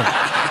apparent reason.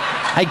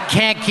 I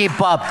can't keep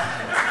up.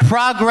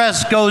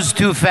 Progress goes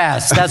too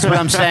fast. That's what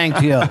I'm saying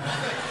to you.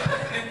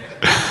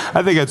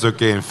 I think that's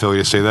okay in Philly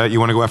to say that. You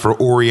want to go out for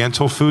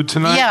Oriental food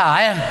tonight?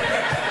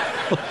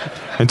 Yeah.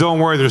 And don't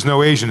worry, there's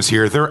no Asians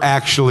here. They're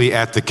actually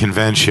at the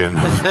convention.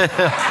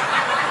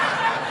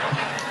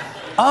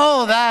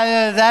 Oh,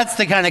 that's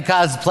the kind of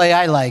cosplay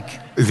I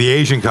like. The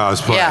Asian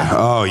cosplay. Yeah.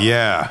 Oh,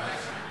 yeah.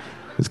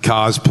 It's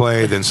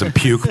cosplay, then some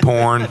puke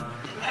porn.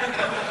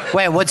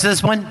 Wait, what's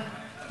this one?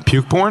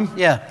 Puke porn?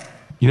 Yeah.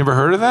 You never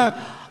heard of that?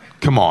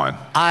 Come on.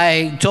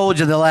 I told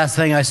you the last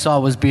thing I saw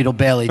was Beetle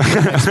Bailey.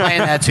 Explain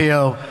that to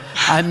you.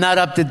 I'm not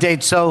up to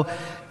date. So,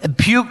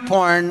 puke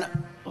porn,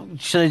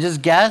 should I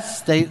just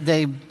guess?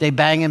 They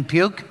bang and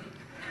puke?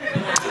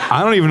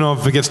 I don't even know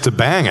if it gets to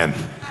banging.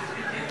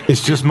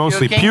 It's just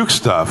mostly puke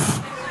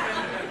stuff.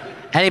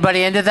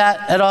 Anybody into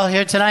that at all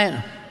here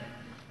tonight?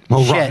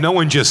 Well, Shit. no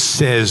one just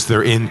says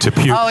they're into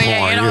puke porn. Oh,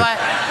 yeah, you know what?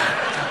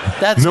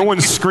 That's no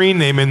one's screen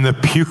name in the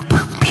puke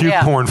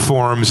porn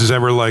forums is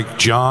ever like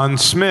John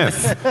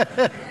Smith. All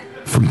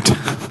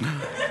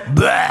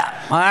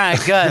right,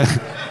 good.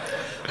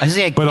 I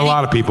see But a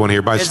lot of people in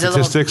here, by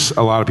statistics,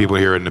 a lot of people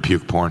here are into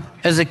puke porn.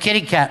 There's a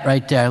kitty cat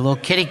right there, a little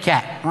kitty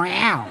cat.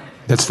 Meow.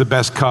 That's the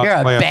best cosplay.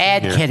 You're a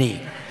bad kitty.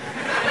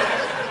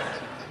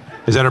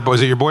 Is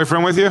it your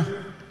boyfriend with you?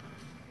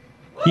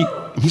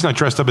 He's not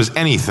dressed up as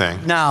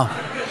anything. No.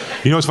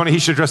 You know what's funny? He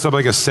should dress up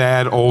like a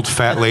sad, old,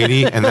 fat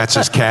lady, and that's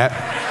his cat.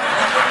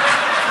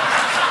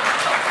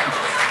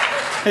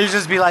 He'd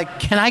just be like,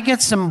 can I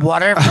get some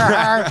water for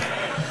her?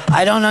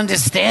 I don't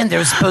understand.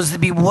 They're supposed to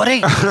be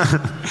woody.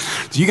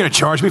 So you gonna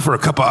charge me for a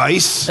cup of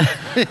ice?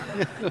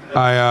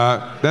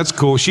 That's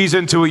cool. She's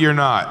into it, you're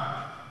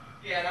not.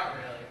 Yeah, not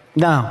really.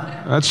 No.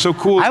 That's so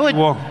cool. I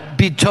would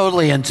be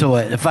totally into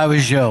it if I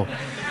was you.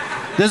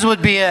 This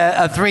would be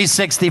a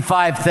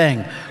 365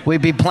 thing.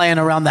 We'd be playing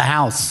around the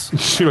house.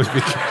 She would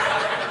be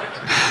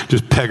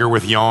just peg her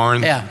with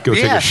yarn. Yeah. Go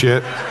take a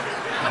shit.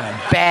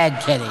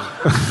 Bad kitty.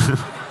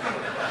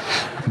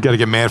 Got to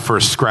get mad for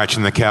a scratch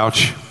in the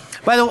couch.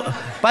 By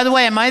the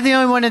way, am I the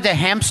only one into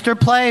hamster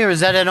play, or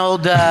is that an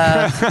old?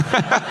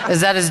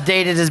 Is that as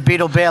dated as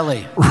Beetle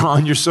Bailey?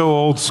 Ron, you're so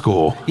old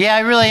school. Yeah, I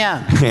really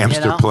am.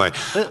 Hamster play.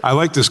 I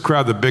like this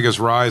crowd. The biggest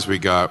rise we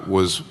got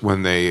was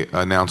when they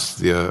announced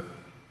the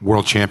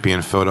world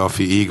champion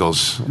Philadelphia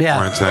Eagles. Yeah.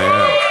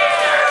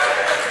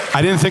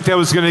 I didn't think that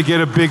was going to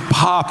get a big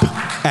pop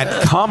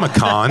at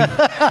Comic-Con.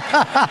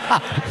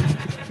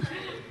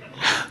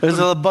 There's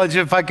a bunch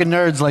of fucking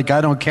nerds like, I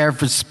don't care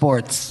for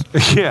sports.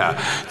 Yeah.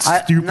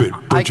 Stupid.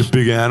 Bunch of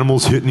big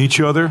animals hitting each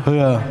other.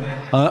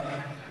 Yeah.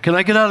 Can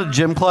I get out of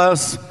gym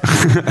class?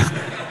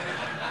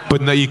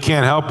 But no, you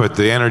can't help it.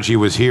 The energy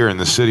was here in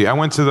the city. I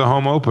went to the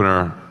home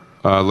opener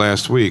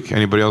last week.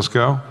 Anybody else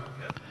go?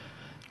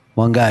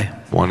 One guy.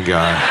 One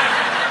guy.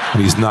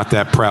 He's not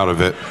that proud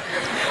of it.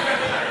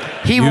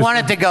 He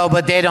wanted to go,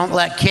 but they don't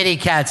let kitty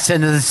cats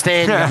into the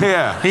stadium.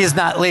 Yeah. He's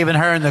not leaving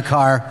her in the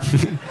car.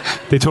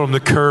 They told him to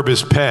curb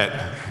his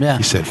pet. Yeah.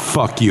 He said,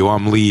 fuck you,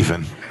 I'm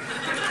leaving.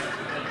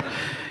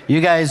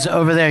 You guys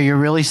over there, you're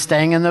really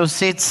staying in those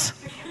seats?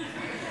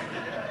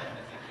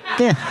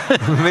 Yeah.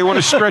 They want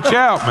to stretch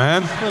out,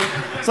 man.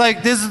 It's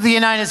like, this is the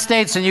United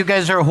States, and you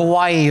guys are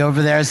Hawaii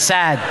over there. It's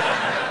sad.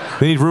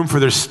 They need room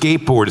for their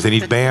skateboards. They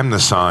need BAM to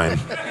sign.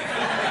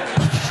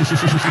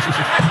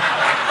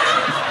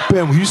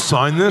 BAM, will you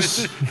sign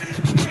this?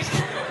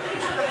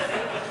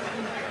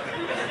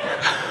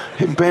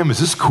 Hey, BAM, is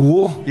this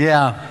cool?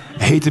 Yeah.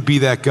 I hate to be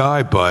that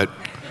guy, but...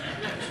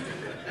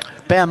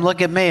 Bam,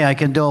 look at me. I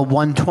can do a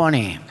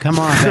 120. Come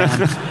on,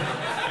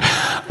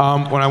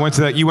 Bam. When I went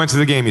to that... You went to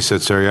the game, you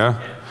said, sir,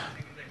 yeah?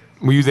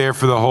 Were you there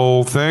for the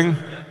whole thing?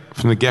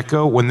 From the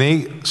get-go? When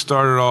they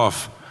started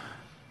off,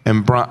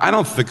 and Brian... I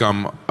don't think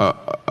I'm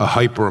a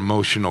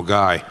hyper-emotional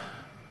guy,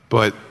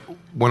 but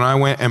when I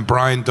went and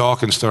Brian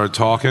Dawkins started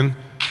talking,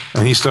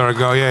 and he started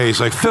going, yeah,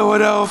 he's like,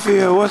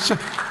 Philadelphia, what's up?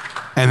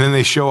 And then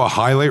they show a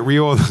highlight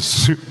reel of the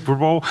Super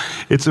Bowl.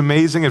 It's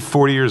amazing at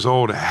 40 years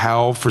old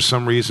how, for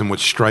some reason, what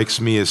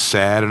strikes me as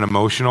sad and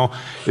emotional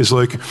is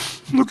like,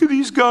 look at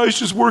these guys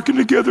just working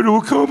together to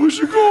accomplish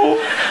a goal.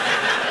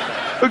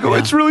 I go,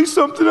 it's really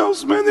something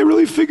else, man. They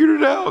really figured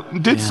it out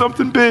and did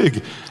something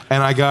big.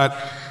 And I got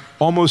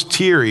almost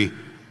teary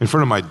in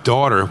front of my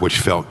daughter, which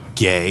felt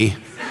gay.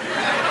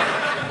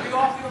 We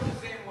all feel the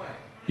same way.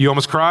 You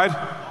almost cried?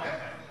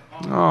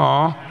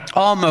 Aw.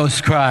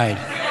 Almost cried.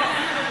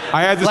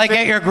 I had like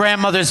at your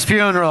grandmother's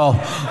funeral.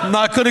 I'm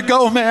not gonna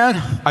go,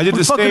 man. I did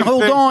the fucking same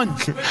hold thing. on.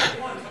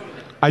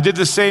 I did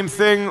the same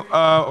thing.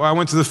 I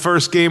went to the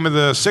first game of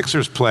the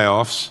Sixers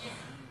playoffs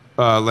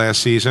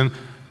last season,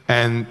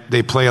 and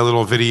they play a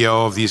little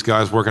video of these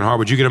guys working hard.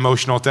 Would you get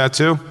emotional at that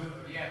too?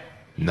 Yeah.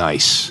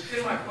 Nice.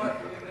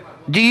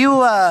 Do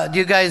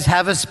you guys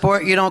have a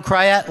sport you don't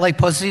cry at, like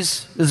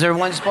pussies? Is there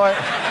one sport?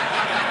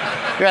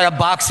 You're at a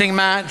boxing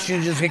match,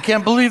 you just, I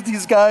can't believe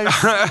these guys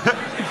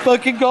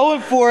fucking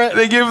going for it.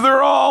 They give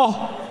their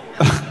all.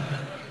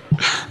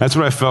 That's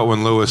what I felt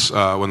when Lewis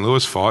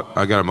fought.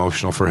 I got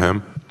emotional for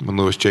him. When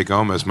Louis J.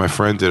 Gomez, my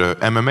friend, did a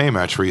MMA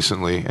match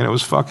recently, and it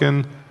was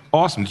fucking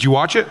awesome. Did you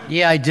watch it?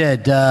 Yeah, I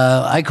did.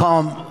 I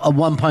call him a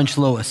one-punch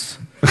Lewis.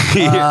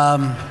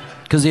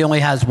 Because he only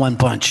has one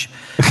punch.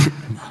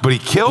 But he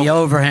killed. The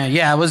overhand.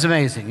 Yeah, it was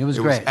amazing. It was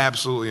It great. was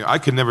absolutely. I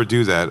could never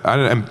do that.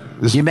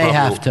 You may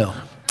have to.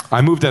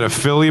 I moved out of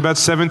Philly about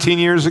 17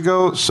 years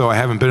ago, so I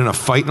haven't been in a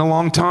fight in a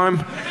long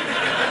time.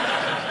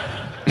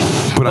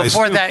 But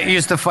Before that, you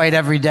used to fight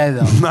every day,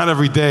 though. Not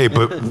every day,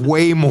 but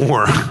way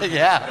more.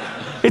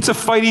 Yeah. It's a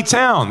fighty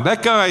town.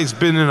 That guy's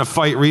been in a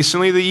fight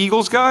recently, the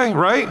Eagles guy,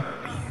 right?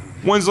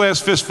 When's the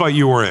last fist fight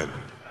you were in?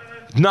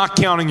 Not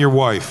counting your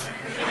wife.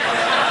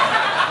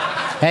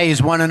 Hey,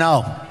 he's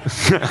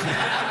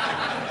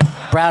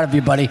 1-0. Proud of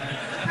you, buddy.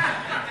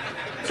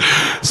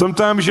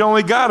 Sometimes you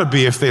only gotta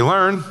be if they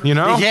learn, you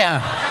know?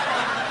 Yeah.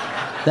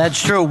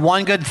 That's true.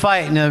 One good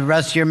fight and the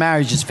rest of your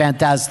marriage is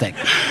fantastic.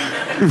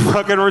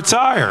 Fucking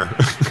retire.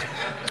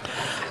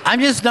 I'm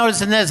just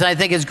noticing this, and I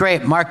think it's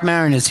great. Mark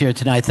Maron is here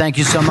tonight. Thank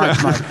you so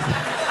much, Mark.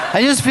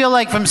 I just feel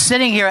like from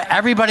sitting here,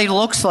 everybody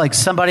looks like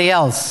somebody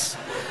else.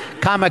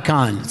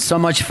 Comic-Con, so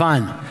much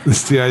fun.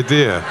 That's the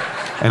idea.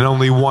 And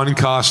only one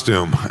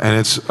costume, and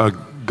it's a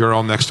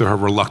girl next to her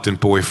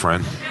reluctant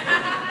boyfriend.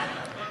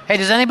 Hey,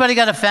 does anybody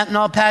got a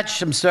fentanyl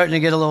patch? I'm starting to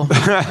get a little...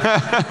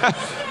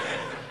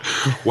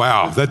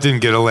 Wow, that didn't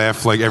get a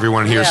laugh like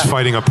everyone here is Yeah.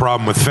 fighting a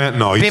problem with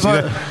fentanyl. You see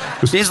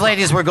that? These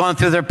ladies were going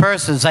through their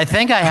purses. I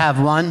think I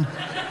have one.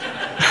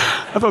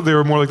 I thought they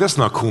were more like, that's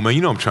not cool, man.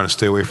 You know I'm trying to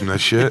stay away from that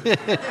shit.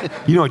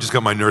 You know I just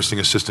got my nursing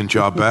assistant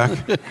job back.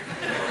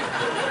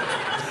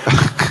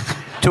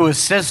 To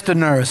assist a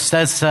nurse.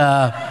 That's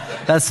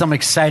some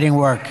exciting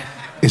work.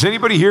 Is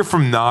anybody here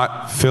from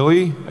not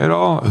Philly at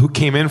all? Who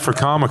came in for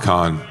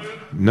Comic-Con?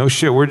 No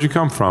shit, where'd you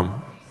come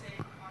from?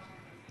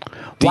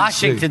 DC.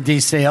 Washington,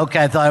 D.C.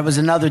 Okay, I thought it was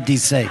another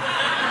D.C.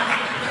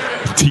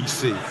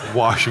 D.C.,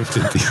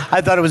 Washington, D.C.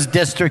 I thought it was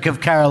District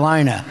of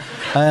Carolina.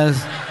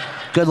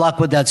 Good luck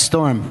with that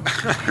storm.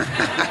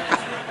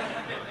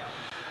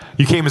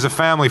 You came as a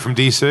family from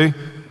D.C.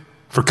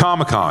 for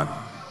Comic-Con.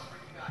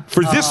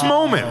 For this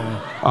moment.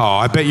 Oh,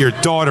 I bet your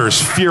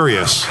daughter's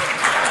furious.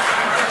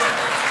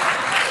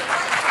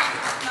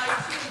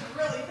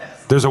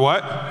 There's a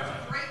what?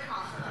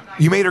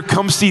 You made her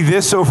come see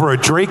this over a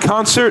Drake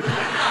concert?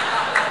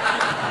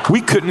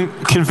 We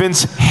couldn't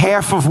convince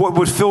half of what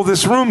would fill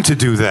this room to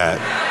do that.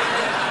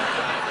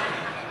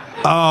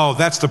 Oh,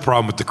 that's the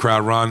problem with the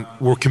crowd, Ron.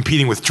 We're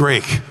competing with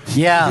Drake.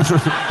 Yeah.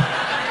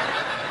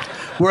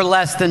 We're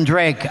less than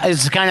Drake.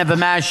 It's kind of a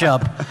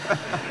mashup.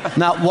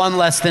 Not one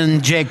less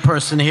than Jake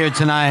person here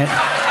tonight.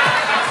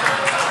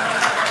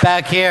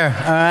 Back here.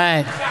 All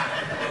right.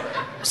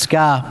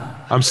 Ska.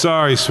 I'm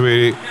sorry,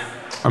 sweetie.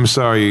 I'm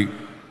sorry,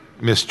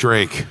 Miss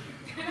Drake.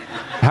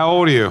 How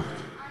old are you?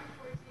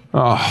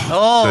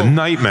 Oh, the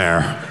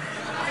nightmare.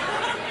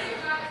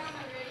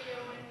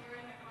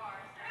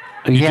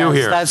 You do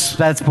hear.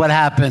 That's what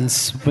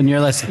happens when you're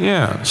listening.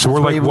 Yeah, so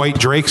we're like white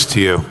Drakes to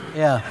you.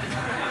 Yeah.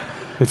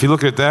 If you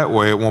look at it that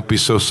way, it won't be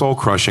so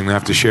soul-crushing to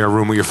have to share a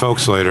room with your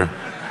folks later.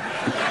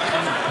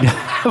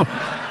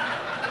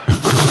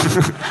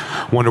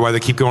 Wonder why they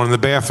keep going to the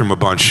bathroom a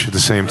bunch at the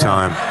same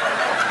time.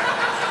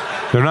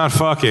 They're not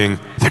fucking.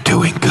 They're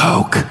doing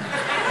coke.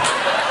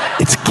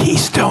 It's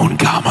Keystone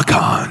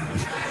Comic-Con.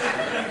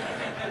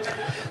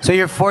 So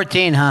you're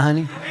 14, huh,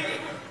 honey?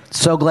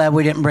 So glad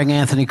we didn't bring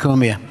Anthony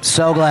Cumia.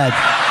 So glad.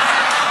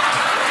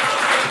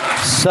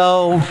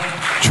 So...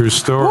 True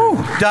story.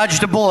 Woo,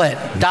 dodged a bullet.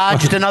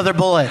 Dodged another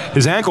bullet.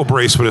 His ankle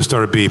brace would have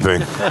started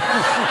beeping.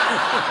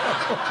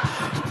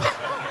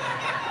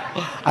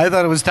 I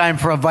thought it was time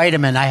for a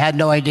vitamin. I had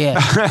no idea.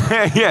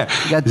 Yeah.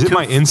 Is it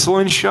my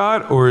insulin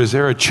shot, or is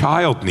there a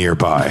child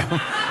nearby?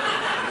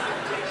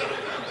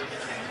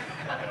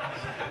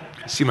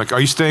 Seem like, are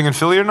you staying in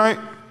Philly tonight?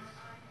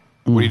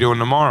 What are you doing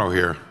tomorrow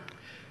here?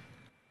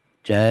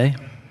 Jay?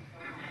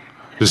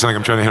 Just like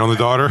I'm trying to hit on the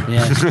daughter?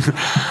 Yeah.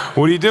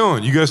 What are you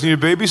doing? You guys need a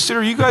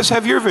babysitter? You guys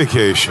have your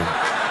vacation.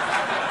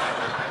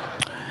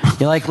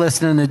 You like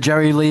listening to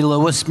Jerry Lee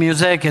Lewis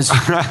music?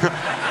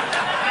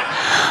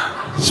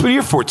 So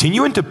you're 14.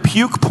 You into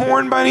puke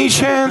porn by any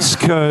chance?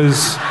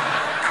 Because...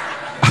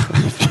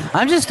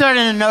 I'm just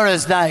starting to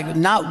notice that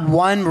not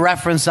one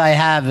reference I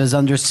have is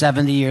under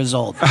 70 years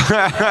old. Within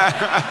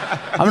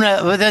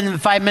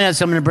 5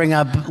 minutes, I'm gonna bring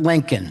up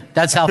Lincoln.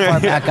 That's how far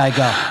back I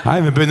go. I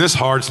haven't been this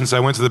hard since I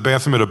went to the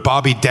bathroom at a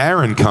Bobby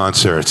Darin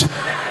concert.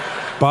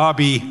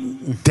 Bobby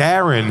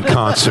Darin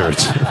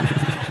concert.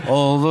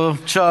 All the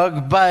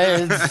chug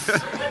bites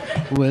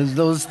with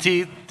those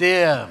teeth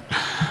there.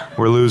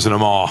 We're losing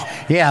them all.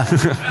 Yeah,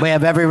 we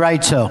have every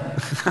right to.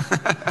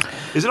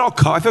 Is it all?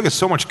 I feel like it's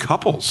so much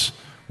couples.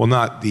 Well,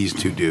 not these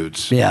two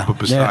dudes. Yeah. But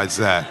besides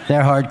that.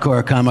 They're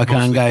hardcore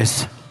Comic-Con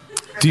guys.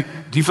 Do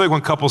you feel like when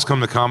couples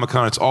come to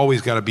Comic-Con, it's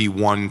always got to be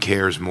one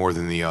cares more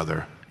than the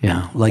other?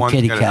 Yeah, like One's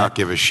kitty gotta cat. not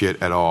give a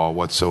shit at all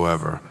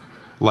whatsoever.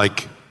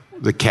 Like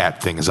the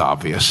cat thing is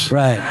obvious.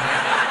 Right.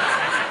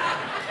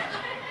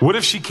 What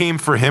if she came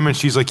for him and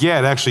she's like, yeah,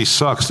 it actually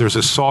sucks. There's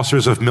a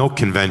saucers of milk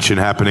convention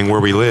happening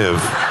where we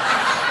live.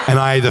 And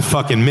I had to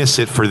fucking miss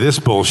it for this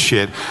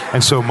bullshit.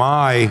 And so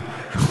my...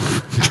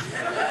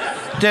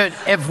 Dude,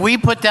 if we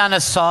put down a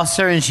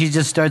saucer and she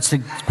just starts to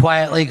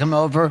quietly come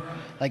over,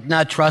 like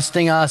not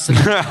trusting us, and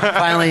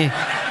finally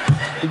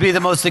It'd be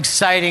the most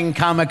exciting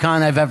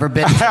Comic-Con I've ever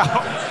been to.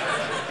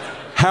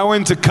 How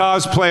into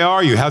cosplay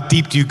are you? How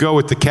deep do you go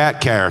with the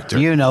cat character?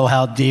 You know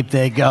how deep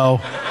they go.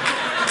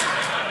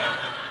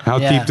 How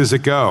deep does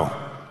it go?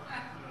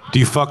 Do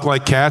you fuck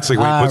like cats? Like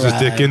when he puts his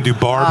dick in, do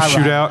barbs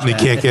shoot out and he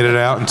can't get it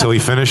out until he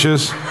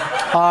finishes?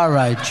 All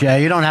right,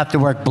 Jay. You don't have to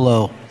work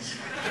blue.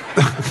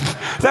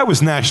 That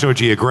was National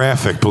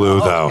Geographic blue,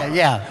 though. Okay,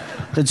 yeah,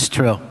 that's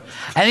true.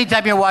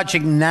 Anytime you're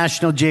watching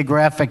National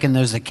Geographic and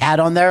there's a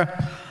cat on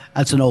there,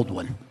 that's an old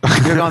one.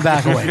 You're going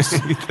back a ways.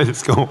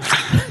 It's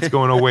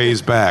going a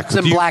ways back. It's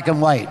in black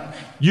and white.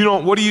 You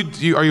don't. What do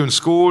you? Are you in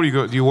school?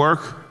 Do you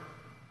work?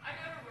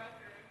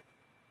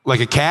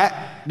 Like a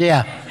cat?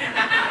 Yeah.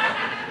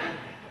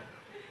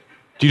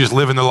 Do you just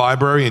live in the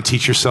library and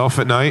teach yourself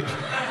at night?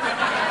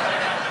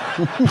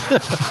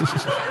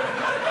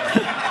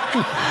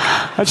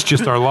 That's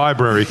just our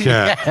library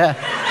cat. Yeah.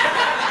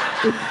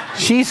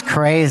 She's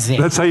crazy.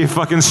 That's how you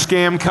fucking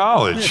scam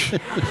college.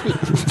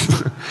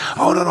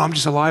 Oh, no, I'm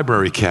just a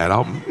library cat.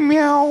 I'll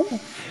meow.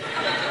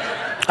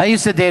 I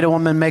used to date a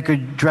woman, make her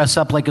dress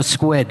up like a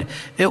squid.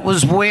 It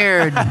was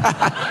weird,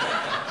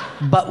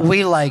 but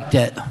we liked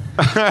it.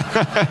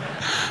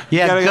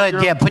 Yeah,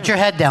 good. Yeah, put your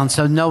head down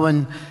so no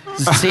one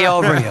see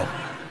over you.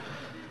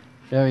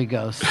 There he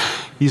goes.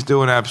 He's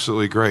doing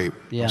absolutely great.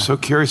 Yeah. I'm so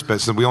curious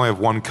about it. We only have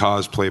one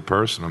cosplay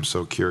person. I'm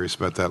so curious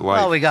about that life.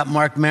 Well, we got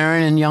Mark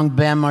Maron and young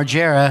Bam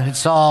Margera.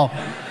 It's all...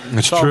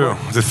 It's true.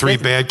 The three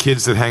bad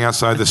kids that hang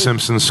outside the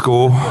Simpsons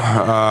school.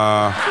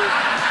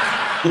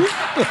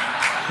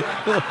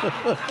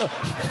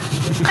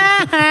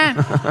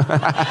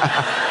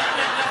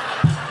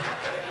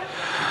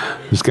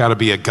 There's got to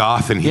be a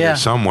goth in here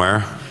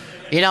somewhere.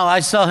 You know,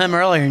 I saw him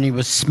earlier and he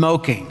was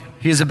smoking.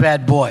 He's a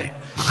bad boy.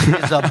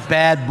 He's a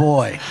bad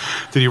boy.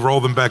 Did he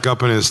roll them back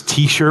up in his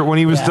T-shirt when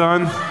he was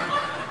done?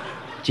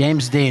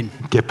 James Dean.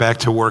 Get back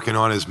to working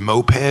on his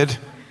moped?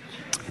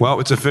 Well,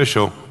 it's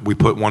official. We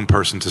put one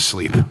person to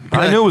sleep.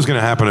 I knew it was going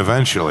to happen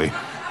eventually.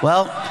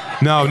 Well...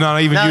 No,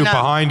 not even you.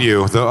 Behind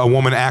you, a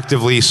woman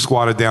actively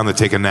squatted down to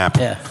take a nap.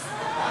 Yeah.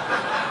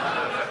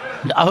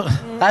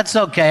 Oh, that's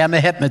okay. I'm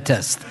a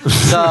hypnotist.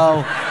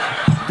 So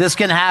this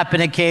can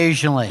happen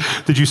occasionally.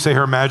 Did you say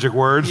her magic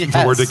words? Yes.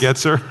 The word that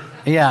gets her?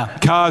 Yeah.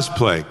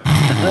 Cosplay.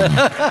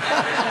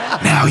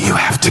 Now you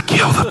have to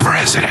kill the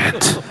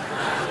president.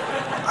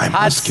 I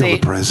must kill the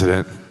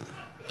president.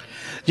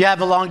 Do you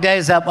have a long day?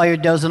 Is that why you're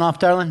dozing off,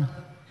 darling?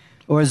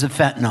 Or is it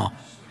fentanyl?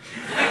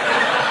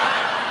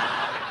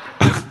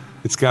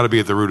 It's got to be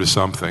at the root of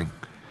something.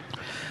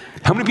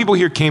 How many people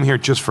here came here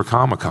just for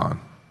Comic-Con?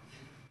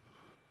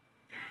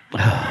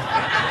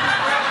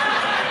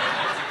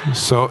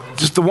 So,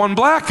 just the one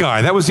black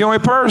guy. That was the only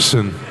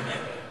person.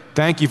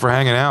 Thank you for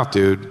hanging out,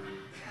 dude.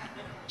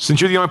 Since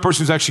you're the only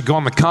person who's actually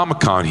gone to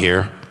Comic-Con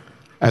here,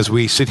 as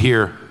we sit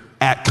here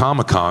at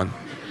Comic-Con,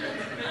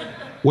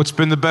 what's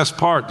been the best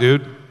part,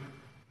 dude?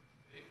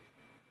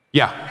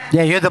 Yeah.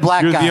 Yeah, you're the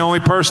black guy. You're the only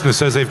person that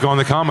says they've gone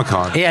to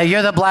Comic-Con. Yeah,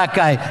 you're the black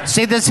guy.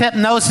 See, this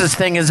hypnosis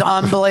thing is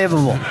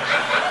unbelievable.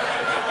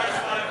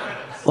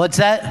 What's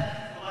that?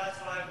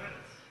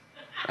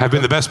 Have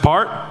been the best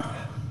part?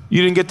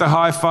 You didn't get to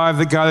high five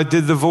the guy that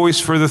did the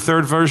voice for the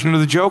third version of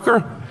the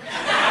Joker?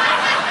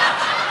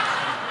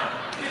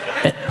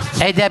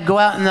 Hey, Deb, go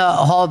out in the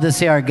hall to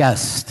see our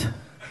guest.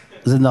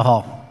 Is in the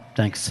hall.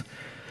 Thanks.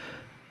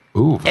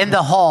 Ooh. In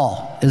the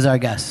hall is our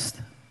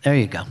guest. There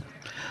you go.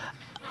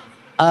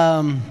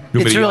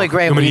 It's really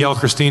great. You want me to yell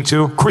Christine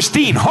too?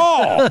 Christine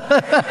Hall!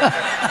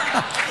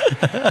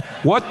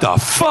 What the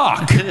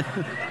fuck?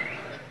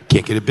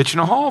 Can't get a bitch in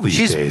a hall these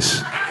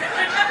days.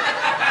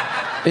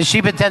 Is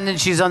she pretending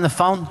she's on the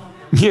phone?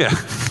 Yeah.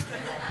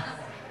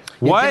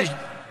 What?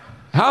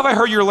 How have I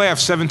heard your laugh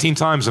 17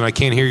 times and I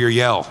can't hear your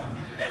yell?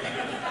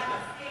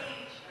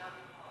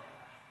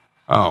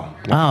 Oh.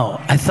 Oh,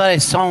 I thought I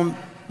saw him.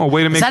 Oh,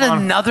 way to make Is that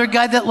another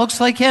guy that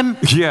looks like him?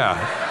 Yeah.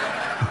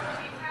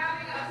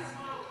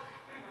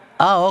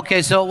 Oh,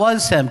 okay, so it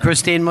was him.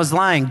 Christine was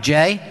lying.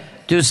 Jay,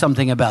 do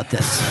something about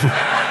this.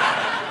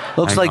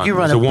 Looks like you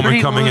run There's a woman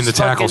pretty coming in loose to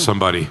tackle fucking-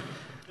 somebody.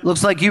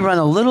 Looks like you run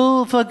a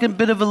little fucking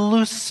bit of a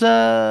loose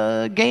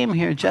game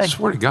here, Jay. I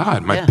swear to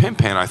God, my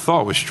pimp hand I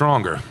thought was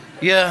stronger.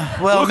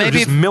 Yeah, well, Look, maybe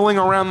I'm just milling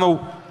around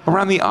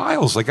the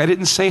aisles like I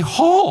didn't say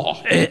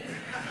hall.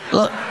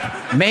 Look,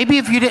 maybe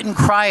if you didn't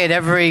cry at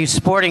every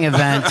sporting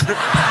event,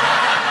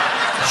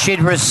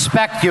 she'd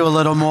respect you a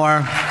little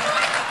more.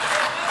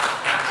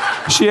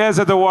 She has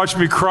had to watch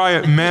me cry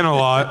at men a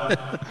lot.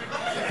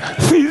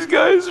 These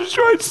guys are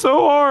trying so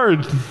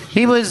hard.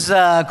 He was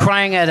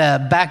crying at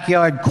a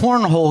backyard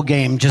cornhole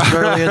game just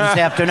earlier this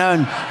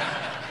afternoon.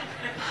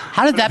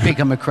 How did that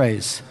become a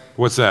craze?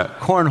 What's that?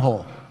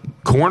 Cornhole.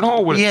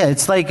 Cornhole? What? Yeah,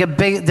 it's like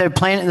they're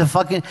playing it in the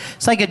fucking,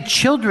 it's like a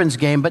children's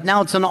game, but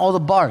now it's in all the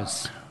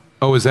bars.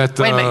 Oh, is that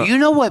Wait a minute, you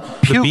know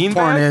what puke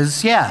porn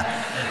is?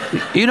 Yeah.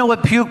 You know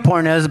what puke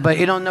porn is, but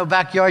you don't know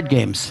backyard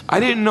games. I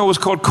didn't know it was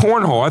called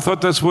cornhole. I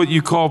thought that's what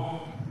you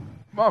call,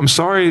 I'm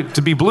sorry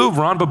to be blue,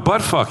 Ron, but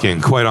butt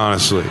fucking, quite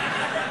honestly.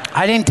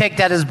 I didn't take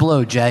that as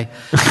blue, Jay.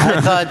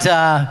 I thought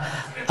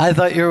I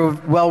thought you were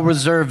well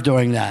reserved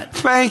during that.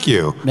 Thank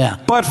you. Yeah.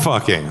 Butt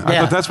fucking. I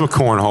thought that's what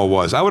cornhole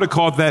was. I would have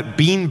called that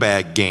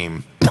beanbag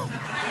game.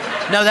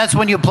 No, that's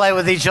when you play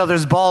with each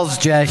other's balls,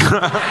 Jay.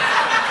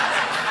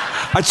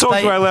 I told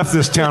you I left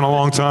this town a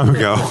long time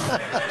ago.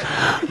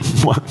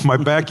 My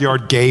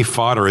backyard gay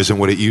fodder isn't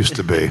what it used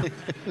to be.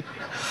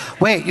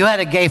 Wait, you had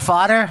a gay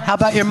father? How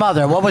about your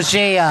mother? What was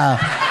she?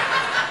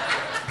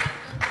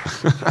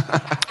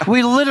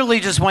 We literally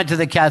just went to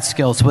the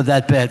Catskills with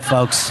that bit,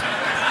 folks.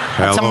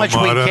 That's how much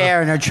mother. we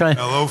care, and they're trying.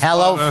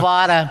 Hello,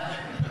 father.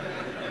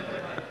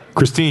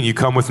 Christine, you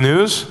come with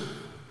news?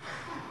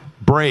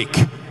 Break.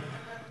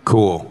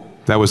 Cool.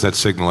 That was that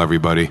signal,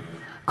 everybody.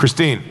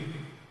 Christine.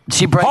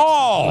 She breaks.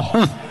 Paul!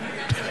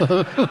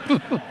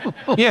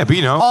 Yeah, but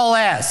you know. All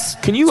ass.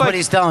 Can you That's what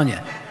he's telling you.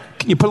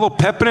 Can you put a little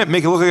pep in it,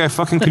 make it look like I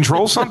fucking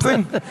control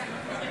something?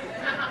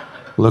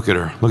 Look at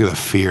her. Look at the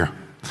fear.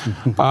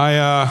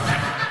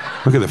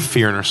 Look at the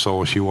fear in her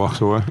soul as she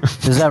walks away.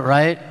 Is that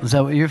right? Is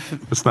that what you're...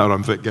 That's not what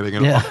I'm getting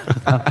at Yeah.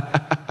 all.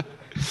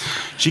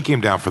 She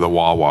came down for the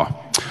Wawa.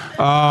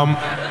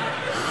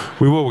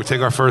 We'll take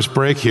our first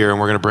break here, and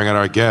we're going to bring out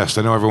our guest.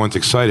 I know everyone's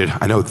excited.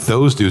 I know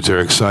those dudes are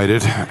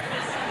excited.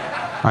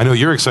 I know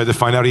you're excited to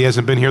find out he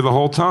hasn't been here the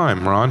whole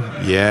time, Ron.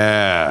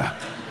 Yeah.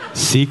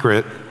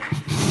 Secret.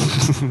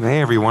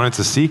 Hey, everyone, it's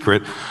a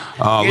secret.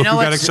 Look who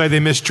got excited they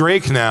missed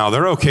Drake now.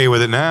 They're okay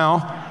with it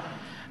now.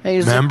 Hey,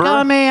 remember?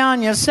 Call me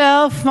on your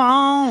cell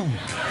phone.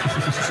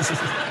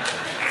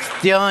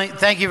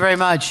 Thank you very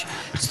much.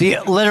 It's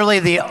literally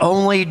the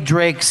only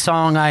Drake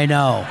song I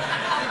know.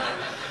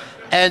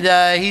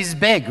 And he's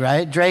big,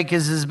 right? Drake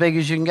is as big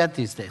as you can get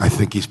these days. I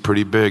think he's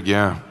pretty big,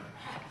 yeah.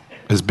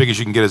 As big as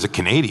you can get as a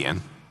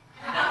Canadian.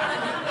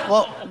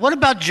 Well, what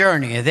about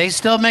Journey? Are they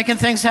still making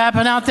things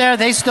happen out there? Are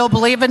they still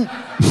believing?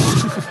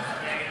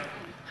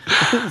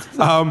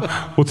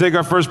 We'll take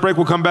our first break.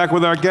 We'll come back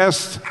with our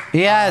guest.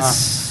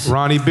 Yes.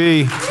 Ronnie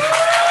B.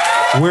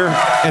 We're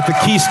at the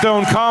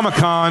Keystone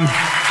Comic-Con.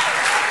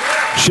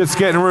 Shit's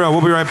getting real.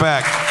 We'll be right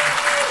back.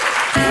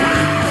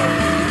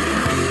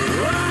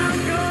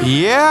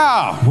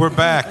 Yeah, we're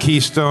back.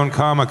 Keystone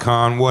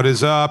Comic-Con. What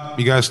is up?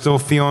 You guys still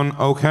feeling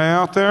okay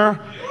out there?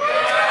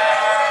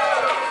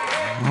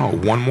 Oh,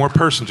 one more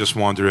person just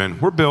wandered in.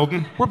 We're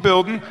building. We're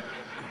building.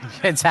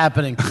 It's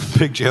happening.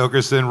 Big J.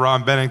 Okerson,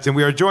 Ron Bennington.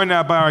 We are joined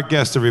now by our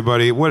guest,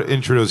 everybody. What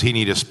intro does he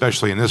need,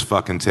 especially in this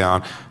fucking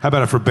town? How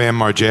about it for Bam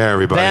Margera,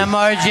 everybody? Bam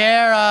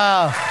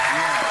Margera.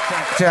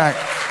 Jack,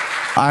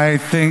 I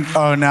think,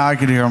 oh, now I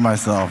can hear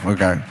myself.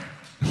 Okay.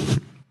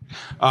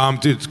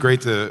 Dude, it's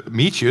great to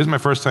meet you. This is my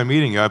first time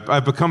meeting you.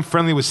 I've become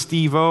friendly with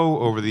Steve-O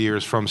over the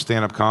years from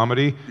stand-up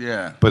comedy.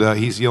 Yeah. But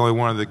he's the only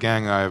one of the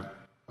gang I've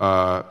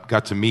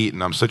got to meet,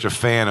 and I'm such a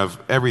fan of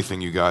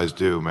everything you guys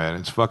do, man.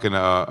 It's fucking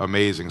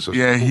amazing. So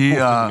yeah, cool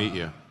to meet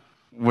you.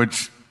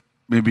 Which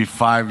maybe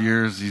 5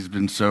 years he's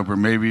been sober,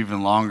 maybe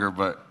even longer,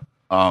 but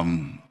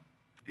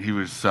he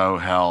was so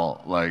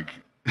hell, like...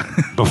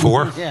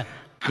 Before? Yeah.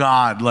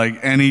 God, like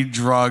any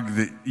drug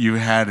that you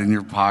had in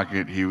your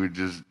pocket, he would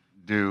just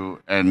do.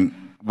 And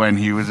when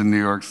he was in New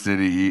York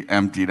City, he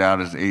emptied out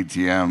his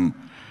ATM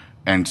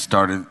and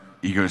started...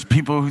 He goes,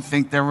 people who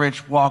think they're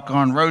rich walk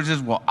on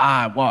roses. Well,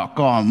 I walk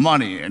on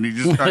money. And he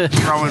just started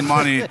throwing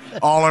money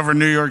all over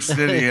New York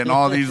City. And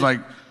all these, like,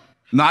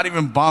 not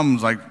even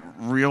bums, like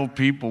real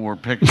people were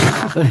picking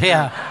up.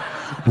 Yeah.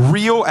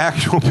 Real,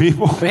 actual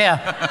people?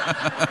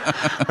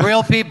 Yeah.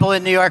 Real people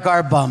in New York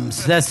are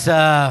bums. That's,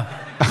 yeah,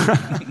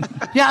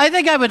 I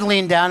think I would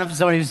lean down if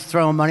somebody was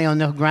throwing money on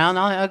the ground.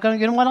 I'll go,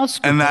 you know what, I'll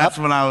scoop And it that's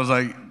up. when I was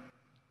like,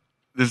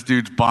 this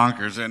dude's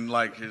bonkers. And,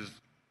 like, his...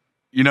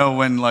 You know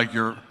when, like,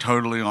 you're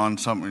totally on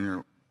something,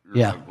 you're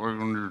yeah. like working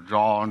on your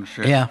jaw and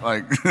shit? Yeah.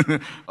 Like, I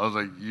was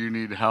like, you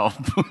need help.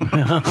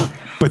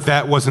 But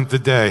that wasn't the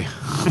day.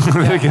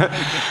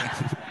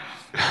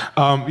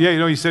 Yeah, you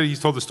know, he's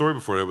told the story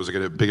before. It was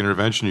like a big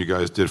intervention you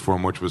guys did for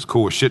him, which was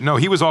cool as shit. No,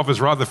 he was off his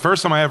rod. The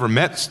first time I ever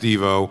met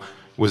Steve-O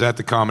was at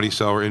the Comedy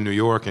Cellar in New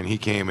York, and he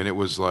came, and it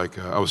was like,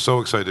 I was so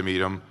excited to meet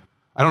him.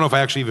 I don't know if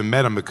I actually even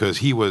met him because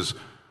he was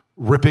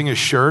ripping his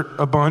shirt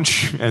a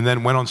bunch and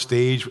then went on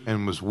stage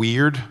and was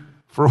weird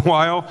for a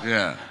while.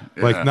 Yeah.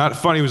 Like, not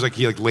funny. It was like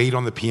he like laid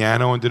on the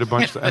piano and did a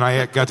bunch of stuff. And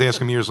I got to ask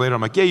him years later,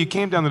 I'm like, yeah, you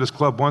came down to this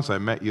club once. I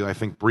met you, I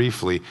think,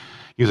 briefly.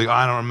 He was like,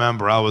 I don't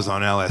remember. I was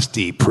on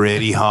LSD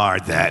pretty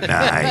hard that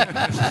night.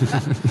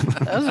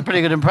 That was a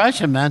pretty good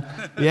impression, man.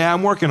 Yeah,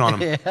 I'm working on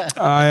them.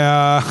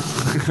 Yeah.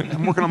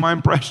 I'm working on my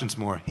impressions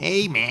more.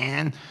 Hey,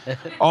 man.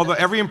 Although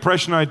every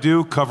impression I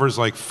do covers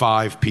like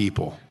 5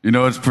 people. You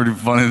know what's pretty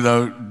funny,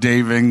 though?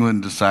 Dave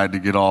England decided to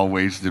get all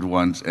wasted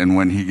once, and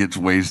when he gets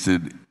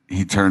wasted,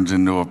 he turns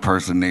into a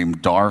person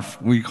named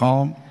Darth, we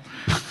call him.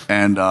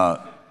 And,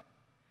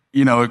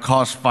 you know, it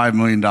costs $5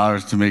 million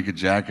to make a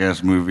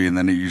Jackass movie, and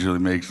then it usually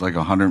makes like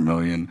 $100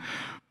 million.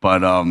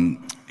 But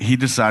he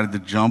decided to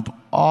jump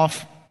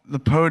off the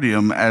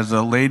podium as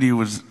a lady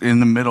was in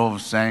the middle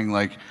of saying,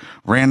 like,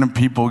 random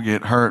people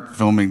get hurt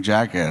filming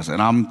Jackass.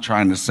 And I'm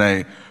trying to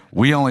say,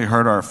 we only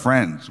hurt our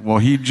friends. Well,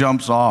 he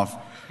jumps off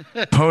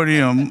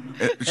podium.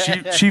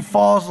 She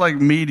falls like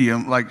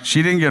medium. Like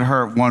she didn't get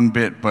hurt one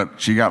bit,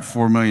 but she got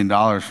 $4 million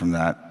from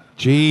that.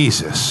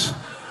 Jesus.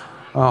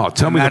 Oh,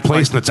 tell me the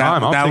place and the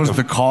time. That was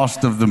the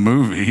cost of the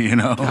movie, you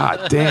know.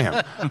 God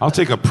damn. I'll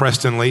take a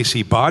Preston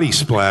Lacey body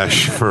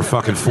splash for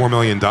fucking $4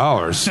 million.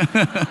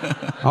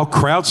 I'll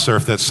crowd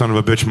surf that son of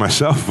a bitch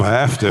myself if I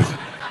have to.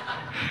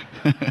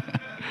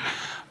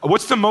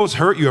 What's the most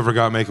hurt you ever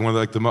got making one?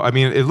 Like I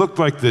mean, it looked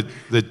like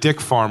the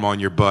dick farm on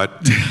your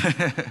butt.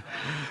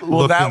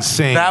 Well, looked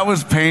insane. That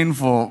was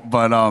painful,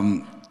 but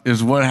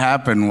is what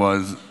happened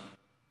was,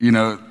 you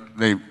know,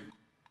 they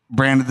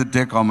branded the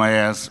dick on my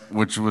ass,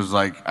 which was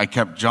like I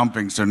kept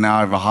jumping, so now I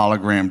have a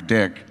hologram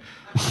dick.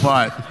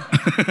 But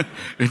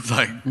it's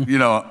like, you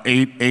know,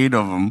 eight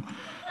of them.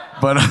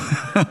 But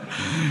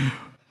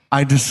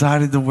I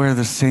decided to wear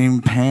the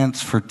same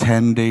pants for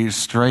 10 days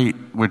straight,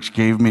 which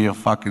gave me a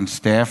fucking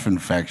staph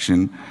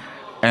infection,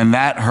 and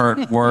that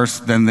hurt worse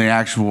than the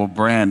actual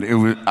brand.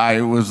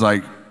 I was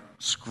like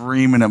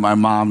screaming at my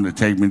mom to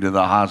take me to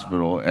the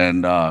hospital,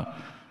 and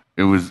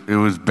it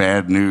was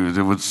bad news.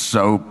 It was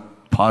so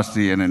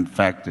pussy and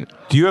infected.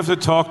 Do you have to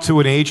talk to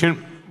an agent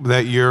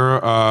that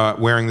you're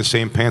wearing the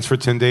same pants for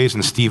 10 days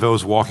and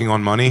Steve-O's walking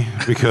on money?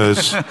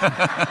 Because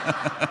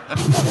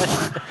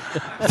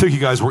I think you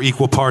guys were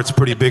equal parts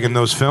pretty big in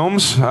those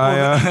films.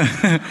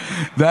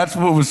 That's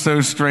what was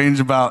so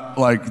strange about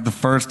like the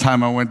first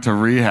time I went to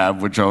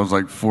rehab, which I was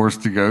like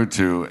forced to go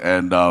to,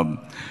 and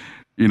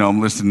you know,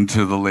 I'm listening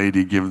to the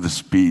lady give the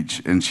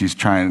speech, and she's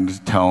trying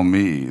to tell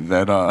me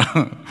that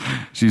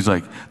she's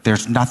like,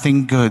 there's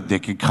nothing good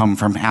that could come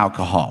from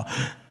alcohol.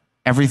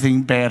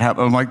 Everything bad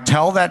happened. I'm like,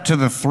 tell that to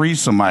the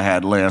threesome I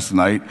had last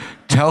night.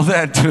 Tell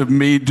that to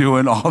me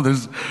doing all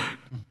this.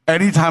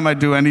 Anytime I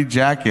do any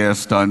jackass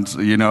stunts,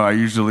 you know, I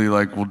usually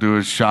like will do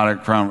a shot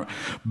at Crown.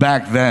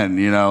 Back then,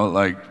 you know,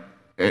 like,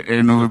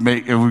 and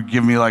it would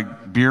give me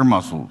like beer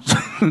muscles.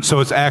 So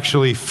it's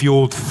actually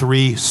fueled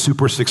 3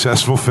 super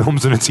successful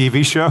films and a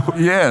TV show?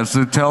 Yeah,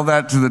 so tell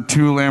that to the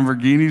 2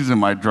 Lamborghinis in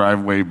my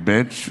driveway,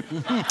 bitch.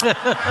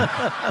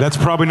 That's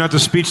probably not the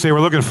speech they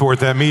were looking for at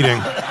that meeting.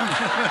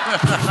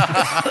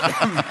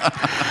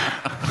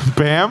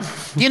 Bam?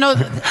 You know,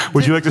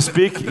 would you like to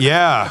speak?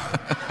 Yeah.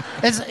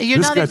 You're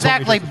not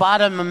exactly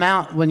bottom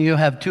amount when you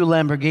have 2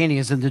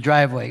 Lamborghinis in the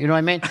driveway. You know what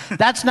I mean?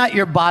 That's not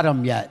your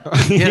bottom yet.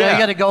 You know, you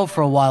got to go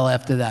for a while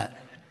after that.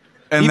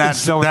 And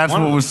that's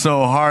what was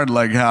so hard.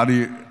 Like, how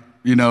do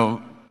you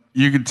know,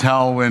 you could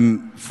tell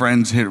when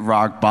friends hit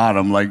rock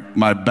bottom. Like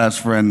my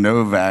best friend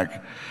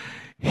Novak,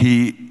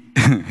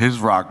 his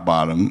rock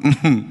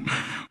bottom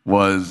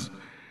was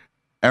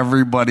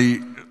everybody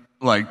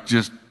like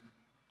just.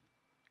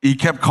 He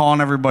kept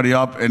calling everybody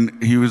up,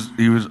 and he was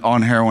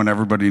on heroin.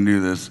 Everybody knew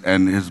this,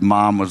 and his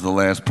mom was the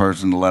last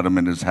person to let him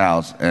in his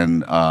house.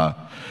 And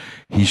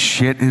he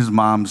shit his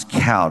mom's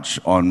couch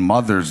on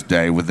Mother's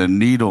Day with a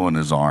needle in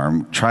his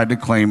arm. Tried to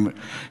claim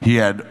he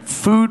had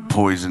food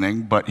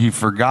poisoning, but he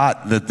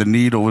forgot that the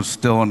needle was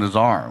still in his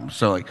arm.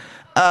 So like,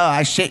 oh,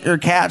 I shit your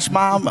couch,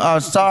 Mom. Oh,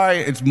 sorry,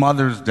 it's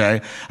Mother's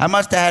Day. I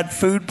must have had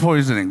food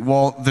poisoning.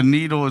 Well, the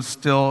needle is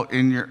still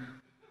in your.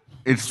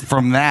 It's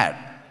from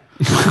that.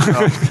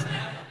 So,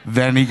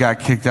 then he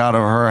got kicked out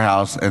of her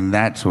house, and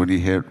that's when he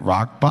hit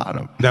rock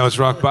bottom. That was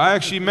rock bottom. I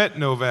actually met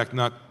Novak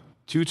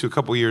a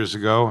couple years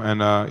ago,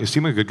 and he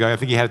seemed like a good guy. I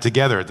think he had it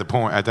together at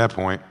that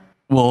point.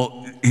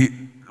 Well,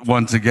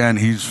 once again,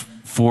 he's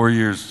 4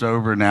 years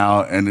sober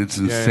now, and it's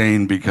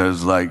insane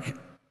because like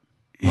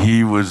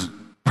he was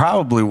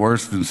probably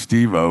worse than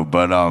Steve-O,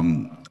 but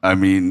I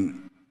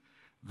mean,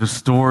 the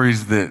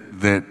stories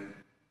that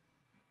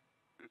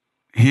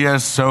he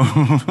has so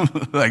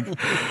like.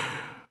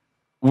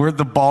 We're at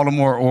the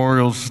Baltimore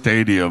Orioles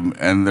Stadium,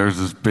 and there's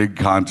this big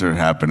concert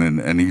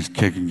happening, and he's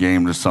kicking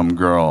game to some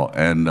girl,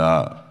 and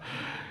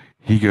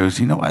he goes,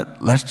 you know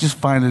what, let's just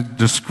find a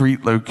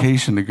discreet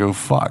location to go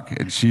fuck.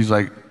 And she's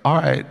like, all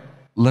right,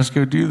 let's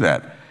go do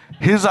that.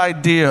 His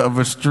idea of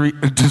a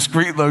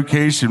discreet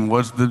location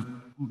was the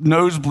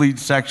nosebleed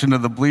section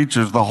of the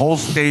bleachers. The whole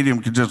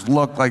stadium could just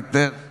look like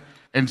this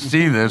and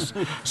see this.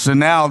 So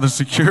now the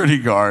security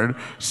guard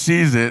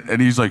sees it,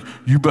 and he's like,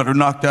 you better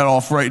knock that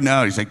off right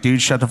now. He's like,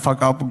 dude, shut the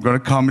fuck up. I'm going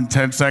to come in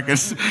 10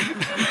 seconds.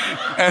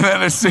 And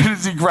then as soon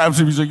as he grabs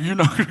him, he's like, you're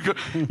not going to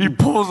go. He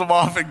pulls him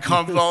off and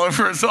comes all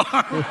over his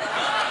arm.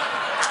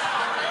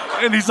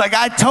 And he's like,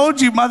 I told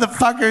you,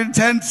 motherfucker, in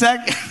 10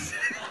 seconds.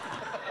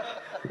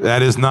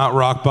 That is not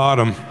rock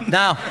bottom.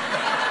 No.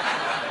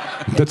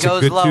 That's a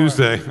good lower.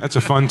 Tuesday. That's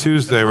a fun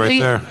Tuesday right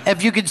there.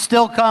 If you could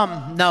still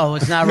come, no,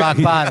 it's not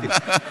rock bottom.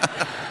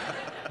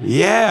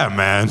 Yeah,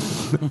 man.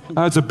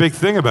 That's a big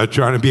thing about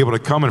trying to be able to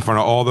come in front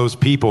of all those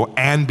people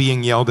and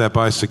being yelled at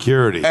by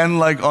security. And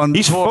like on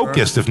He's tour,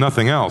 focused, if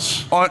nothing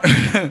else.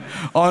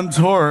 On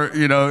tour,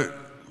 you know,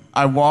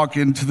 I walk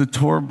into the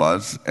tour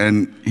bus,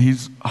 and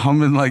he's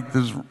humming like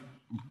this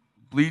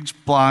bleach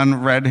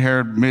blonde,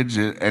 red-haired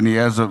midget, and he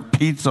has a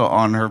pizza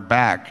on her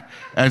back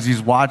as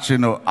he's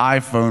watching an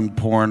iPhone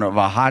porn of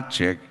a hot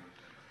chick.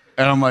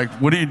 And I'm like,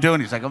 what are you doing?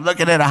 He's like, I'm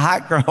looking at a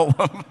hot girl.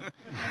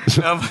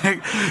 I'm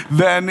like,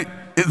 then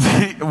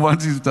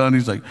once he's done,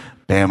 he's like,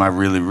 damn, I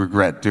really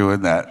regret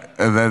doing that.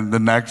 And then the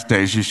next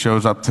day, she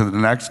shows up to the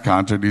next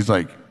concert. He's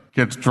like,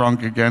 gets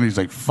drunk again. He's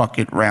like, fuck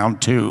it,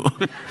 round 2.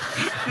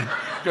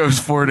 Goes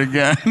for it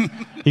again.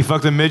 He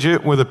fucked a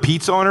midget with a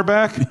pizza on her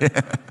back?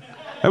 Yeah.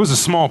 That was a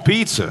small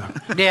pizza.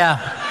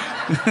 Yeah.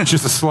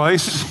 Just a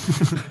slice?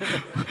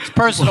 It's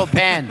personal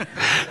pan.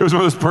 It was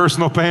one of those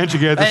personal pans you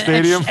get at the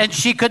stadium? And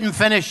she couldn't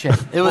finish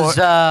it. It was...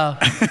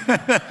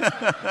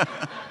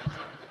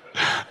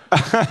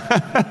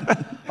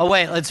 Oh,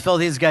 wait, let's fill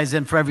these guys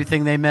in for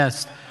everything they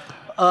missed.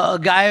 A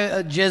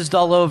guy jizzed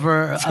all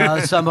over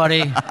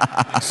somebody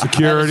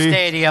Security. at a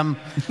stadium.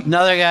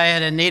 Another guy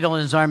had a needle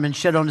in his arm and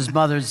shit on his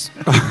mother's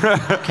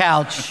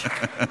couch.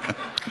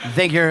 I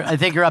think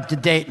you're up to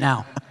date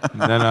now.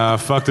 And then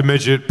fucked a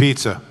midget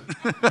pizza.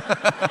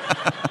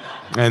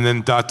 And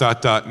then ...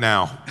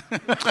 now.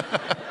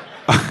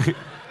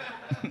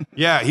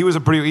 Yeah, he was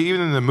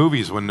even in the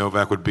movies when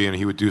Novak would be in,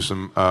 he would do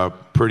some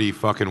pretty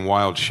fucking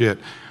wild shit.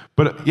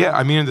 But yeah,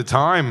 I mean, at the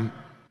time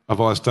of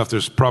all that stuff,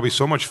 there's probably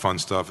so much fun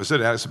stuff. I said,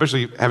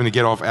 especially having to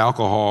get off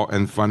alcohol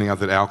and finding out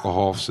that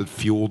alcohol had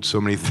fueled so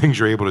many things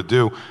you're able to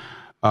do,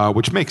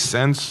 which makes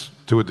sense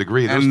to a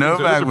degree. And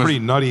Novak was pretty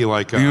nutty.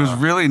 Like he was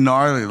really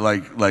gnarly.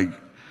 Like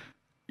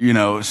you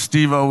know,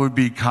 Steve-O would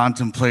be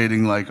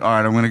contemplating like, all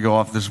right, I'm going to go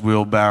off this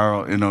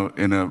wheelbarrow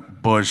in a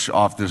bush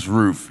off this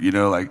roof. You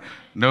know, like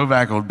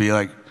Novak would be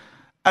like,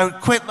 I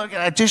would quit looking.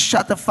 I just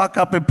shut the fuck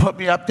up and put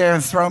me up there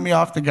and throw me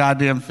off the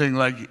goddamn thing.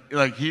 Like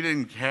he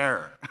didn't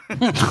care.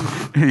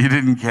 He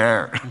didn't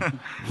care.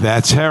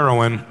 That's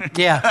heroin.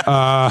 Yeah.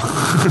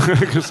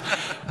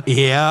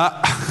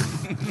 Yeah.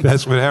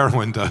 That's what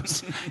heroin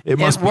does. It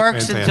works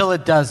fantastic. Until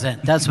it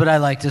doesn't. That's what I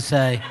like to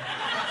say.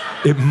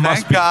 It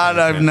must. Thank God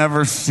I've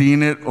never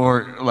seen it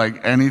or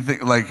like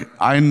anything. Like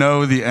I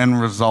know the end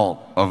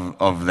result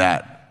of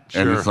that.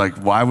 Sure. And it's like,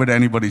 why would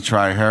anybody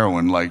try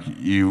heroin? Like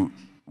you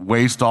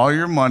waste all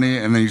your money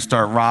and then you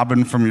start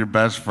robbing from your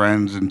best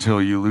friends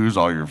until you lose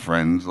all your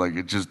friends. Like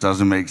it just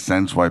doesn't make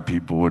sense why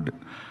people would.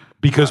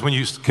 Because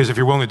if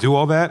you're willing to do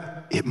all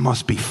that, it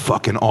must be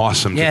fucking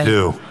awesome to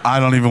do. I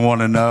don't even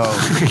want to know.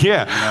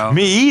 Yeah, you know?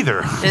 Me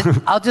either.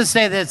 I'll just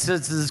say this: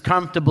 it's as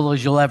comfortable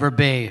as you'll ever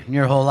be in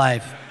your whole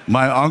life.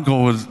 My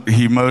uncle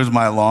he mows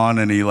my lawn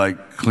and he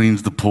like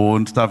cleans the pool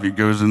and stuff. He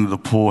goes into the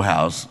pool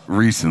house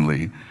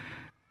recently,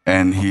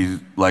 and he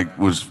like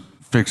was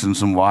fixing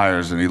some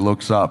wires and he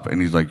looks up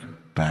and he's like,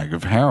 bag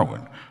of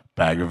heroin,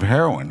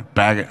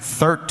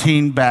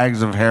 13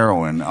 bags of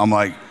heroin. I'm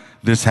like,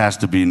 this has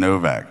to be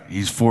Novak.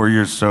 He's 4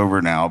 years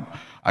sober now.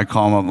 I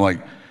call him up, I'm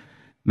like,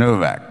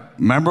 Novak,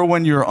 remember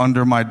when you were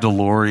under my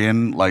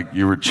DeLorean, like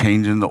you were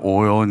changing the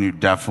oil and you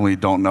definitely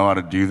don't know how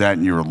to do that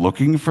and you were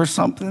looking for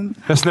something?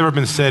 That's never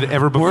been said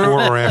ever before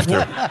or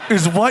after.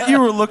 Is what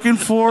you were looking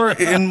for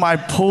in my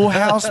pool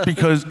house?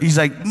 Because he's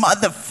like,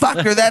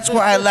 motherfucker, that's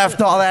where I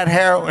left all that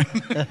heroin.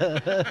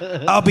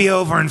 I'll be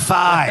over in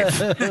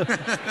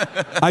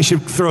 5. I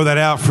should throw that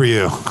out for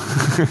you.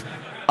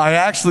 I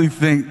actually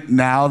think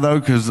now though,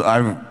 because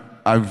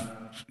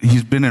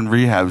he's been in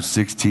rehab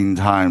 16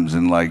 times,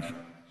 and like,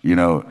 you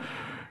know,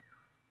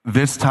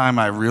 this time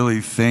I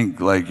really think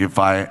like if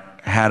I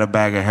had a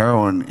bag of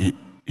heroin,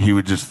 he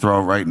would just throw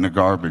it right in the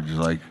garbage.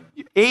 Like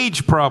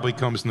age probably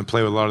comes into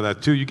play with a lot of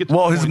that too. You get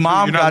his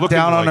mom got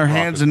down on her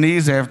hands and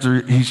knees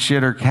after he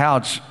shit her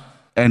couch,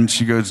 and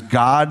she goes,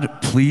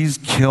 "God, please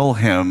kill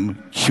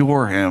him,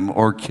 cure him,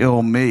 or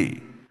kill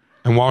me."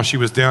 And while she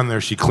was down there,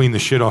 she cleaned the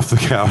shit off the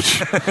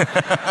couch.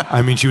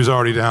 I mean, she was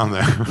already down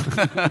there.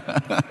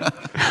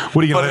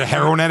 What are you going to let a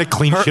heroin addict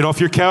clean shit off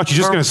your couch? You're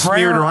just going to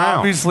smear it around.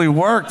 Obviously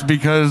worked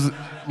because,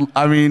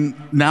 I mean,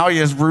 now he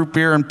has root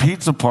beer and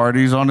pizza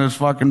parties on his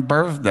fucking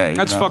birthday.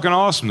 That's fucking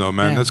awesome, though,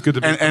 man. Yeah. That's good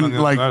to be on the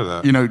other side of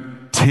that. You know,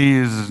 tea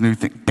is his new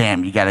thing.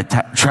 Damn, you got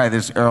to try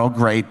this Earl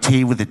Grey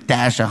tea with a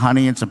dash of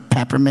honey and some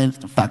peppermints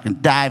to fucking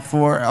die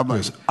for. I'm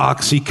like,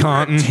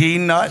 OxyContin. Tea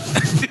nut.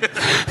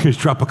 Just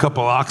drop a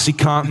couple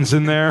OxyContins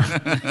in there.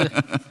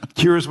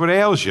 Cures what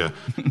ails you.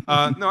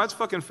 No, that's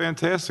fucking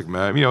fantastic,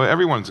 man. You know,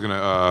 everyone's going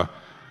to...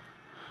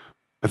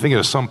 I think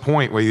at some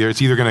point where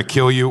it's either going to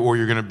kill you or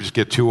you're going to just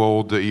get too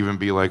old to even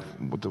be like,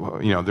 what the,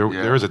 you know,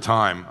 there is a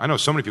time. I know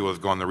so many people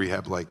have gone to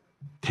rehab like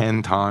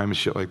 10 times,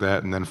 shit like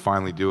that, and then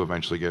finally do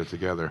eventually get it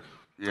together.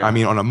 Yeah. I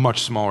mean, on a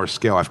much smaller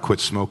scale, I've quit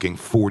smoking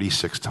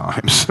 46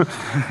 times,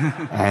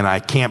 and I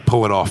can't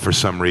pull it off for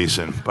some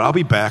reason. But I'll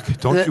be back.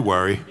 Don't you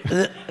worry.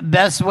 The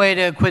best way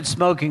to quit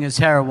smoking is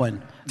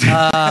heroin.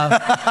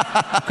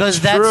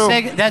 Because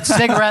that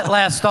cigarette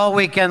lasts all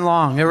weekend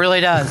long. It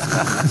really does.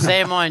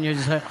 Same one. You're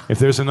just. If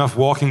there's enough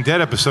Walking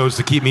Dead episodes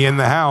to keep me in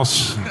the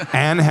house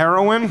and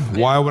heroin,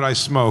 why would I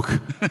smoke?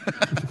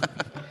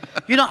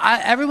 You know,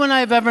 everyone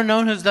I've ever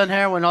known who's done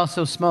heroin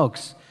also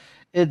smokes.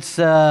 It's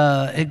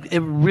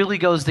it really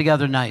goes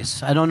together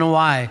nice. I don't know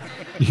why.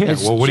 Yeah,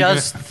 it's well, what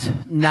just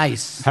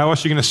nice. How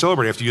else are you going to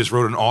celebrate after you just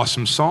wrote an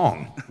awesome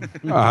song?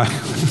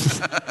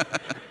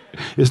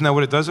 Isn't that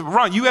what it does?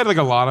 Ron, you had like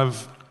a lot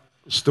of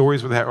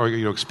stories with or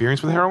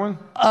experience with heroin?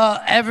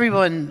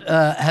 Everyone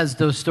has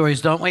those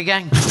stories, don't we,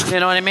 gang? You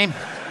know what I mean?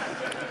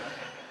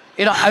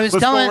 I was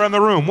Let's telling. go around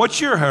the room.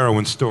 What's your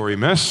heroin story,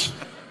 miss?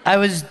 I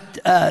was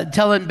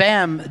telling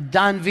Bam,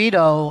 Don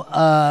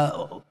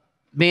Vito,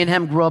 me and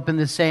him grew up in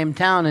the same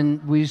town,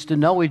 and we used to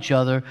know each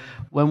other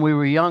when we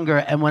were younger.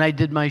 And when I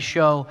did my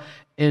show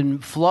in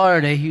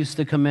Florida, he used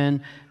to come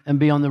in and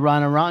be on the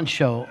Ron and Ron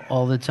show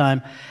all the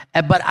time.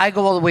 But I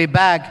go all the way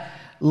back.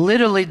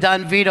 Literally,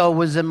 Don Vito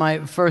was in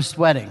my first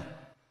wedding.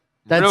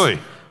 Really?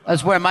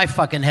 That's where my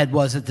fucking head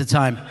was at the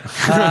time.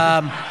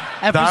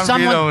 And Don for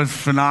someone, Vito is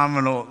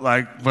phenomenal,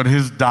 but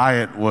his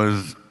diet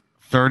was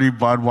 30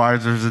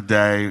 Budweisers a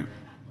day,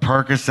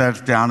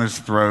 Percocets down his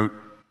throat.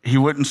 He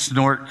wouldn't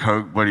snort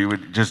Coke, but he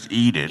would just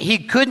eat it. he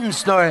couldn't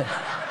snort it.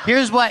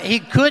 Here's why. He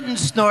couldn't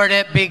snort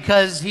it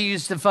because he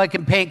used to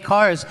fucking paint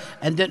cars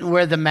and didn't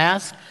wear the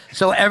mask.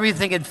 So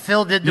everything had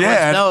filled into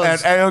his nose. At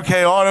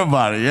AOK Auto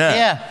Body, yeah.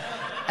 Yeah.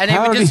 And he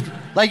would just,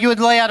 you would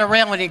lay out a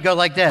rail and he'd go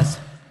like this.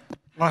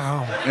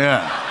 Wow.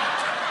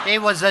 Yeah. He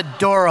was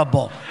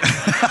adorable.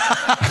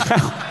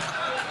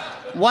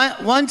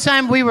 One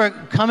time we were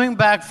coming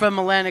back from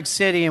Atlantic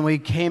City and we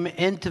came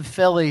into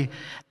Philly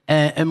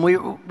and we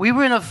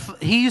were in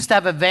he used to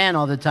have a van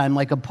all the time,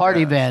 like a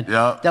party van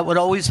that would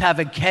always have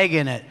a keg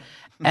in it.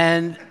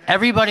 And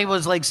everybody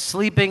was like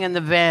sleeping in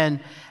the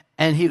van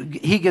and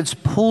he gets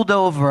pulled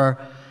over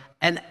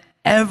and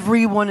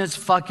everyone is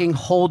fucking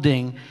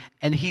holding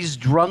and he's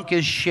drunk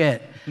as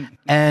shit.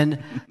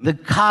 And the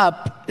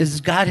cop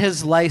has got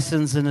his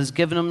license and is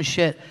giving him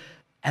shit.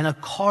 And a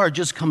car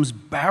just comes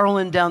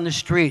barreling down the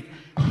street,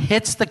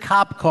 hits the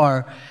cop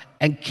car,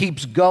 and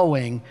keeps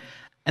going.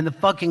 And the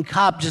fucking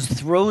cop just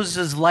throws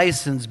his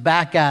license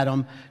back at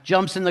him,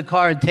 jumps in the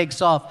car, and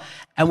takes off.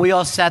 And we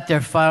all sat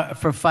there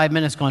for 5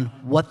 minutes going,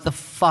 what the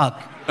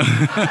fuck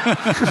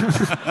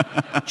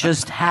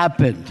just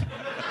happened?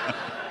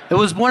 It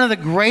was one of the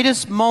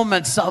greatest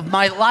moments of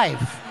my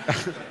life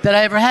that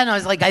I ever had. And I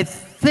was like, I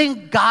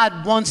think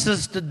God wants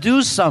us to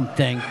do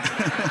something.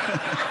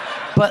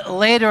 But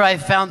later I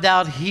found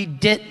out he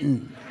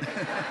didn't.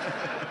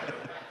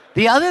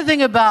 The other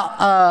thing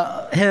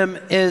about him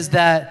is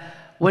that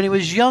when he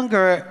was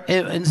younger,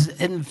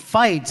 in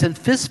fights and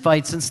fist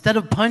fights, instead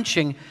of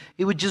punching,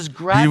 he would just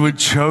grab. He would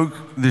choke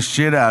the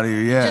shit out of you,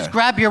 yeah. Just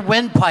grab your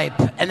windpipe,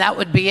 and that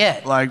would be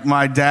it. Like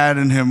my dad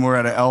and him were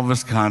at an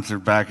Elvis concert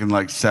back in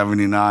like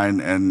 '79,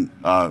 and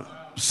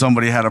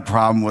somebody had a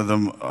problem with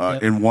him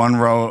in one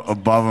row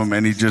above him,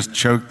 and he just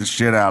choked the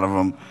shit out of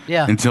him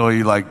until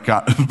he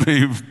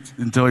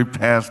until he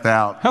passed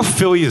out. How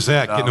Philly is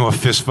that? Getting into a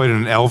fist fight at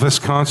an Elvis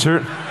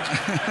concert?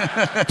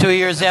 2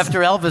 years after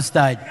Elvis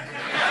died.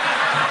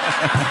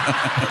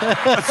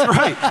 That's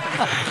right.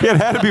 Yeah, it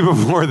had to be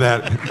before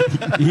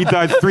that. He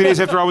died 3 days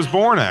after I was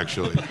born,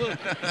 actually.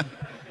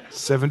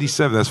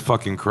 77, that's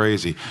fucking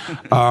crazy.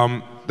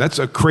 That's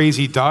a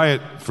crazy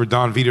diet for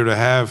Don Vito to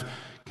have,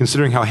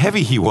 considering how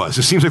heavy he was.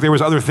 It seems like there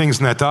was other things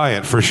in that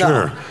diet, for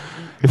sure.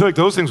 I feel like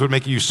those things would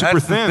make you super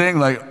That's thin. The thing,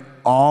 like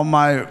all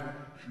my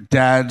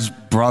dad's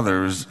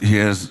brothers, he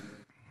has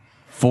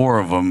 4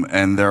 of them,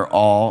 and they're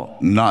all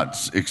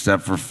nuts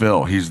except for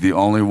Phil. He's the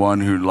only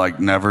one who like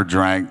never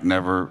drank,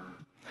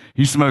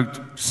 he smoked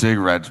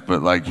cigarettes,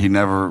 but like he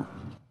never.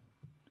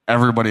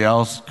 Everybody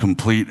else,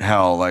 complete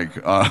hell. Like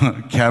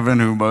Kevin,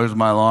 who mows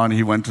my lawn,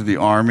 he went to the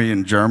army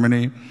in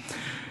Germany.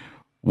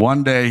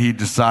 One day he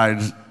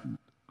decides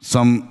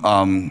some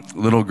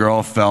little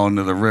girl fell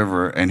into the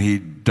river, and he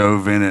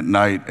dove in at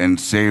night and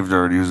saved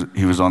her. And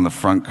he was on the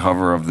front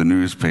cover of the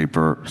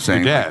newspaper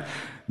saying, Your dad?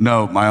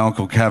 No, my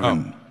Uncle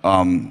Kevin.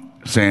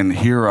 Saying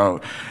hero.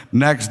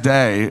 Next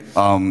day,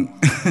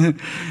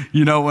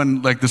 you know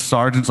when like the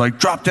sergeant's like,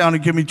 drop down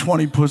and give me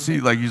 20 pussy.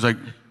 Like he's like,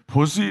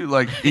 pussy?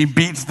 Like he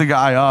beats the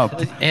guy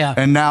up. Yeah.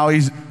 And now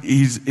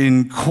he's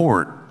in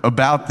court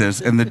about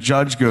this, and the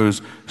judge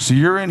goes, so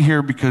you're in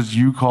here because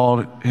you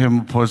called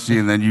him a pussy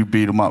and then you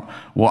beat him up.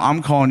 Well,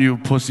 I'm calling you a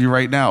pussy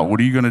right now. What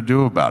are you gonna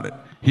do about it?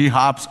 He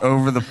hops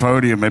over the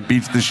podium and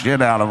beats the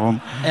shit out of him,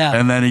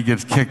 and then he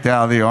gets kicked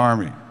out of the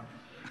army.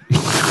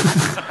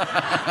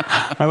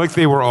 I like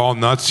they were all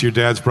nuts, your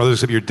dad's brothers,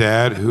 except your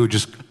dad, who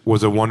just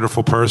was a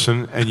wonderful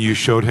person, and you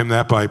showed him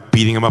that by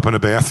beating him up in a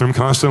bathroom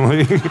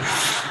constantly.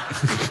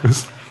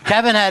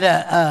 Kevin had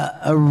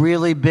a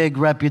really big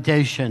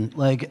reputation,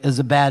 like, as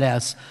a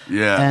badass.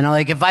 Yeah. And,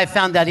 like, if I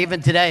found out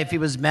even today, if he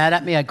was mad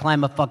at me, I'd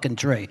climb a fucking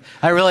tree.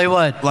 I really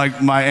would.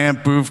 Like, my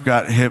Aunt Boof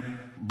got hit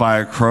by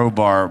a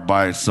crowbar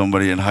by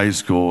somebody in high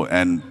school,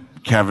 and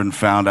Kevin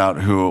found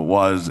out who it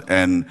was,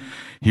 and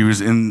he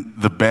was in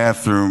the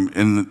bathroom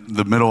in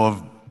the middle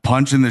of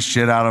punching the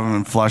shit out of him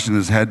and flushing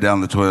his head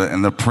down the toilet,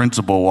 and the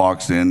principal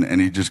walks in, and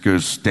he just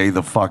goes, stay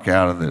the fuck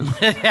out of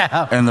this.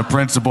 Yeah. And the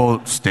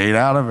principal stayed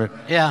out of it.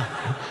 Yeah.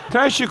 Can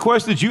I ask you a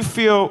question? Did you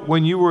feel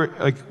when you were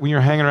like when you're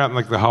hanging around in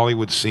like the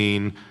Hollywood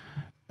scene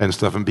and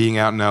stuff and being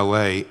out in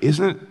LA,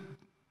 do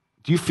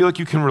you feel like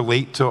you can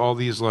relate to all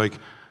these like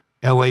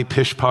L.A.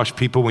 pish posh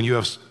people when you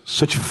have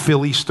such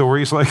Philly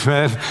stories like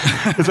that?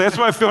 'Cause that's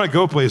why I feel when I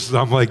go places.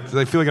 I'm like,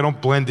 I feel like I don't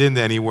blend into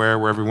anywhere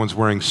where everyone's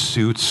wearing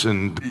suits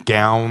and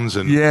gowns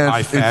and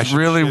high fashion. It's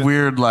really shit.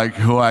 weird, like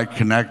who I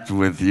connect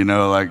with. You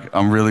know, like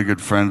I'm really good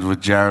friends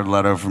with Jared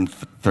Leto from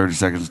 30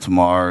 Seconds to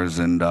Mars,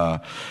 and I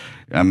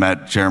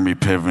met Jeremy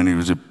Piven. He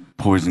was a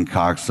poison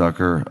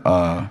cocksucker.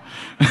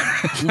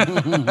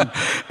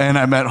 And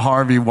I met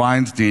Harvey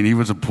Weinstein. He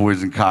was a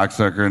poison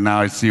cocksucker, and now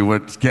I see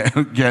what's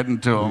getting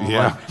to him.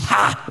 Yeah. Like,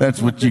 ha!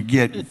 That's what you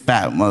get, you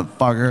fat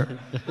motherfucker.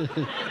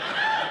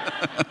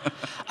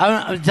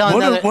 I'm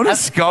telling What a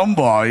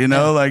scumball, you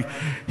know? Like,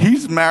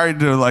 he's married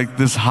to, like,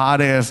 this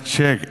hot-ass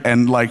chick,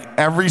 and, like,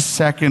 every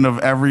second of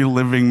every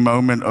living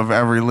moment of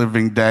every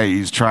living day,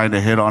 he's trying to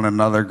hit on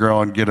another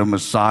girl and get a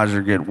massage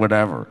or get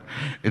whatever.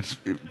 It's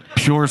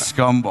pure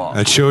scumball.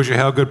 That shows you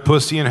how good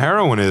pussy and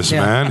heroin is,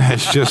 man.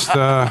 It's just,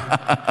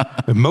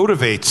 it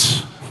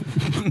motivates.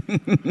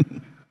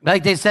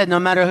 Like they said,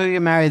 no matter who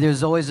you marry,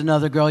 there's always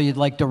another girl you'd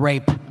like to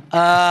rape.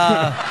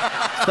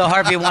 The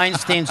Harvey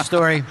Weinstein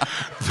story.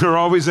 They're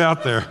always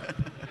out there.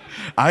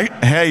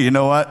 Hey, you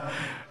know what?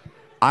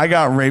 I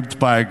got raped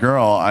by a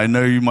girl. I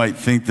know you might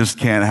think this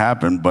can't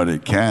happen, but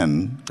it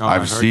can.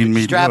 I've seen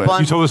me do it.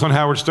 You told us on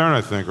Howard Stern,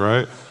 I think,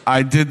 right?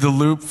 I did the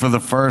loop for the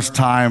first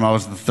time. I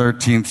was the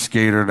 13th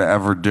skater to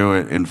ever do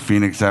it in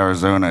Phoenix,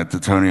 Arizona at the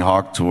Tony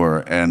Hawk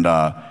Tour. And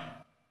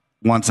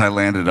once I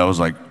landed, I was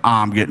like,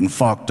 I'm getting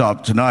fucked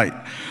up tonight.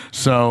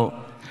 So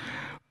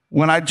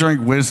when I drink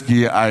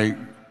whiskey,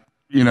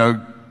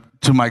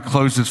 to my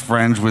closest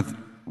friends,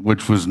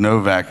 which was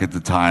Novak at the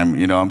time,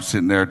 I'm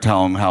sitting there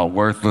telling him how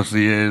worthless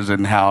he is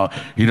and how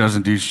he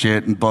doesn't do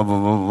shit and blah, blah,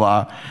 blah,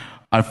 blah.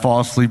 I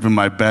fall asleep in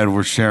my bed.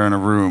 We're sharing a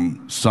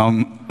room.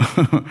 Some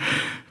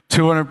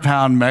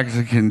 200-pound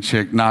Mexican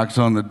chick knocks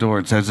on the door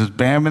and says, "Is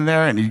Bam in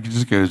there?" And he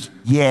just goes,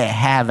 "Yeah,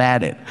 have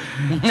at it."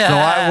 So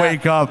I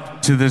wake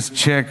up to this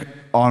chick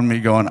on me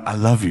going, "I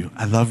love you,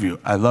 I love you,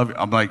 I love you."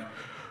 I'm like,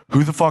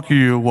 "Who the fuck are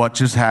you? What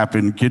just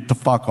happened? Get the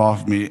fuck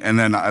off me." And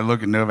then I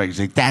look at Novak, he's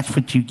like, "That's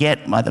what you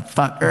get,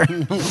 motherfucker."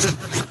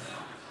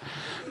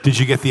 Did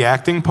you get the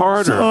acting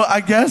part? So I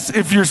guess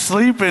if you're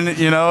sleeping,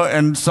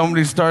 and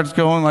somebody starts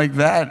going like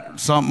that,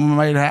 something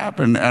might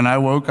happen. And I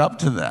woke up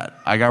to that.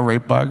 I got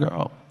raped by a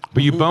girl.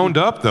 But you boned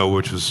up, though,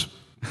 which was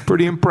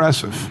pretty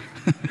impressive.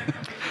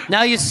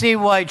 Now you see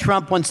why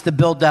Trump wants to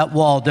build that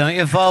wall, don't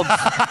you, folks?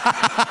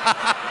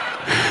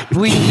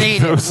 We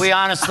need it. We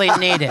honestly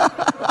need it.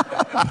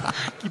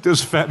 Keep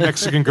those fat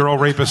Mexican girl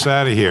rapists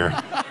out of here.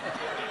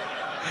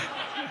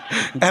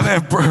 And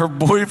then her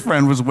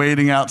boyfriend was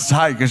waiting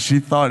outside because she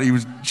thought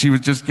she was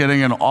just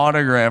getting an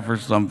autograph or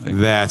something.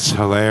 That's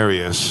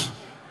hilarious.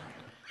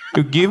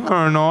 You give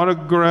her an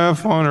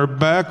autograph on her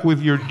back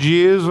with your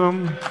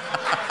jism.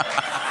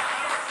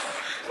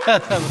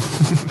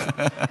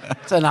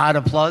 It's an odd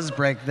applause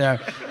break there.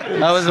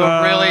 That was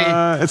a really.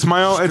 It's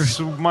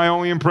my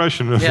only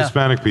impression of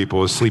Hispanic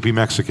people is sleepy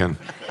Mexican.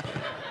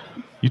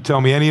 You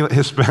tell me any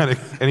Hispanic,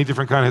 any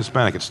different kind of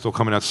Hispanic, it's still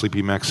coming out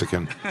sleepy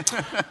Mexican.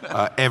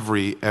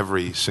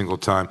 Every single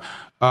time.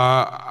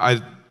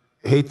 I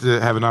hate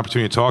to have an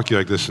opportunity to talk to you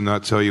like this and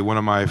not tell you one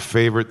of my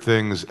favorite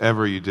things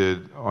ever you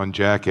did on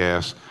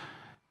Jackass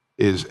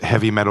is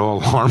Heavy Metal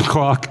Alarm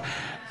Clock.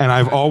 And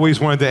I've always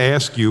wanted to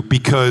ask you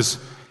because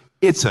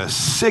it's a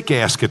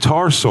sick-ass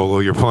guitar solo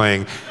you're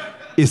playing.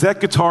 Is that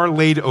guitar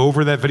laid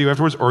over that video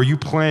afterwards, or are you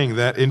playing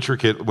that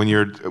intricate when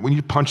you're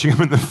punching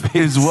him in the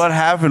face? What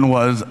happened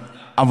was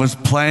I was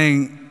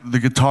playing the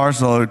guitar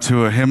solo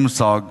to a hymn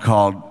song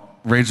called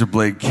Razor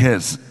Blade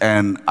Kiss,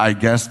 and I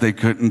guess they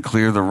couldn't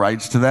clear the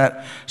rights to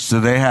that, so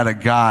they had a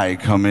guy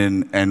come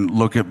in and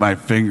look at my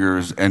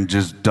fingers and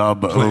just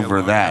dub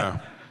over that. Yeah.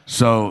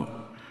 So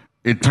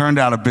it turned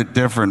out a bit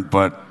different,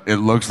 but it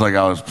looks like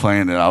I was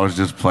playing it. I was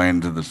just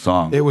playing to the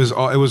song. It was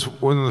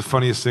one of the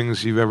funniest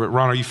things you've ever...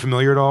 Ron, are you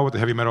familiar at all with the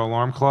Heavy Metal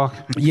Alarm Clock?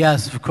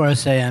 Yes, of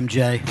course I am,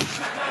 Jay.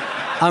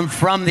 I'm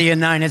from the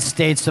United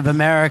States of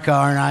America,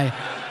 aren't I?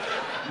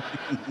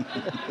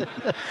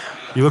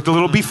 You looked a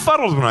little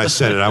befuddled when I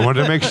said it. I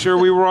wanted to make sure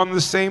we were on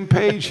the same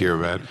page here,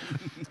 man.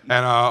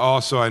 And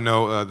also, I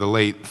know the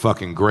late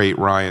fucking great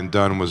Ryan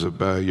Dunn was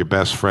your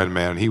best friend,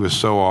 man. He was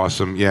so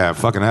awesome. Yeah,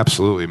 fucking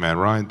absolutely, man.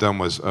 Ryan Dunn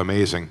was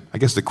amazing. I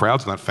guess the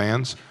crowd's not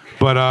fans,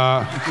 but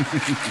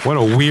what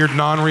a weird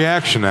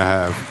non-reaction to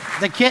have.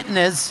 The kitten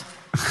is.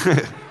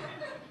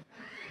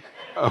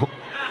 Oh,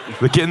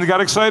 the kitten got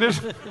excited?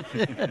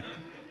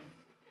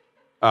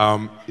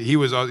 He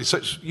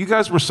was you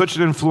guys were such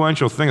an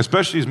influential thing,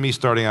 especially as me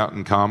starting out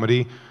in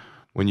comedy,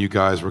 when you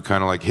guys were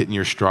kind of like hitting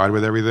your stride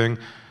with everything.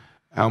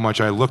 How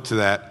much I looked to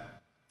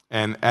that,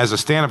 and as a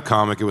stand-up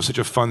comic, it was such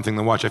a fun thing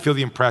to watch. I feel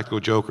the Impractical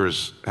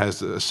Jokers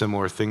has a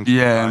similar thing to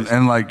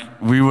and like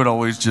we would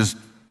always just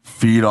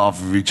feed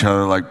off of each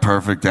other like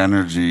perfect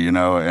energy, and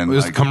it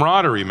was like,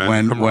 camaraderie,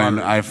 man. When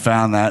I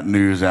found that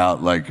news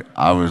out, like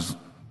I was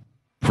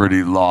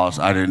pretty lost.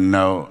 I didn't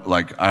know,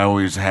 like I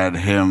always had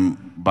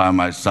him by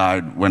my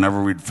side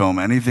whenever we'd film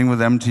anything with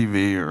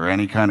MTV or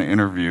any kind of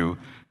interview.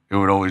 It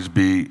would always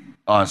be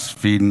us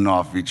feeding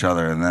off each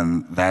other, and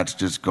then that's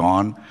just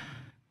gone.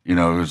 You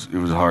know, it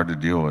was hard to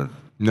deal with.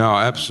 No,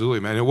 absolutely,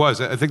 man. It was.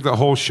 I think the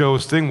whole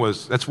show's thing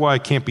was, that's why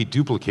it can't be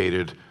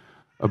duplicated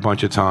a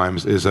bunch of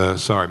times, is,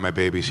 sorry, my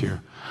baby's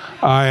here.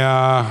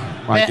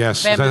 I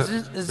guess. Bam,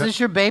 is this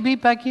your baby,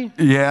 Becky?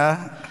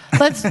 Yeah.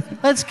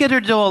 Let's get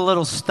her to do a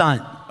little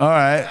stunt. All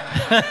right.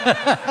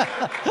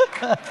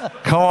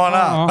 Come on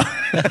up.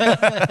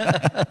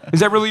 Is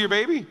that really your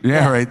baby?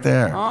 Yeah, right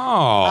there.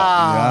 Oh.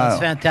 Yeah. That's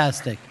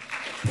fantastic.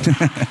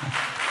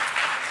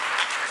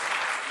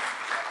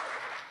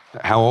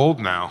 How old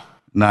now?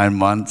 9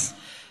 months.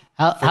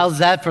 How's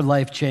that for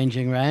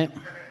life-changing, right?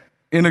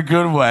 In a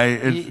good way.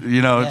 It's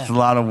it's a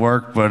lot of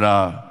work, but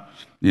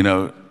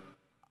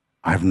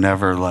I've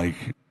never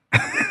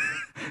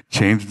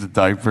changed the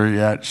diaper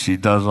yet. She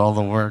does all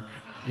the work.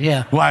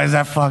 Yeah. Why is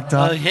that fucked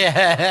up? Oh,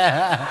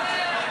 yeah.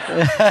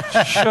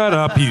 Shut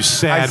up, you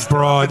sad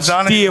broads.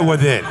 Deal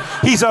with it.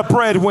 He's a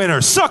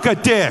breadwinner. Suck a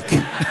dick.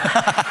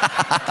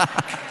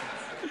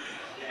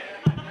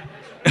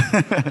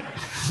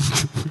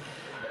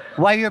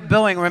 While you're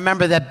booing,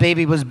 remember that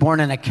baby was born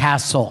in a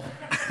castle.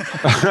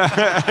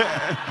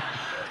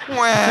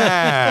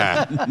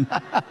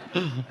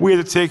 We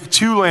had to take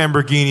 2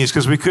 Lamborghinis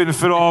because we couldn't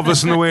fit all of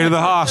us in the way to the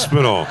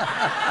hospital.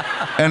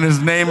 And his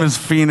name is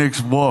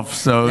Phoenix Wolf.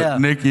 So Yeah.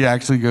 Nikki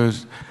actually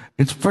goes,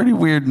 it's a pretty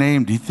weird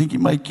name. Do you think he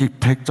might get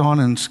picked on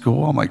in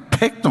school? I'm like,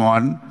 picked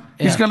on?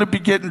 Yeah. He's going to be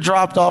getting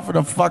dropped off in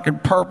a fucking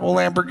purple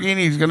Lamborghini.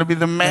 He's going to be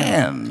the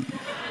man.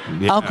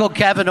 Yeah. Uncle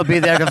Kevin will be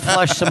there to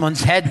flush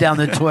someone's head down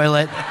the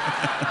toilet.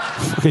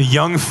 A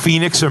young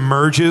Phoenix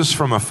emerges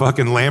from a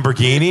fucking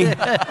Lamborghini.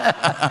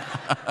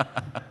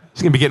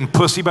 He's going to be getting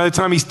pussy by the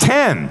time he's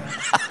 10.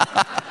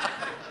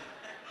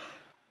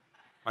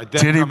 My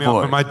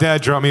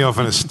dad dropped me off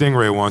in a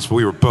Stingray once, but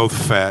we were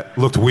both fat.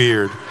 Looked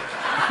weird.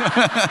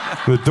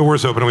 The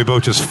doors open and we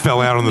both just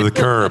fell out onto the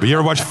curb. You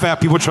ever watch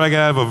fat people try to get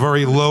out of a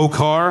very low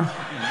car?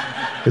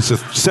 It's a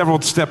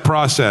several-step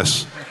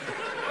process.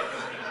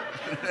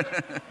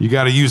 You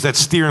got to use that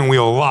steering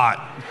wheel a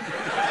lot.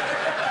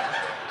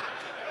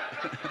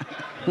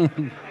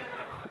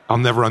 I'll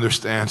never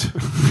understand.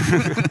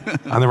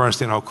 I'll never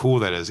understand how cool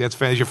that is. That's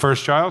fan. Is your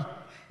first child?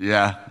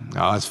 Yeah.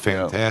 Oh, that's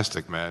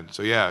fantastic, man.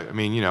 So yeah, I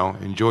mean,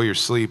 enjoy your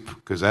sleep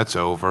because that's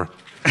over.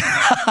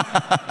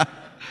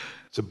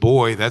 It's a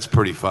boy. That's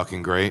pretty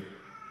fucking great.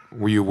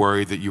 Were you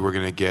worried that you were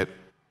going to get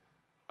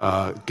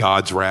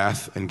God's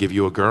wrath and give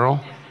you a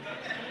girl?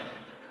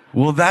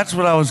 Well, that's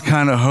what I was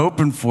kind of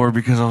hoping for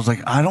because I was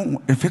like,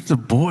 if it's a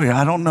boy,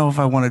 I don't know if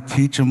I want to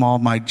teach him all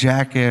my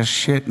jackass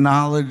shit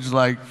knowledge.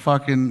 Like,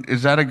 fucking,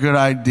 is that a good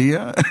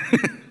idea?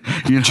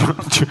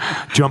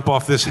 Jump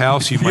off this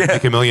house, you might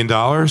make $1 million.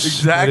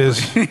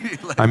 Exactly.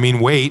 I mean,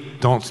 wait,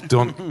 don't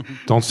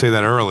say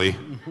that early.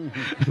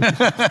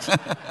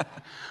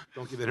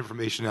 Don't give that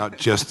information out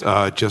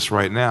just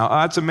right now.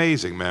 That's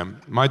amazing, man.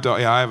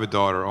 I have a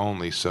daughter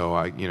only,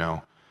 so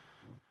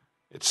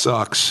it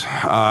sucks.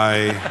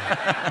 I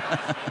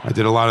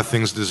did a lot of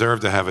things to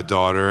deserve to have a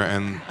daughter,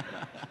 and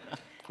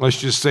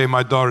let's just say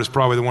my daughter's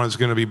probably the one that's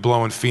going to be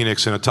blowing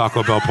Phoenix in a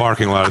Taco Bell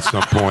parking lot at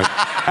some point.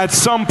 At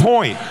some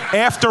point,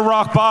 after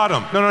rock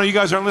bottom. No, you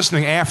guys aren't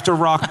listening. After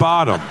rock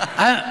bottom.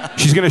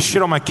 She's going to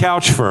shit on my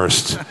couch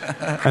first,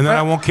 and then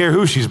I won't care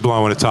who she's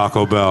blowing at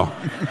Taco Bell.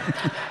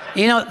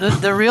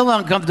 The real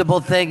uncomfortable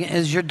thing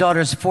is your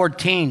daughter's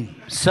 14.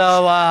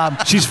 So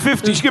she's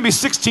 15. She's going to be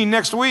 16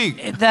 next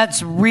week.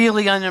 That's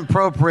really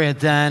inappropriate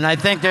then. I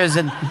think there's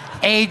an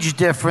age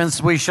difference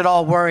we should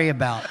all worry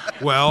about.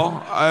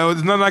 Well,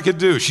 there's nothing I could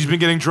do. She's been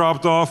getting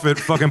dropped off at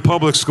fucking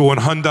public school in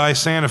Hyundai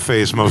Santa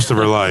Fe's most of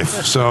her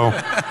life. So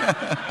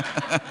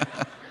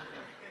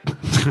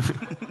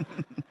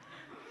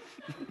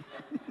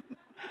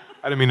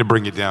I didn't mean to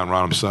bring you down,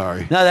 Ron. I'm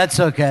sorry. No, that's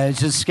okay. It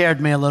just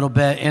scared me a little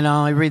bit.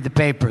 I read the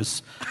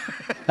papers.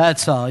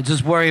 That's all. I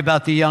just worry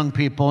about the young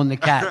people and the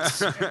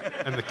cats.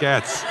 And the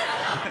cats.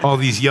 All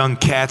these young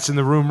cats in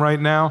the room right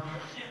now.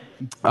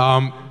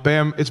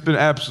 Bam, it's been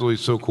absolutely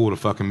so cool to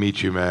fucking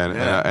meet you, man,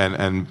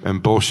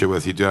 and bullshit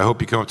with you, dude. I hope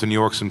you come up to New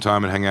York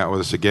sometime and hang out with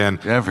us again.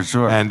 Yeah, for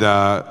sure. And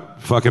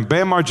fucking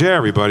Bam Margera,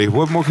 everybody.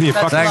 What more can you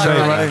fucking say? Thanks,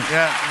 everybody.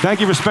 Yeah.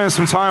 Thank you for spending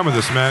some time with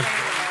us, man.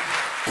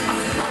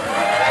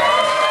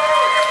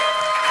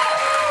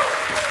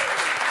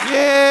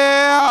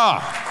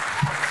 Yeah!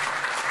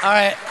 All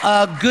right.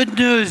 Good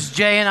news.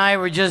 Jay and I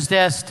were just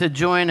asked to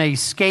join a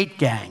skate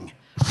gang.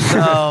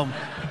 So...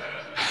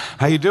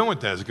 How you doing with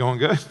that? Is it going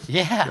good?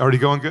 Yeah. Already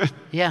going good?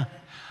 Yeah.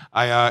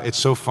 It's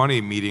so funny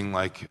meeting,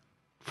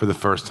 for the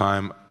first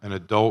time, an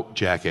adult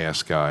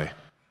jackass guy.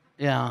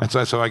 Yeah. And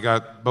so I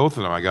got both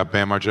of them. I got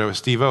Bam Margera,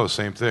 Steve-O,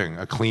 same thing.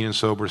 A clean and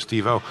sober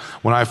Steve-O.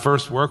 When I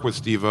first worked with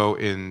Steve-O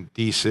in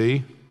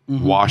D.C.,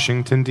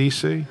 Washington,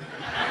 D.C.,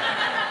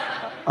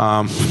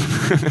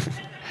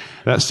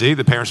 see,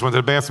 the parents went to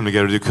the bathroom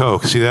together to do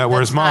coke. See that?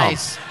 Where's Mom?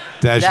 Nice.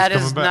 Dad's that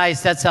just is coming back.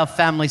 nice. That's how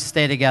families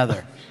stay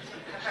together.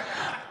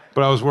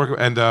 But I was working,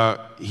 and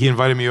he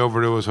invited me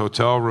over to his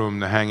hotel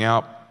room to hang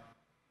out,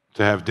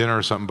 to have dinner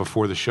or something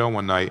before the show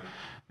one night,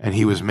 and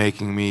he was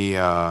making me,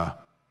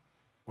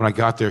 what when I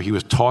got there, he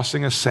was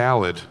tossing a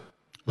salad.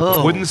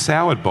 Oh. A wooden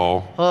salad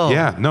bowl. Oh.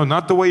 Yeah, no,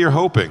 not the way you're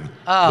hoping.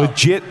 Oh.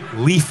 Legit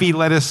leafy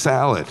lettuce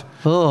salad.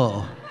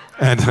 Oh.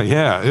 And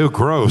yeah, ew,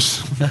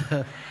 gross.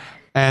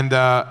 and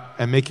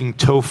making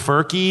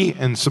tofurkey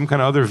and some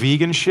kind of other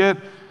vegan shit.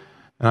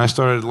 And I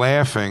started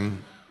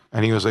laughing.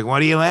 And he was like,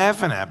 "What are you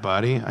laughing at,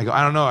 buddy?" I go,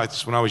 "I don't know.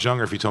 When I was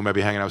younger, if you told me I'd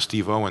be hanging out with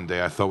Steve O one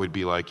day, I thought we'd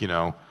be like,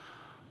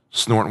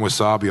 snorting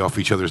wasabi off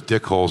each other's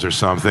dick holes or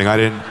something. I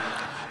didn't.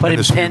 Putting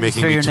this would be pins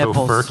making through me your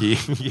nipples.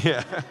 tofurkey."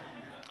 Yeah.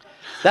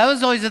 That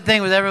was always the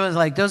thing with everyone's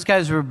like, those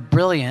guys were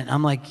brilliant.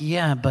 I'm like,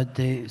 yeah, but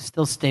they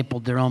still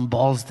stapled their own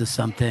balls to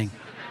something.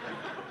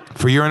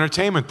 For your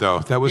entertainment, though.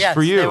 That was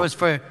for you. Yes, it was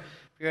for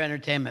your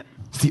entertainment.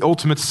 It's the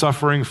ultimate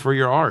suffering for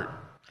your art.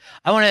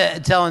 I want to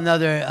tell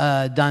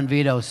another Don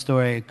Vito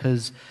story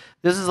because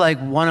this is like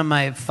one of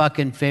my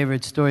fucking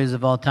favorite stories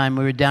of all time.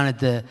 We were down at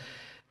the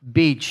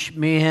beach,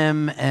 me,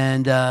 him,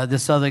 and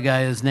this other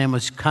guy. His name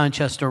was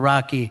Conchester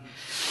Rocky,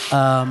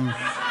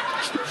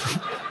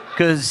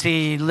 because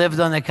he lived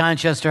on the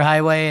Conchester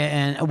Highway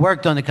and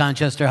worked on the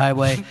Conchester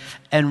Highway,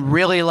 and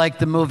really liked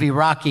the movie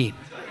Rocky.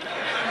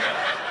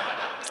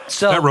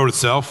 So That wrote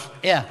itself.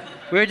 yeah,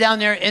 we were down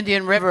there,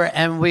 Indian River,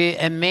 and me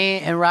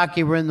and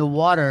Rocky were in the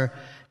water,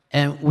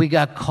 and we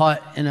got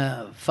caught in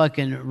a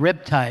fucking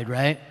riptide,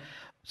 right?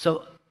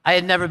 So I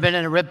had never been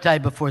in a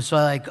riptide before, so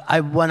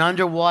I went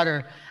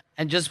underwater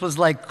and just was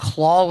like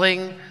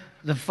clawing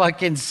the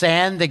fucking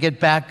sand to get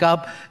back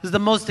up. It was the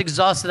most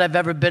exhausted I've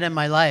ever been in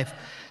my life.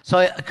 So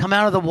I come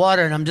out of the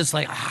water and I'm just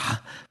like,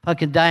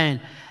 fucking dying.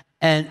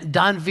 And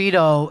Don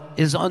Vito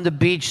is on the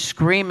beach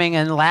screaming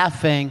and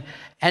laughing,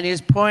 and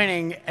he's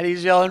pointing and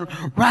he's yelling,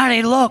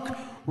 "Ronnie, look,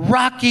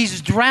 Rocky's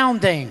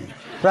drowning,"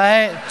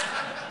 right?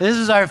 This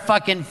is our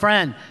fucking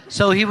friend.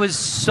 So he was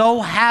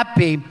so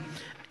happy,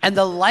 and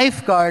the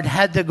lifeguard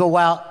had to go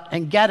out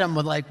and get him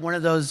with like one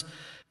of those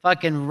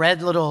fucking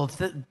red little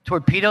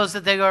torpedoes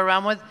that they go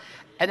around with.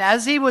 And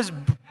as he was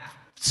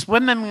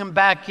swimming him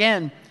back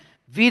in,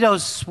 Vito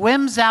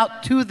swims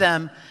out to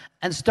them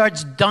and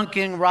starts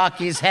dunking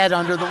Rocky's head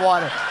under the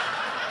water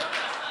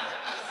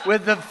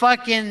with the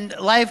fucking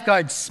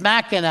lifeguard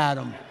smacking at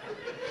him.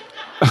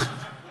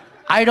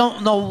 I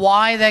don't know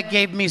why that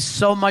gave me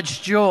so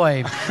much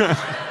joy.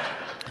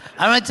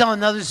 I'm going to tell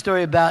another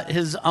story about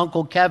his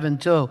Uncle Kevin,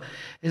 too.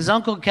 His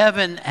Uncle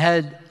Kevin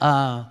had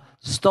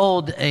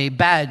stole a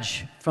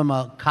badge from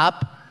a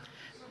cop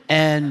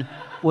and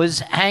was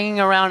hanging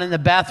around in the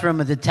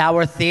bathroom of the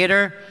Tower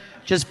Theater,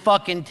 just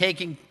fucking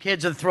taking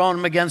kids and throwing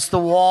them against the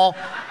wall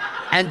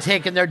and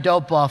taking their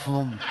dope off of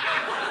them.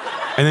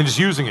 And then just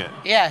using it.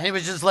 Yeah, he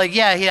was just like,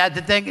 yeah, he had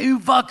to think, "You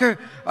fucker,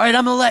 all right,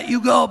 I'm going to let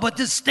you go, but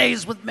this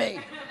stays with me."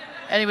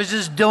 And he was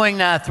just doing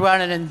that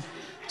throughout an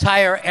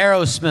entire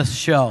Aerosmith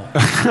show.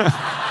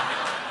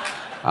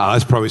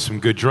 That's probably some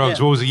good drugs.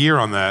 Yeah. What was the year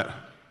on that?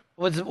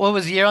 What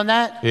was the year on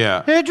that?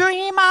 Yeah.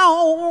 Dream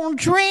on,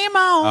 dream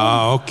on.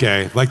 Oh,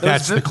 okay. Like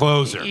that's the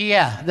closer.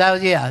 Yeah,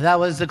 that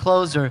was the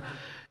closer.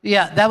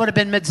 Yeah, that would have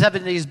been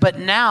mid-70s, but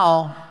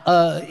now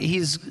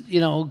he's,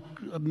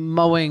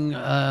 mowing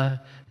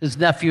his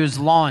nephew's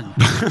lawn.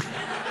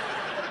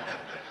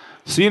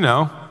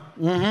 So,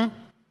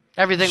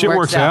 Everything shit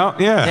works out.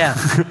 Yeah. Yeah.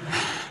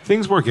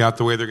 Things work out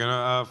the way they're going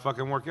to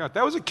fucking work out.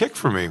 That was a kick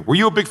for me. Were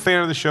you a big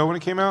fan of the show when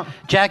it came out?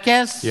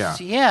 Jackass? Yeah.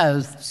 Yeah, it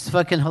was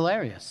fucking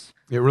hilarious.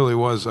 It really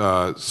was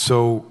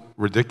so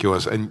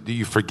ridiculous. And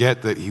you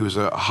forget that he was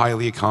a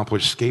highly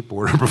accomplished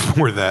skateboarder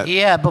before that.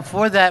 Yeah,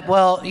 before that,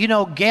 well,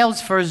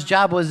 Gail's first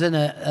job was in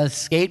a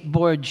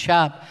skateboard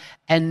shop,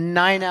 and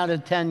 9 out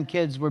of 10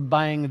 kids were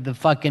buying the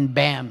fucking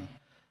BAM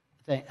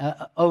thing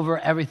over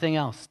everything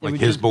else. They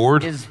Like were his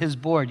board? His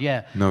board,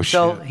 yeah. No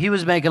so shit. he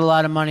was making a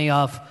lot of money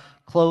off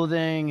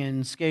clothing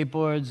and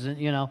skateboards,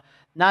 and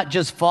not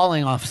just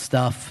falling off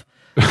stuff,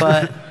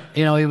 but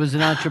he was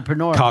an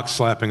entrepreneur. Cock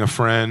slapping a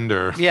friend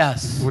or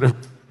Yes. whatever.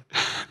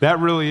 That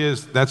really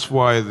is. That's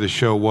why the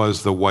show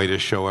was the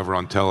whitest show ever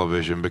on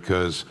television,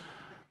 because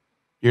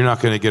you're not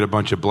going to get a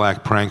bunch of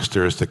black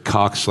pranksters to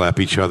cock slap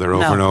each other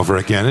over and over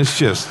again. It's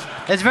just.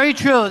 It's very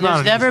true.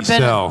 There's never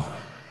been.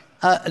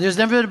 There's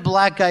never been a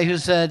black guy who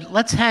said,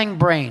 "Let's hang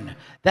Brain."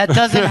 That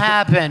doesn't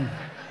happen.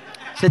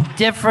 It's a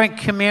different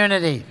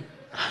community.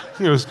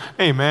 He goes,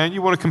 "Hey man,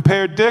 you want to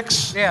compare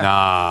dicks?" Yeah.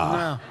 Nah.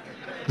 No.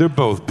 They're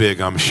both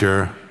big, I'm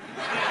sure.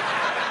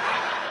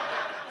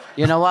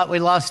 You know what? We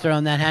lost her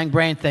on that hang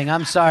Brain thing.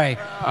 I'm sorry.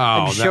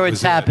 I'm that sure it's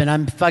was it. happened.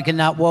 I'm fucking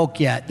not woke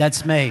yet.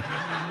 That's me.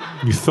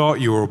 You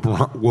thought you were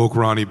woke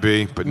Ronnie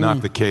B, but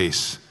not the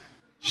case.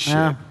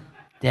 Shit.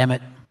 Damn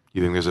it.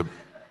 You think is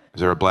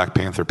there a Black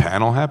Panther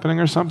panel happening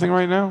or something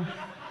right now?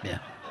 Yeah.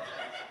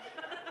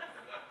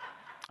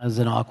 That was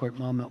an awkward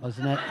moment,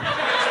 wasn't it?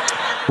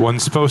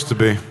 Wasn't supposed to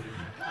be.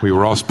 We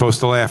were all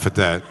supposed to laugh at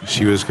that.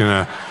 She was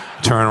gonna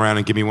turn around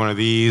and give me one of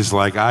these,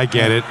 like, I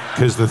get it,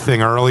 because the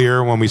thing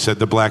earlier when we said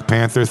the Black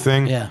Panther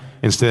thing,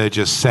 instead it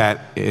just sat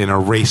in a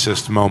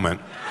racist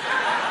moment.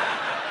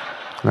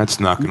 That's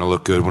not gonna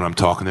look good when I'm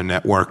talking to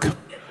network.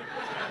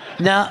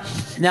 Now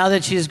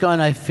that she's gone,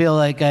 I feel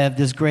like I have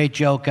this great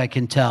joke I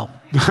can tell.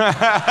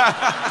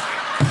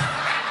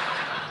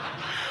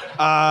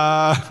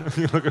 I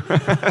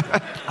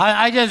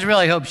just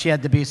really hope she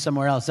had to be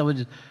somewhere else. That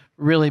would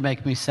really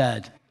make me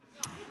sad.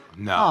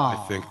 No,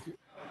 I think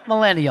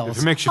Millennials. if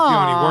it makes you feel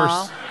any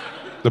worse,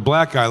 the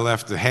black guy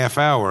left a half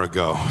hour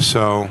ago.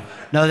 So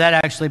no, that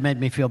actually made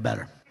me feel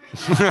better.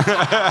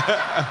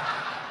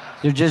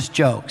 They're just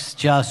jokes.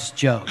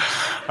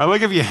 I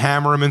like if you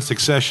hammer them in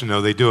succession,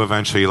 though, they do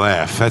eventually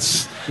laugh.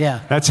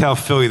 That's how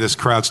Philly this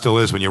crowd still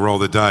is when you roll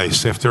the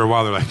dice. After a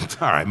while, they're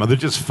like, all right, they're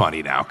just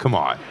funny now. Come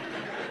on.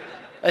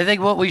 I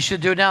think what we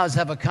should do now is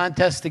have a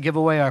contest to give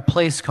away our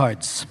place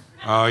cards.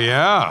 Oh,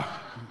 yeah.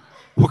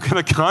 What kind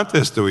of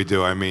contest do we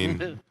do? I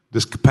mean,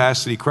 this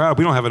capacity crowd,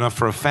 we don't have enough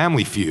for a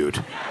family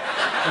feud.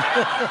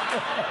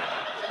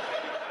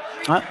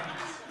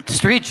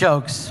 Street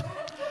jokes.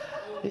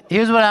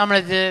 Here's what I'm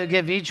going to do.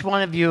 Give each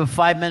one of you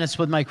 5 minutes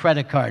with my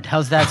credit card.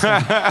 How's that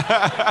sound?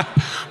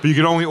 But you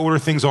can only order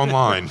things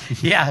online.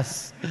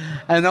 Yes.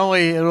 And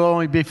it'll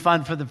only be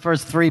fun for the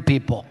first 3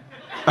 people.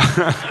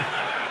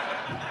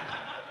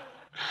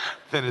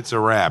 Then it's a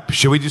wrap.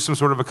 Should we do some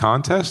sort of a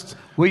contest?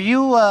 Were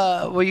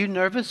you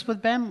nervous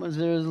with Ben? Was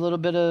there a little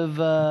bit of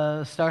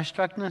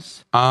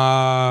starstruckness?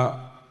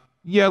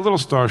 Yeah, a little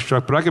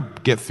starstruck, but I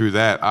could get through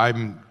that.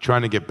 I'm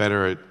trying to get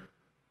better at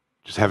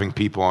just having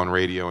people on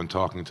radio and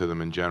talking to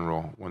them in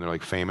general when they're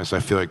like famous. I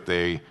feel like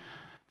they've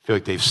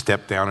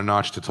stepped down a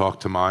notch to talk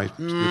to my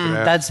stupid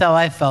ass. That's how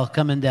I felt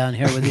coming down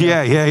here with you.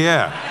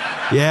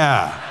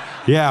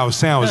 Yeah, I was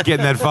saying I was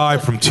getting that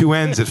vibe from two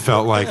ends, it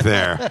felt like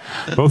there.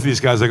 Both of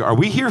these guys like, are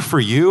we here for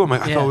you? I'm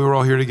like, I thought we were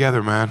all here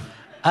together, man.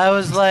 I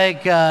was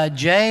like,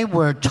 Jay,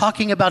 we're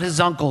talking about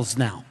his uncles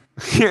now.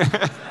 Did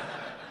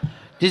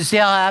you see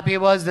how happy he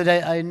was that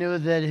I knew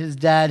that his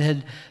dad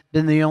had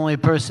been the only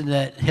person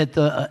that hit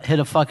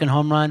a fucking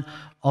home run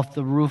off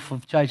the roof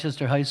of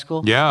Chichester High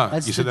School? Yeah,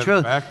 that's you said the that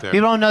truth. back there. You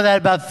don't know that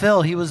about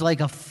Phil. He was like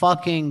a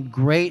fucking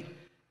great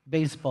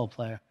baseball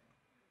player.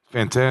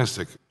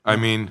 Fantastic. I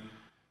mean,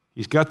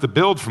 he's got the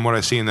build from what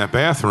I see in that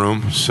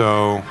bathroom,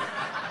 so...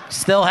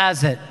 Still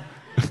has it.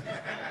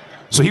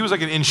 So he was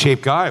like an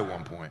in-shape guy at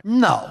one point.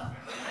 No.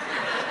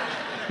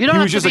 You don't he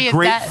have was to just be a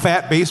great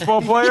fat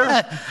baseball player?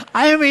 Yeah.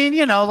 I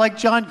mean, like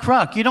John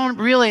Kruk. You don't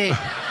really...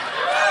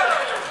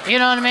 You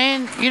know what I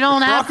mean? You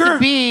don't have to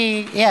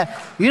be... Yeah.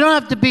 You don't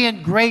have to be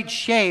in great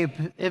shape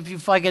if you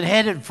fucking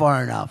hit it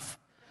far enough.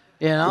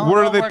 You know?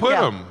 Where do they put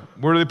him?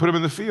 Where do they put him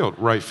in the field?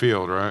 Right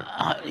field, right?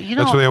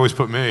 That's where they always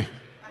put me.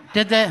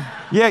 Did they?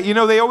 Yeah,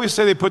 they always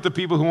say they put the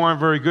people who aren't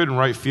very good in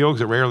right field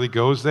because it rarely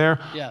goes there.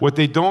 Yeah. What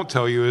they don't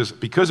tell you is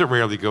because it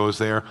rarely goes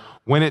there,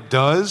 when it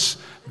does,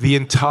 the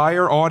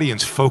entire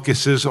audience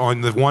focuses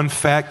on the one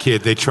fat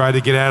kid they try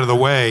to get out of the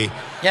way.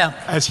 Yeah.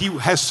 As he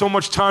has so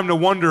much time to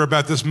wonder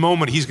about this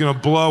moment he's going to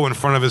blow in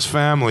front of his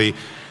family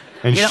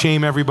and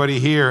shame everybody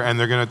here, and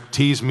they're going to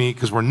tease me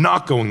because we're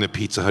not going to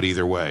Pizza Hut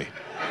either way.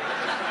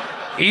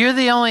 You're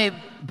the only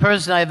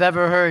person I've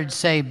ever heard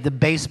say the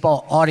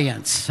baseball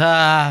audience.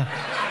 They're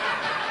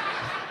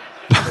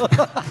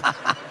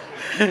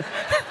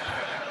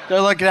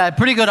looking at a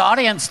pretty good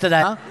audience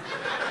today, huh?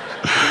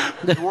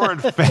 They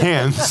weren't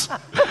fans.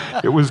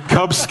 It was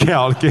Cub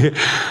Scout.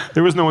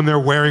 There was no one there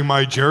wearing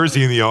my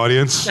jersey in the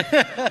audience.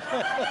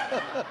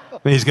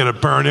 And he's going to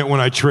burn it when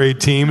I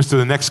trade teams to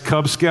the next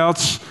Cub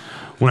Scouts,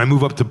 when I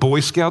move up to Boy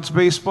Scouts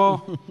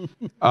baseball.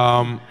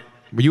 Were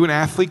you an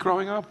athlete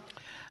growing up?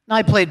 No,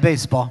 I played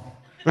baseball.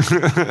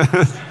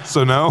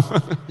 So no?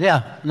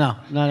 Yeah, no,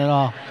 not at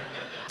all.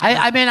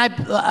 I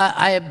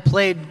had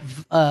played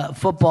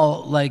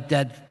football like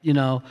that,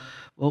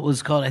 what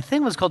was called, I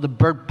think it was called the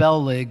Burt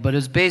Bell League, but it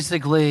was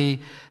basically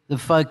the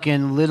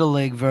fucking Little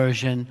League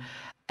version.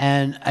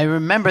 And I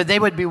remember they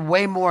would be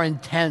way more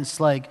intense,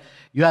 like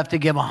you have to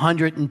give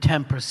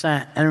 110%.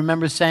 And I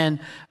remember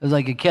saying, as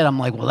like a kid, I'm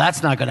like, well,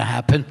 that's not going to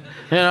happen.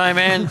 You know what I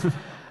mean?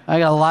 I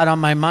got a lot on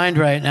my mind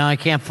right now. I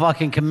can't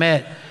fucking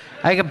commit.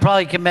 I could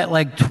probably commit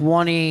like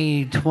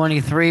 20,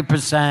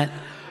 23%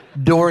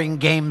 during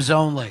games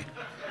only.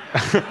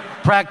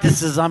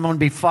 Practices, I'm going to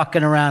be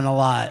fucking around a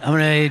lot.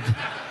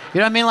 You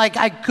know what I mean? Like,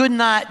 I could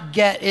not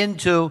get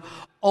into,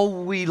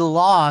 we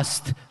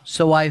lost,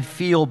 so I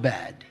feel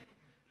bad.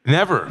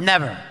 Never?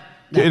 Never.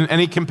 In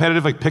any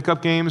competitive, like,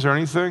 pickup games or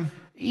anything?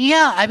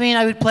 Yeah,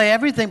 I would play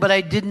everything, but I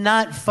did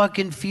not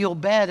fucking feel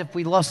bad if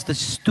we lost the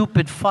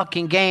stupid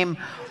fucking game.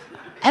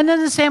 And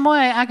then the same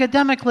way,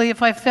 academically,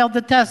 if I failed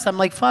the test, I'm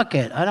like, fuck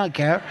it. I don't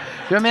care. You know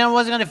what I mean? I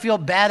wasn't going to feel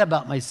bad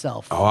about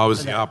myself. Oh, I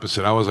was the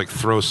opposite. I was like,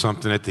 throw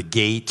something at the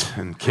gate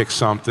and kick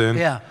something.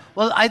 Yeah.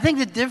 Well, I think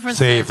the difference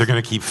Say is... if they're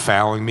going to keep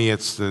fouling me,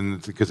 it's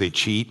because they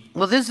cheat.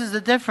 Well, this is the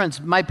difference.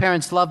 My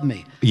parents love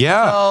me.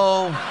 Yeah.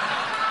 So...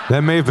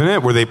 That may have been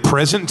it. Were they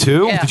present,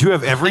 too? Yeah. Did you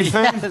have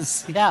everything?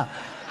 Yes, yeah.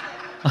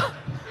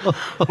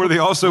 Were they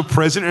also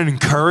present and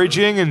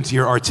encouraging into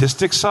your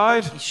artistic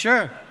side?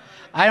 Sure.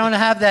 I don't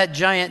have that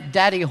giant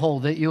daddy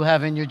hole that you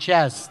have in your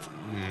chest.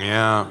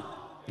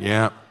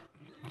 Yeah.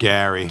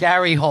 Gary.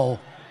 Gary hole.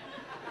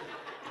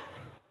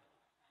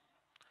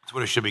 That's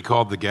what it should be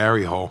called, the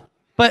Gary hole.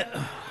 But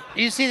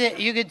You see that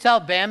you could tell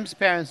Bam's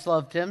parents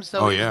loved him,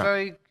 so he was yeah.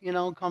 very,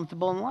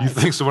 comfortable in life. You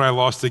think so when I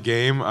lost the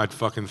game, I'd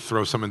fucking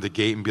throw something at the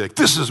gate and be like,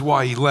 this is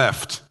why he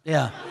left.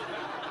 Yeah.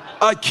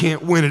 I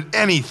can't win at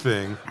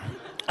anything.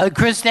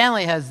 Chris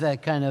Stanley has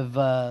that kind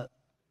of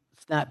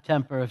snap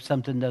temper if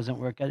something doesn't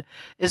work out.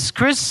 Is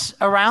Chris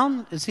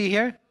around? Is he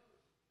here?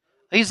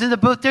 He's in the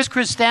booth. There's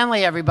Chris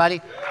Stanley,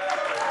 everybody.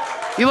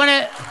 You want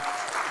to...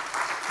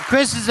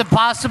 Chris, is it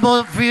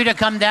possible for you to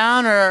come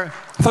down, or...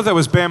 I thought that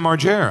was Bam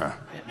Margera.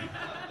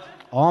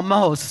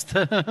 Almost.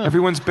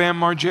 Everyone's Bam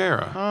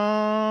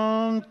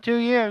Margera. 2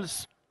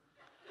 years.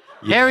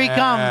 Here he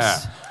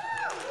comes.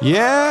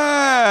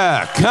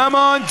 Yeah, come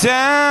on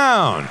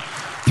down.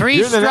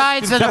 3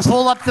 strides and a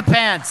pull up the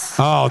pants.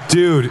 Oh,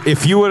 dude,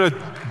 if you would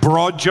have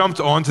broad jumped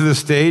onto the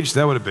stage,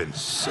 that would have been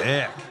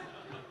sick.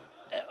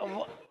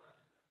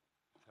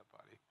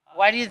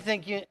 Why do you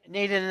think you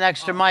needed an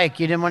extra mic?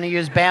 You didn't want to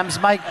use Bam's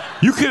mic?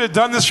 You could have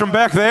done this from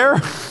back there.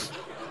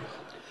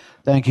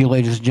 Thank you,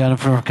 ladies and gentlemen,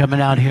 for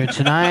coming out here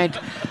tonight.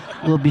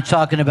 We'll be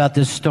talking about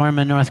this storm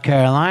in North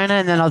Carolina,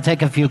 and then I'll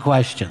take a few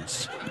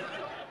questions.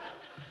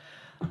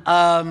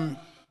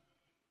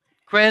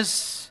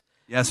 Chris?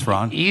 Yes,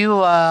 Ron? You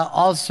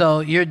also,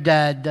 your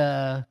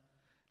dad,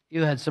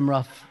 you had some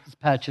rough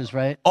patches,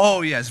 right?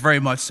 Oh, yes, very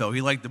much so.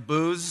 He liked the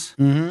booze,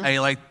 and he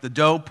liked the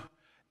dope,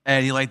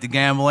 and he liked the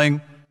gambling,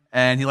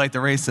 and he liked the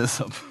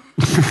racism.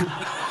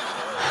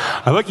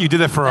 I like you did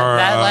that for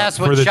our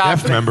for the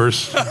deaf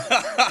members.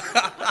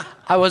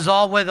 I was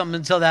all with him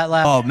until that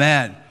last. Oh,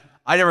 man.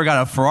 I never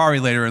got a Ferrari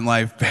later in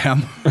life,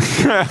 Bam.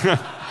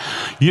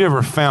 You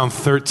never found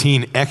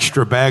 13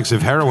 extra bags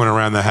of heroin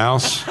around the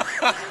house.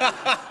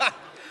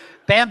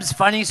 Bam's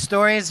funny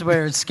stories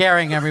were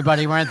scaring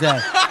everybody, weren't they?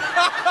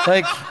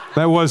 Like,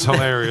 that was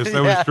hilarious.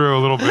 That was true a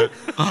little bit.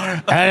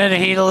 And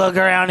then he'd look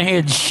around, he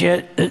had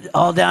shit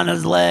all down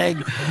his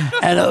leg,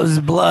 and it was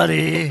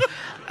bloody.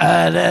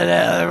 And then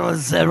everyone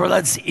said, well,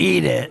 let's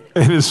eat it.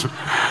 And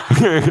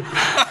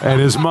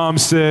his mom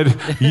said,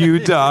 you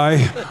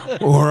die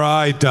or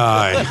I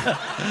die.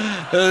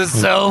 It was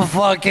so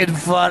fucking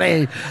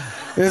funny.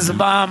 His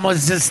mom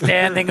was just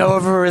standing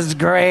over his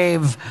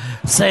grave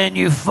saying,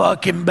 you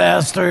fucking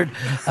bastard,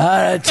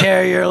 I'd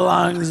tear your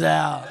lungs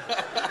out.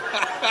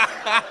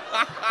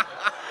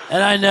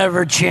 And I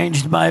never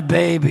changed my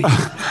baby.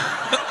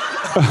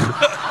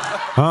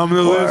 I'm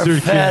the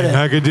lizard king.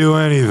 I could do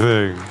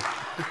anything.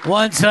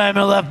 One time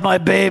I left my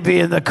baby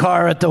in the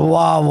car at the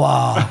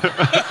Wawa.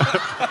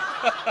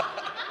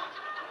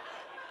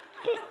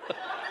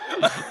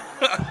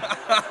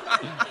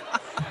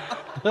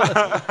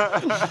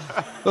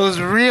 It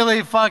was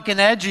really fucking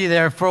edgy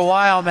there for a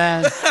while,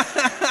 man.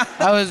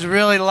 I was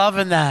really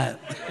loving that.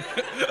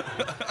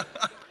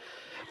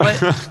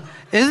 But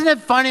isn't it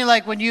funny,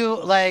 like, when you,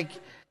 like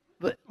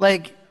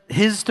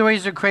his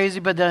stories are crazy,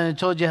 but then I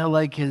told you how,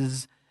 like,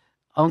 his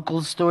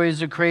uncle's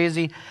stories are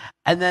crazy,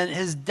 and then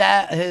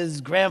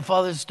his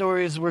grandfather's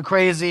stories were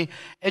crazy.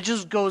 It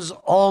just goes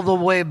all the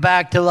way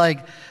back to,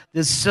 like,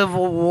 the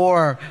Civil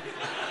War,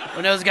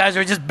 when those guys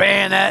were just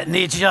bayoneting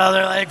each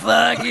other, like,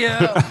 fuck you.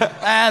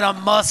 I had a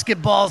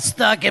musket ball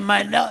stuck in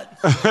my nut.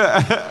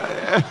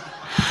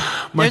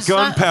 My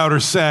gunpowder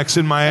sack's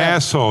in my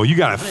asshole. You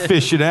gotta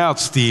fish it out,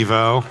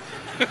 Steve-O.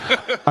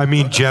 I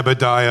mean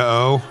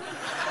Jebediah-O.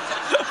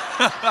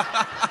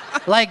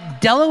 Like,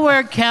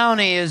 Delaware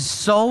County is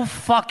so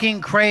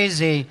fucking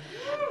crazy,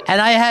 and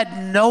I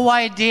had no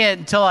idea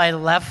until I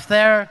left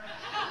there,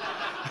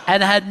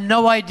 and had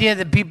no idea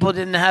that people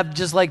didn't have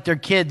just, like, their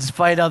kids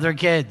fight other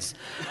kids.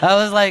 I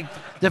was like,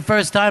 the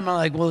first time, I'm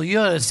like, well, you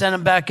ought to send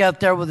him back out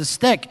there with a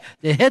stick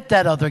to hit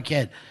that other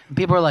kid. And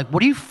people are like,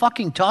 what are you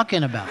fucking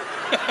talking about?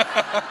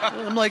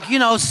 I'm like,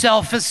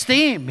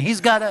 self-esteem.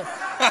 He's gotta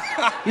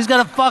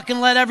fucking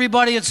let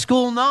everybody at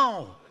school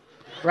know.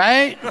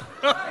 Right?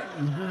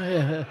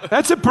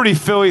 That's a pretty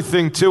Philly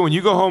thing, too. When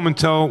you go home and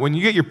when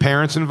you get your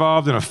parents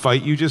involved in a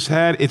fight you just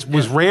had, it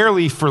was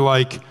rarely for,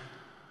 like,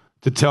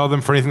 to tell them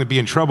for anything to be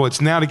in trouble.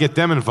 It's now to get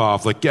them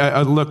involved. Like,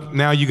 look,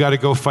 now you got to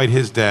go fight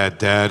his dad.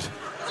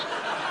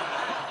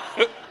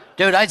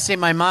 Dude, I'd see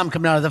my mom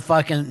coming out of the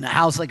fucking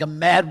house like a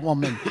mad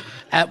woman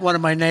at one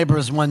of my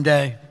neighbors one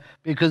day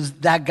because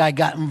that guy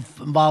got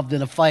involved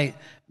in a fight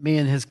me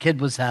and his kid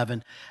was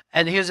having.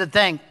 And here's the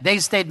thing. They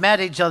stayed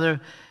mad at each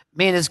other.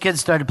 Me and his kids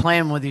started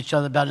playing with each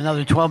other about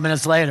another 12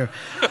 minutes later.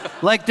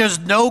 Like, there's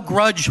no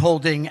grudge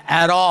holding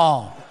at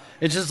all.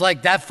 It's just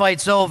like, that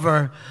fight's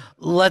over.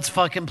 Let's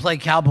fucking play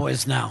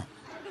cowboys now.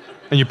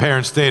 And your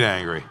parents stayed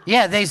angry.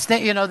 Yeah,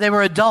 they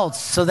were adults,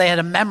 so they had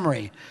a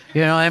memory.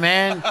 You know what I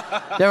mean?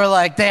 They were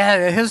like, they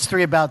had a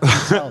history about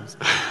themselves.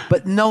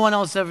 But no one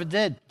else ever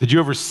did. Did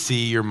you ever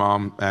see your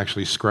mom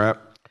actually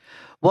scrap?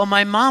 Well,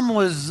 my mom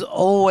was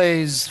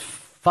always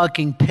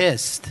fucking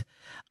pissed.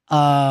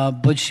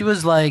 But she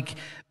was like,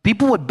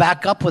 people would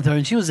back up with her,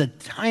 and she was a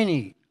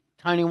tiny,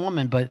 tiny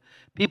woman, but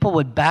people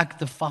would back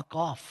the fuck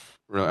off.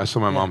 Really? I saw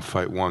my mom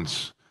fight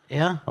once.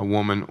 Yeah? A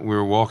woman, we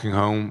were walking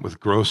home with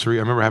grocery.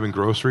 I remember having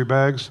grocery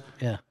bags.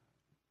 Yeah.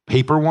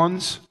 Paper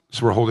ones,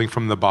 so we're holding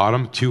from the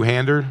bottom,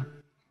 two-hander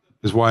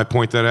is why I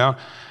point that out.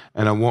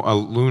 and a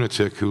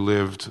lunatic who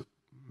lived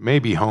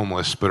maybe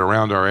homeless, but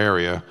around our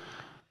area,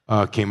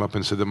 came up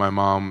and said that my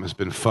mom has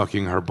been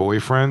fucking her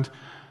boyfriend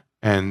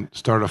and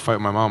started a fight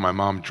with my mom. My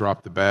mom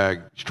dropped the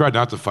bag. She tried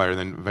not to fight her,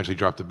 then eventually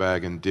dropped the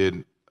bag and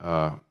did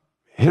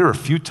hit her a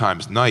few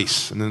times,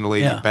 nice. And then the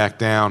lady backed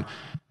down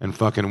and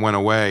fucking went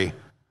away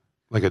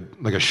like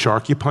a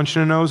shark you punched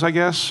in the nose, I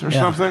guess, or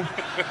something.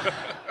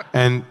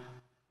 And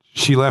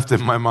she left,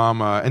 and my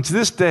mom, and to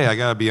this day, I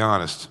gotta be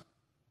honest,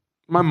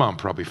 my mom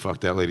probably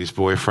fucked that lady's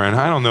boyfriend.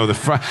 I don't know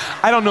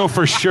I don't know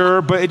for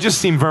sure, but it just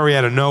seemed very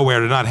out of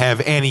nowhere to not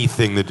have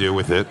anything to do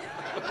with it.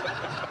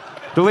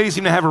 The lady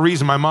seemed to have a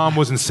reason. My mom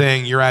wasn't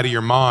saying, you're out of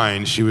your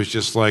mind. She was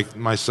just like,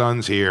 my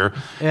son's here.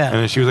 Yeah. And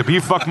then she was like, but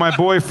you fucked my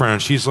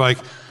boyfriend. She's like,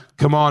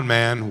 come on,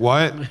 man,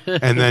 what?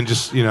 And then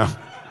just, you know.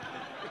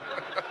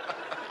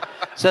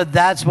 So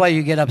that's why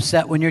you get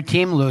upset when your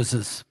team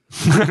loses.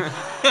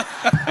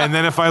 And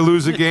then if I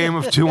lose a game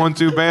of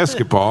 2-on-2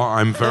 basketball,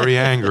 I'm very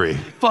angry.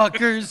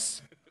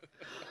 Fuckers.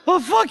 I'll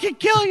fucking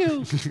kill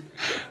you.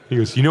 He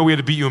goes, you know we had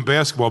to beat you in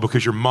basketball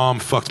because your mom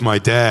fucked my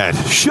dad.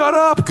 Shut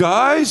up,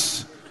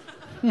 guys.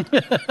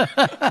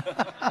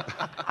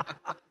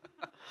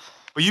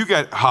 But you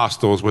get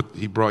hostile is what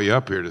he brought you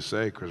up here to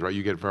say, Chris, right?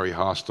 You get very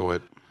hostile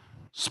at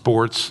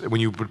sports when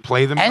you would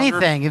play them.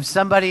 Anything. If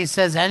somebody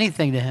says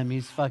anything to him,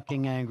 he's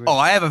fucking angry. Oh,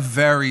 I have a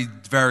very,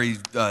 very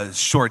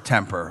short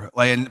temper.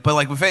 But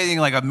if anything,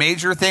 like a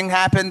major thing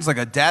happens, like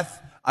a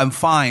death, I'm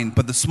fine.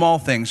 But the small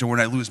things are when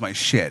I lose my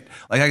shit.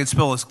 Like I could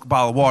spill a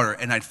bottle of water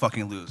and I'd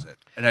fucking lose it.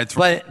 And I'd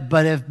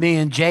but if me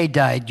and Jay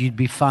died, you'd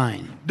be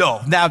fine.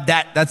 No, now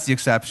that's the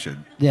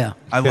exception. Yeah.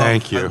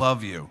 Thank you. I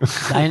love you.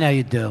 I know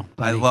you do,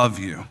 buddy. I love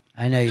you.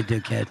 I know you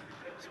do, kid.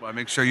 Just want to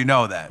make sure you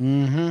know that.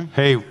 Mm-hmm.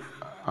 Hey,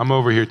 I'm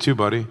over here too,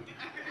 buddy.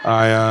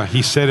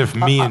 He said if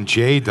me and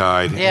Jay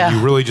died, you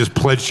really just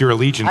pledged your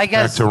allegiance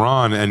back to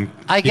Ron and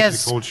gave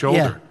the cold shoulder.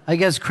 Yeah, I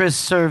guess Chris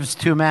serves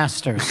two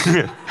masters.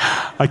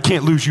 I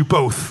can't lose you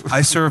both.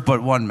 I serve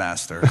but one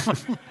master.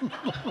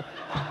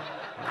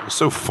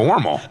 So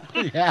formal.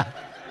 Yeah.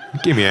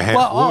 Give me a half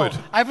wood.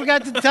 Oh, I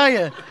forgot to tell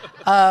you,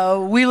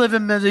 we live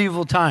in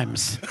medieval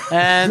times,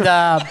 and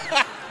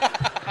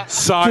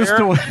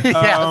sire. I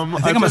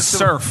think I'm a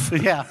serf.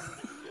 Yeah.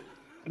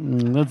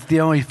 That's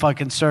the only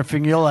fucking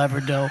surfing you'll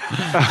ever do.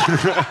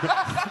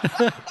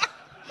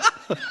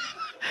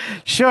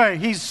 Sure,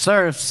 he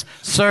surfs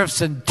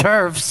and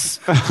turfs.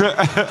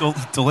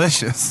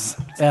 Delicious.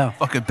 Yeah.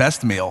 Fucking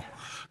best meal.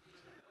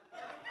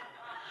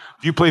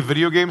 Do you play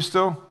video games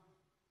still,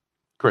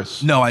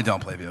 Chris? No, I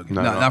don't play video games.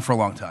 No, not for a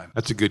long time.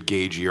 That's a good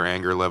gauge of your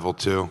anger level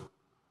too.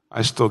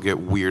 I still get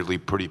weirdly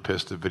pretty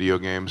pissed at video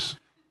games.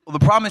 Well,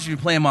 the problem is if you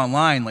play them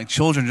online, like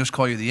children just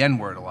call you the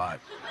N-word a lot.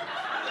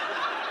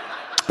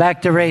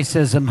 Back to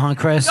racism, huh,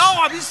 Chris? No,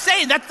 I'm just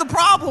saying that's the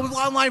problem with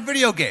online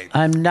video games.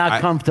 I'm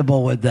not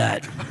comfortable with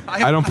that.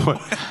 I don't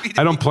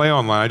play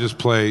online. I just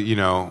play,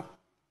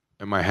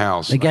 at my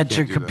house. Get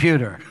your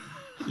computer.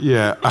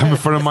 Yeah, I'm in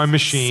front of my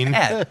machine.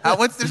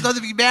 There's nothing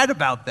to be mad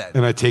about that.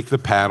 And I take the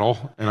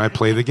paddle and I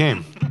play the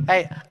game.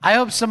 Hey, I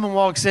hope someone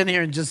walks in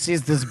here and just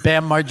sees this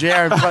Bam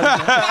Margera in front of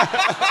them.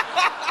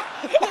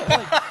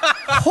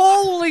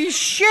 Holy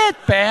shit,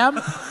 Bam!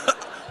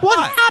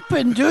 What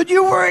happened, dude?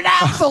 You were an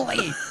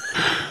athlete.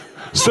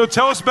 So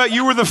tell us about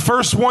you were the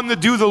first one to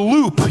do the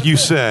loop, you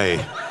say.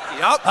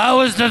 Yep. I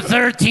was the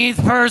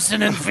 13th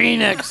person in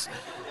Phoenix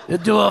to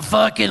do a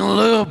fucking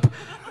loop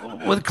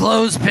with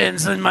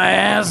clothespins in my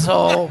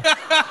asshole.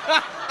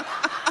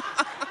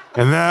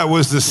 And that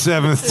was the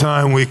 7th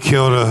time we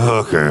killed a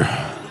hooker.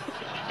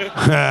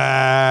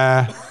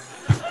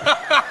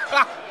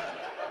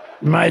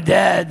 My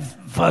dad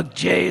fucked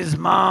Jay's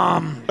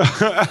mom.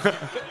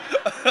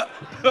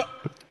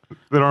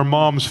 Then our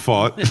moms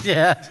fought.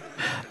 Yeah.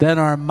 Then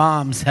our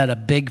moms had a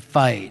big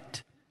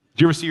fight.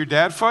 Did you ever see your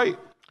dad fight?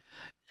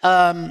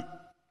 No,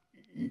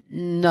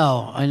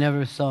 I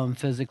never saw him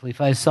physically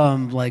fight. I saw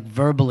him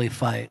verbally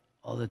fight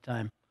all the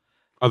time.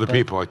 Other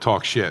people,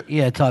 talk shit.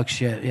 Yeah, talk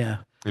shit, yeah.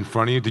 In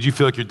front of you? Did you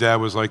feel like your dad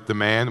was like the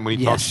man? When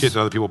he talked shit to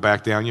other people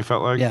back down, you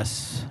felt like?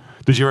 Yes.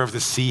 Did you ever have to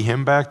see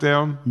him back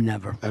down?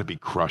 Never. That'd be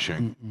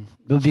crushing.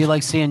 It would be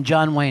like seeing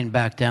John Wayne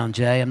back down,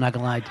 Jay. I'm not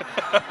going to lie.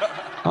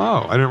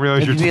 Oh, I didn't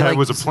realize your dad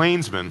was a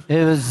plainsman.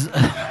 It was...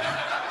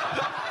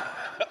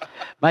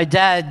 My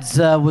dad's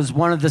was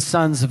one of the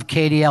sons of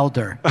Katie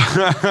Elder.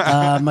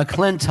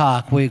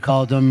 McClintock, we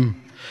called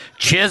him.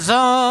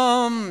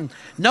 Chisholm.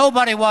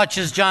 Nobody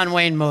watches John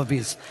Wayne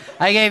movies.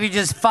 I gave you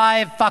just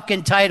 5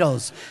 fucking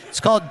titles. It's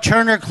called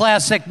Turner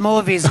Classic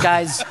Movies,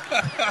 guys.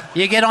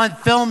 You get on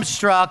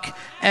Filmstruck,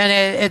 and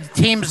it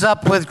teams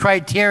up with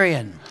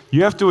Criterion.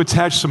 You have to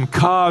attach some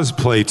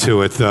cosplay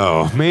to it,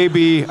 though.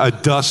 Maybe a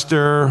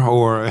duster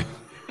or...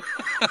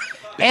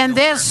 And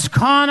this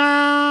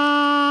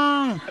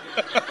corner...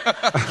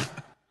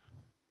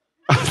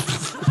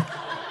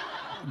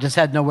 Just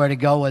had nowhere to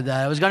go with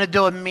that. I was going to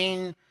do a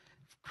mean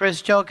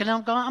Chris joke, and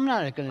I'm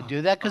not going to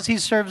do that because he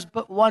serves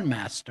but one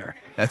master.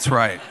 That's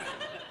right.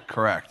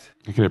 Correct.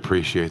 I can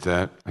appreciate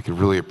that. I can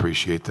really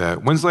appreciate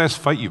that. When's the last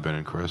fight you've been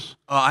in, Chris?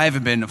 I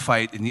haven't been in a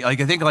fight. I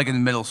think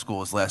in middle school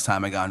was the last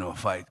time I got into a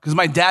fight. Because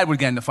my dad would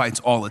get into fights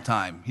all the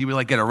time. He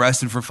would get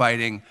arrested for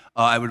fighting.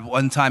 I would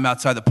one time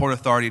outside the Port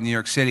Authority in New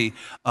York City,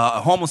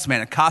 a homeless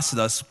man accosted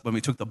us when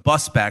we took the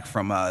bus back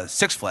from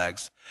Six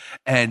Flags.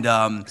 And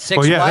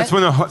that's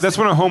when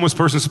a homeless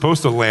person's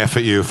supposed to laugh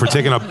at you for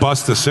taking a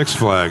bus to Six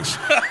Flags.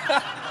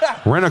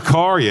 Rent a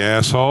car, you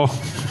asshole.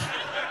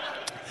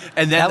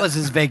 And then that was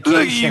his vacation.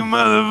 Look at you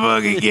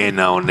motherfucker getting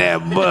on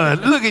that bus.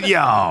 Look at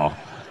y'all.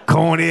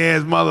 Corny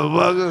ass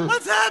motherfucker.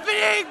 What's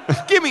happening?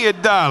 Give me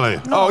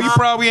 $1. Oh, you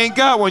probably ain't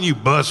got one, you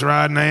bus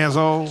riding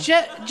asshole.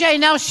 Jay,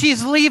 now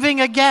she's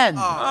leaving again.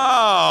 Oh,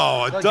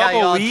 a Look double how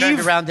you all leave? turned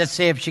around to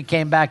see if she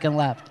came back and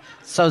left.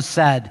 So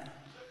sad.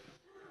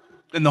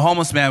 And the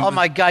homeless man. Oh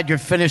my God, you're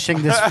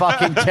finishing this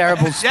fucking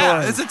terrible story.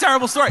 Yeah, it's a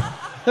terrible story.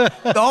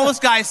 The homeless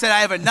guy said, "I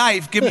have a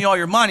knife. Give me all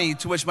your money."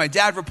 To which my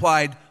dad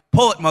replied,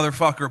 "Pull it,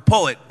 motherfucker,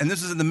 pull it." And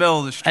this is in the middle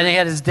of the street. And he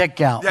had his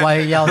dick out while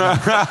he yelled.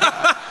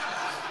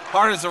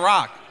 Hard as a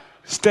rock.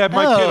 Stab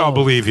my kid, I'll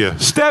believe you.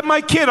 Stab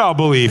my kid, I'll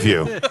believe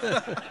you.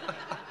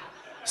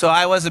 So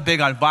I wasn't big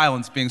on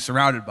violence, being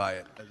surrounded by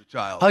it as a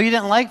child. Oh, you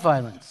didn't like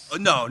violence?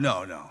 No.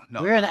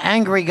 You're an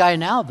angry guy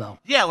now, though.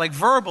 Yeah, like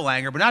verbal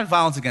anger, but not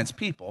violence against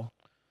people.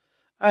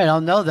 All right,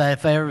 I'll know that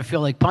if I ever feel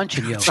like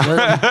punching you.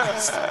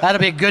 That'll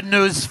be good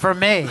news for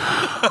me.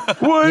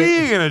 What are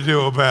you gonna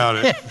do about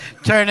it?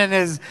 turning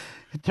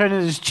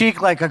his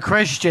cheek like a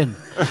Christian.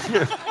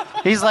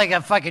 He's like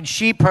a fucking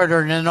sheep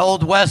herder in an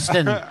old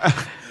western.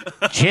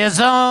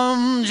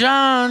 Chisholm,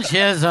 John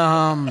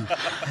Chisholm,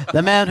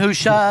 the man who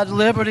shot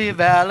Liberty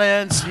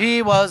Valance.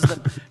 He was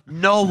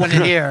no one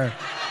here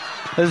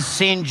has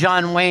seen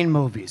John Wayne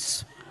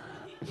movies.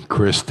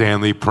 Chris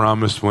Stanley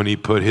promised when he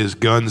put his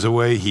guns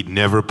away, he'd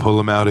never pull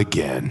them out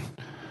again.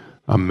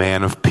 A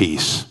man of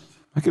peace.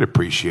 I could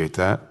appreciate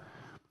that.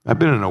 I've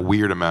been in a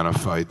weird amount of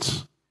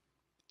fights.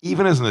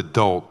 Even as an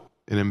adult,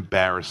 an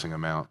embarrassing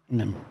amount.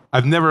 No.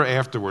 I've never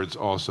afterwards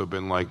also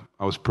been like,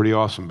 I was pretty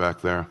awesome back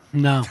there.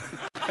 No.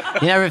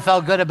 You never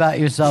felt good about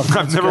yourself.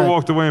 I've never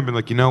walked away and been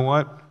like, you know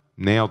what?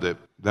 Nailed it.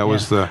 That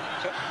was the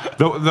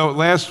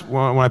last,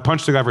 when I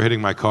punched the guy for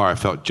hitting my car, I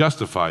felt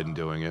justified in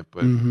doing it,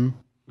 but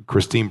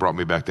Christine brought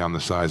me back down the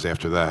size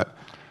after that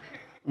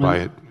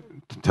by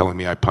telling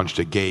me I punched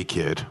a gay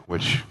kid,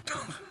 which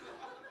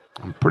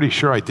I'm pretty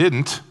sure I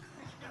didn't.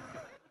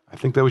 I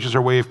think that was just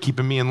her way of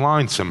keeping me in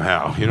line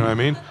somehow. You know what I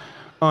mean?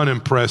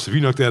 Unimpressive. You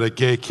knocked out a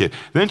gay kid.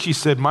 Then she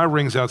said, my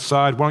ring's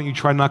outside. Why don't you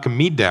try knocking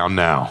me down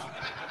now?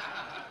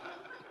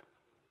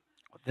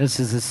 This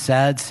is a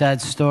sad,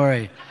 sad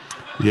story.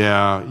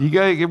 Yeah.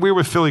 We're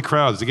with Philly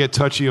crowds. They get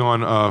touchy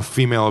on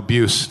female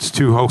abuse. It's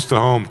too close to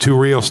home. Too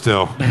real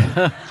still.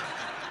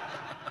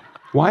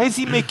 Why is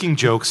he making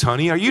jokes,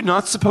 honey? Are you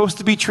not supposed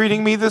to be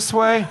treating me this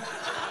way?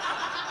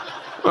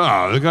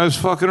 Oh, the guy's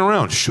fucking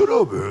around. Shut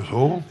up,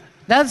 asshole.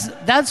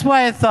 That's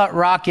why I thought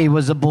Rocky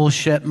was a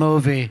bullshit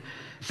movie,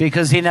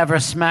 because he never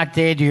smacked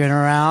Adrian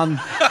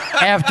around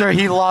after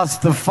he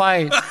lost the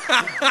fight.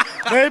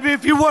 Maybe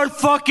if you weren't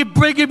fucking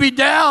bringing me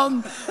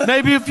down,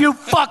 maybe if you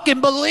fucking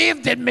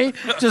believed in me,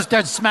 just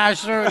start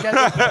smashing her again.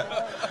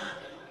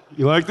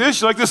 You like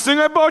this? You like this thing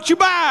I bought you?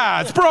 Bah,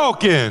 it's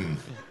broken.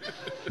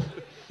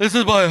 This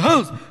is my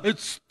house. It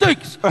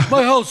stinks.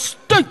 My house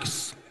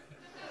stinks.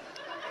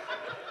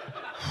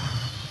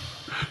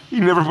 He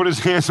never put his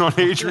hands on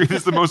Adrian.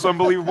 Is the most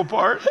unbelievable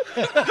part.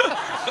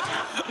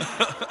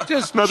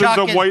 Just now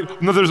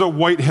there's a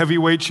white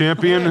heavyweight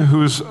champion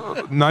who's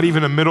not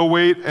even a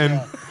middleweight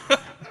and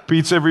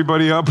beats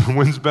everybody up and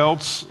wins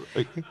belts.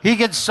 He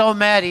gets so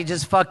mad he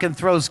just fucking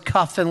throws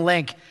Cuff and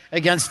Link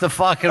against the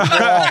fucking wall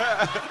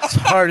as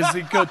hard as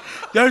he could.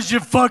 There's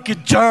your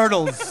fucking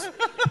turtles.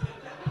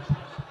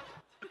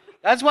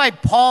 That's why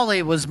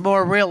Paulie was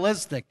more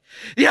realistic.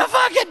 You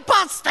fucking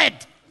busted!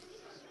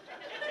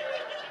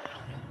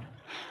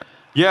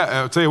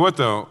 Yeah, I'll tell you what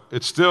though,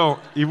 it's still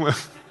even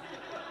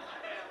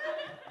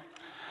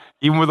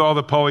with all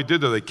that Paulie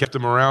did though, they kept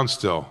him around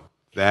still.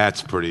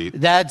 That's pretty.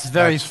 That's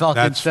very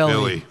fucking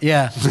Philly.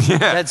 Yeah. Yeah,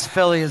 that's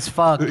Philly as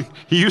fuck.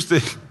 He used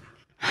to.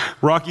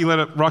 Rocky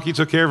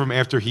took care of him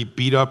after he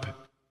beat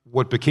up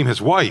what became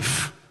his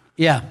wife.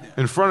 Yeah.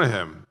 In front of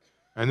him,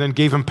 and then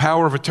gave him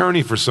power of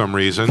attorney for some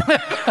reason.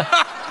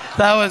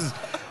 That was.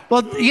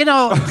 Well, you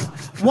know,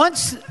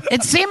 once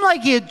it seemed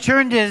like he had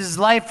turned his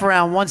life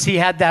around once he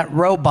had that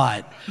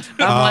robot.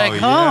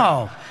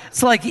 I'm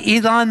it's like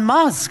Elon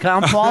Musk,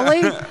 huh,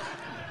 Paulie?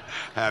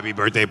 Happy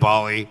birthday,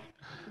 Paulie.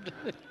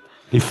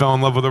 He fell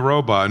in love with a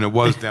robot, and it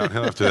was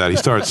downhill after that. He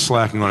started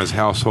slacking on his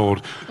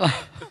household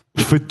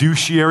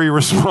fiduciary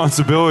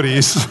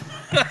responsibilities.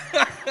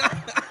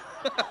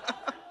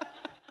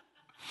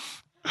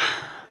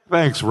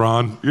 Thanks,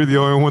 Ron. You're the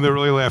only one that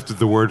really laughed at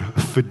the word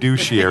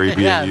fiduciary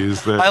being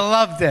used there. I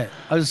loved it.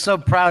 I was so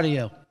proud of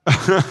you.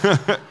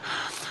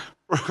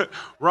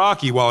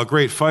 Rocky, while a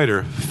great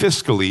fighter,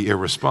 fiscally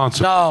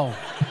irresponsible. No.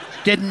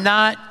 Did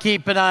not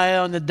keep an eye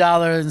on the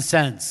dollar and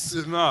cents.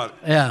 Did not.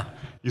 Yeah.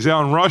 He's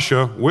out in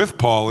Russia with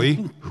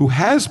Paulie, who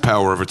has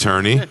power of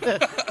attorney,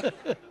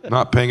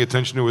 not paying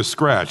attention to his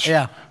scratch.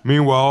 Yeah.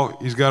 Meanwhile,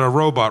 he's got a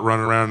robot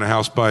running around in the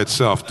house by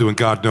itself doing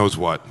God knows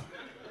what.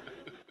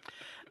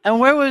 And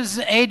where was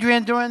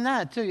Adrian during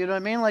that, too? You know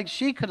what I mean? Like,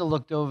 she could have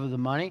looked over the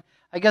money.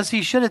 I guess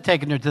he should have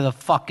taken her to the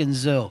fucking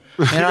zoo.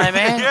 You know what I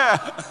mean?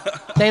 Yeah.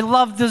 They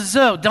love the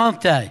zoo, don't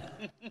they?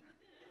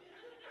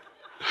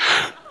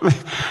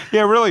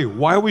 Yeah, really.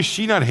 Why was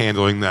she not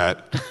handling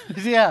that?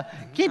 Yeah.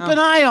 Keep an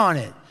eye on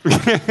it.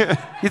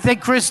 You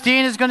think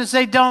Christine is going to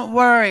say, don't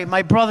worry,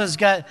 my brother's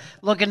got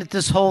looking at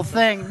this whole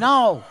thing?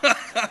 No.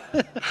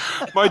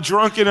 My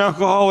drunken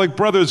alcoholic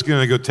brother's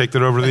going to go take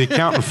that over to the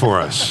accountant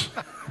for us.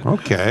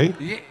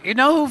 Okay. You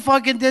know who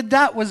fucking did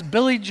that was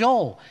Billy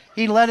Joel.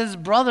 He let his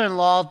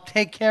brother-in-law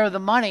take care of the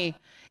money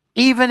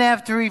even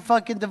after he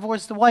fucking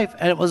divorced the wife,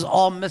 and it was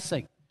all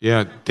missing.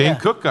 Yeah, Dane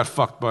Cook got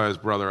fucked by his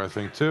brother, I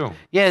think, too.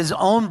 Yeah, his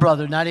own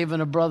brother, not even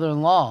a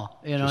brother-in-law.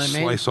 You know Just what I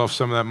mean? slice off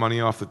some of that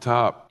money off the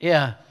top.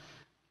 Yeah.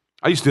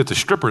 I used to do it to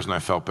strippers, and I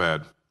felt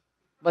bad.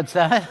 What's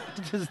that?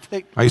 Just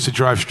take... I used to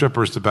drive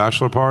strippers to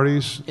bachelor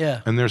parties.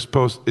 Yeah. And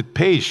it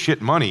pays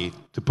shit money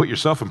to put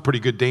yourself in pretty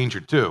good danger,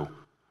 too.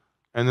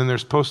 And then they're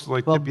supposed to,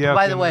 like, Well, tip you out.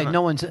 by the way,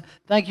 no one's...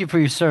 Thank you for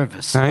your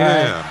service.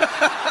 Yeah.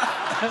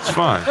 It's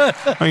fine.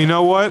 Oh, you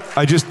know what?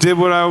 I just did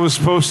what I was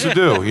supposed to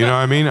do. You know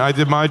what I mean? I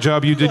did my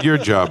job, you did your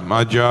job.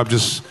 My job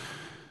just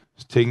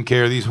is taking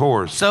care of these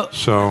whores.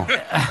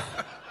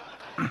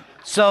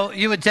 So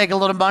you would take a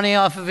little money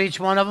off of each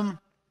one of them?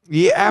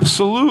 Yeah,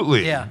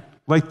 absolutely. Yeah.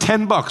 Like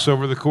 $10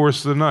 over the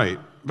course of the night.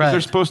 Right. They're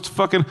supposed to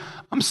fucking...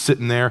 I'm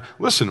sitting there.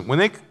 Listen,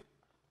 when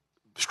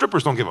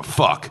strippers don't give a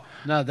fuck.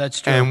 No, that's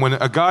true. And when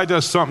a guy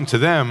does something to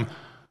them,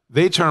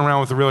 they turn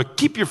around with a real, like,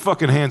 keep your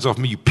fucking hands off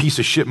me, you piece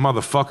of shit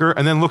motherfucker,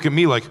 and then look at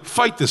me like,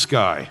 fight this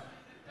guy.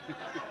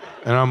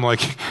 And I'm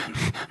like,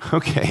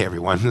 okay,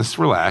 everyone, just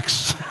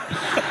relax.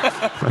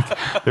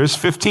 Like, there's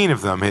 15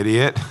 of them,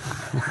 idiot.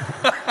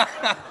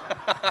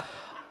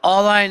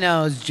 All I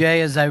know is,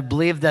 Jay, is I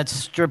believe that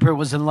stripper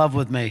was in love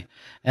with me,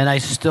 and I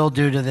still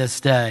do to this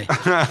day.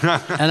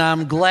 And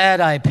I'm glad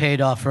I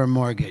paid off her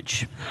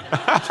mortgage.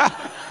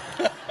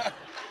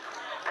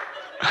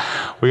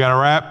 We got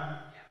a wrap?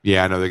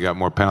 Yeah, I know they got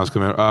more panels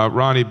coming.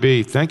 Ronnie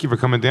B., thank you for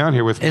coming down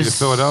here with me to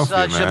Philadelphia,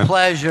 Such man. a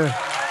pleasure.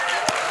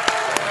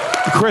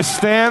 Chris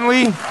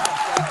Stanley,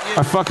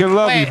 I fucking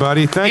love you,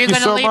 buddy. Thank you so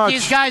You're going to much.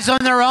 leave these guys on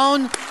their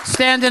own,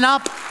 standing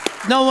up?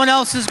 No one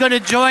else is going to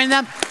join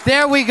them?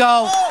 There we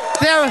go.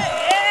 There.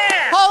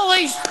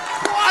 Holy,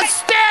 a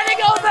standing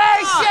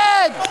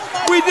ovation!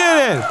 We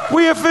did it.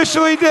 We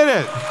officially did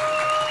it.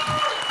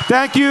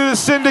 Thank you to the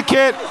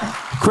Syndicate.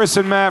 Chris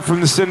and Matt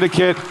from the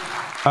Syndicate.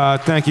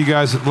 Thank you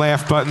guys at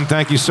Laugh Button.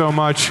 Thank you so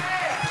much.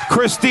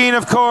 Christine,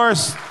 of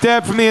course.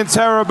 Deb from the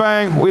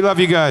Interrobang. We love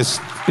you guys.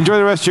 Enjoy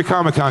the rest of your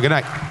Comic-Con. Good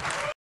night.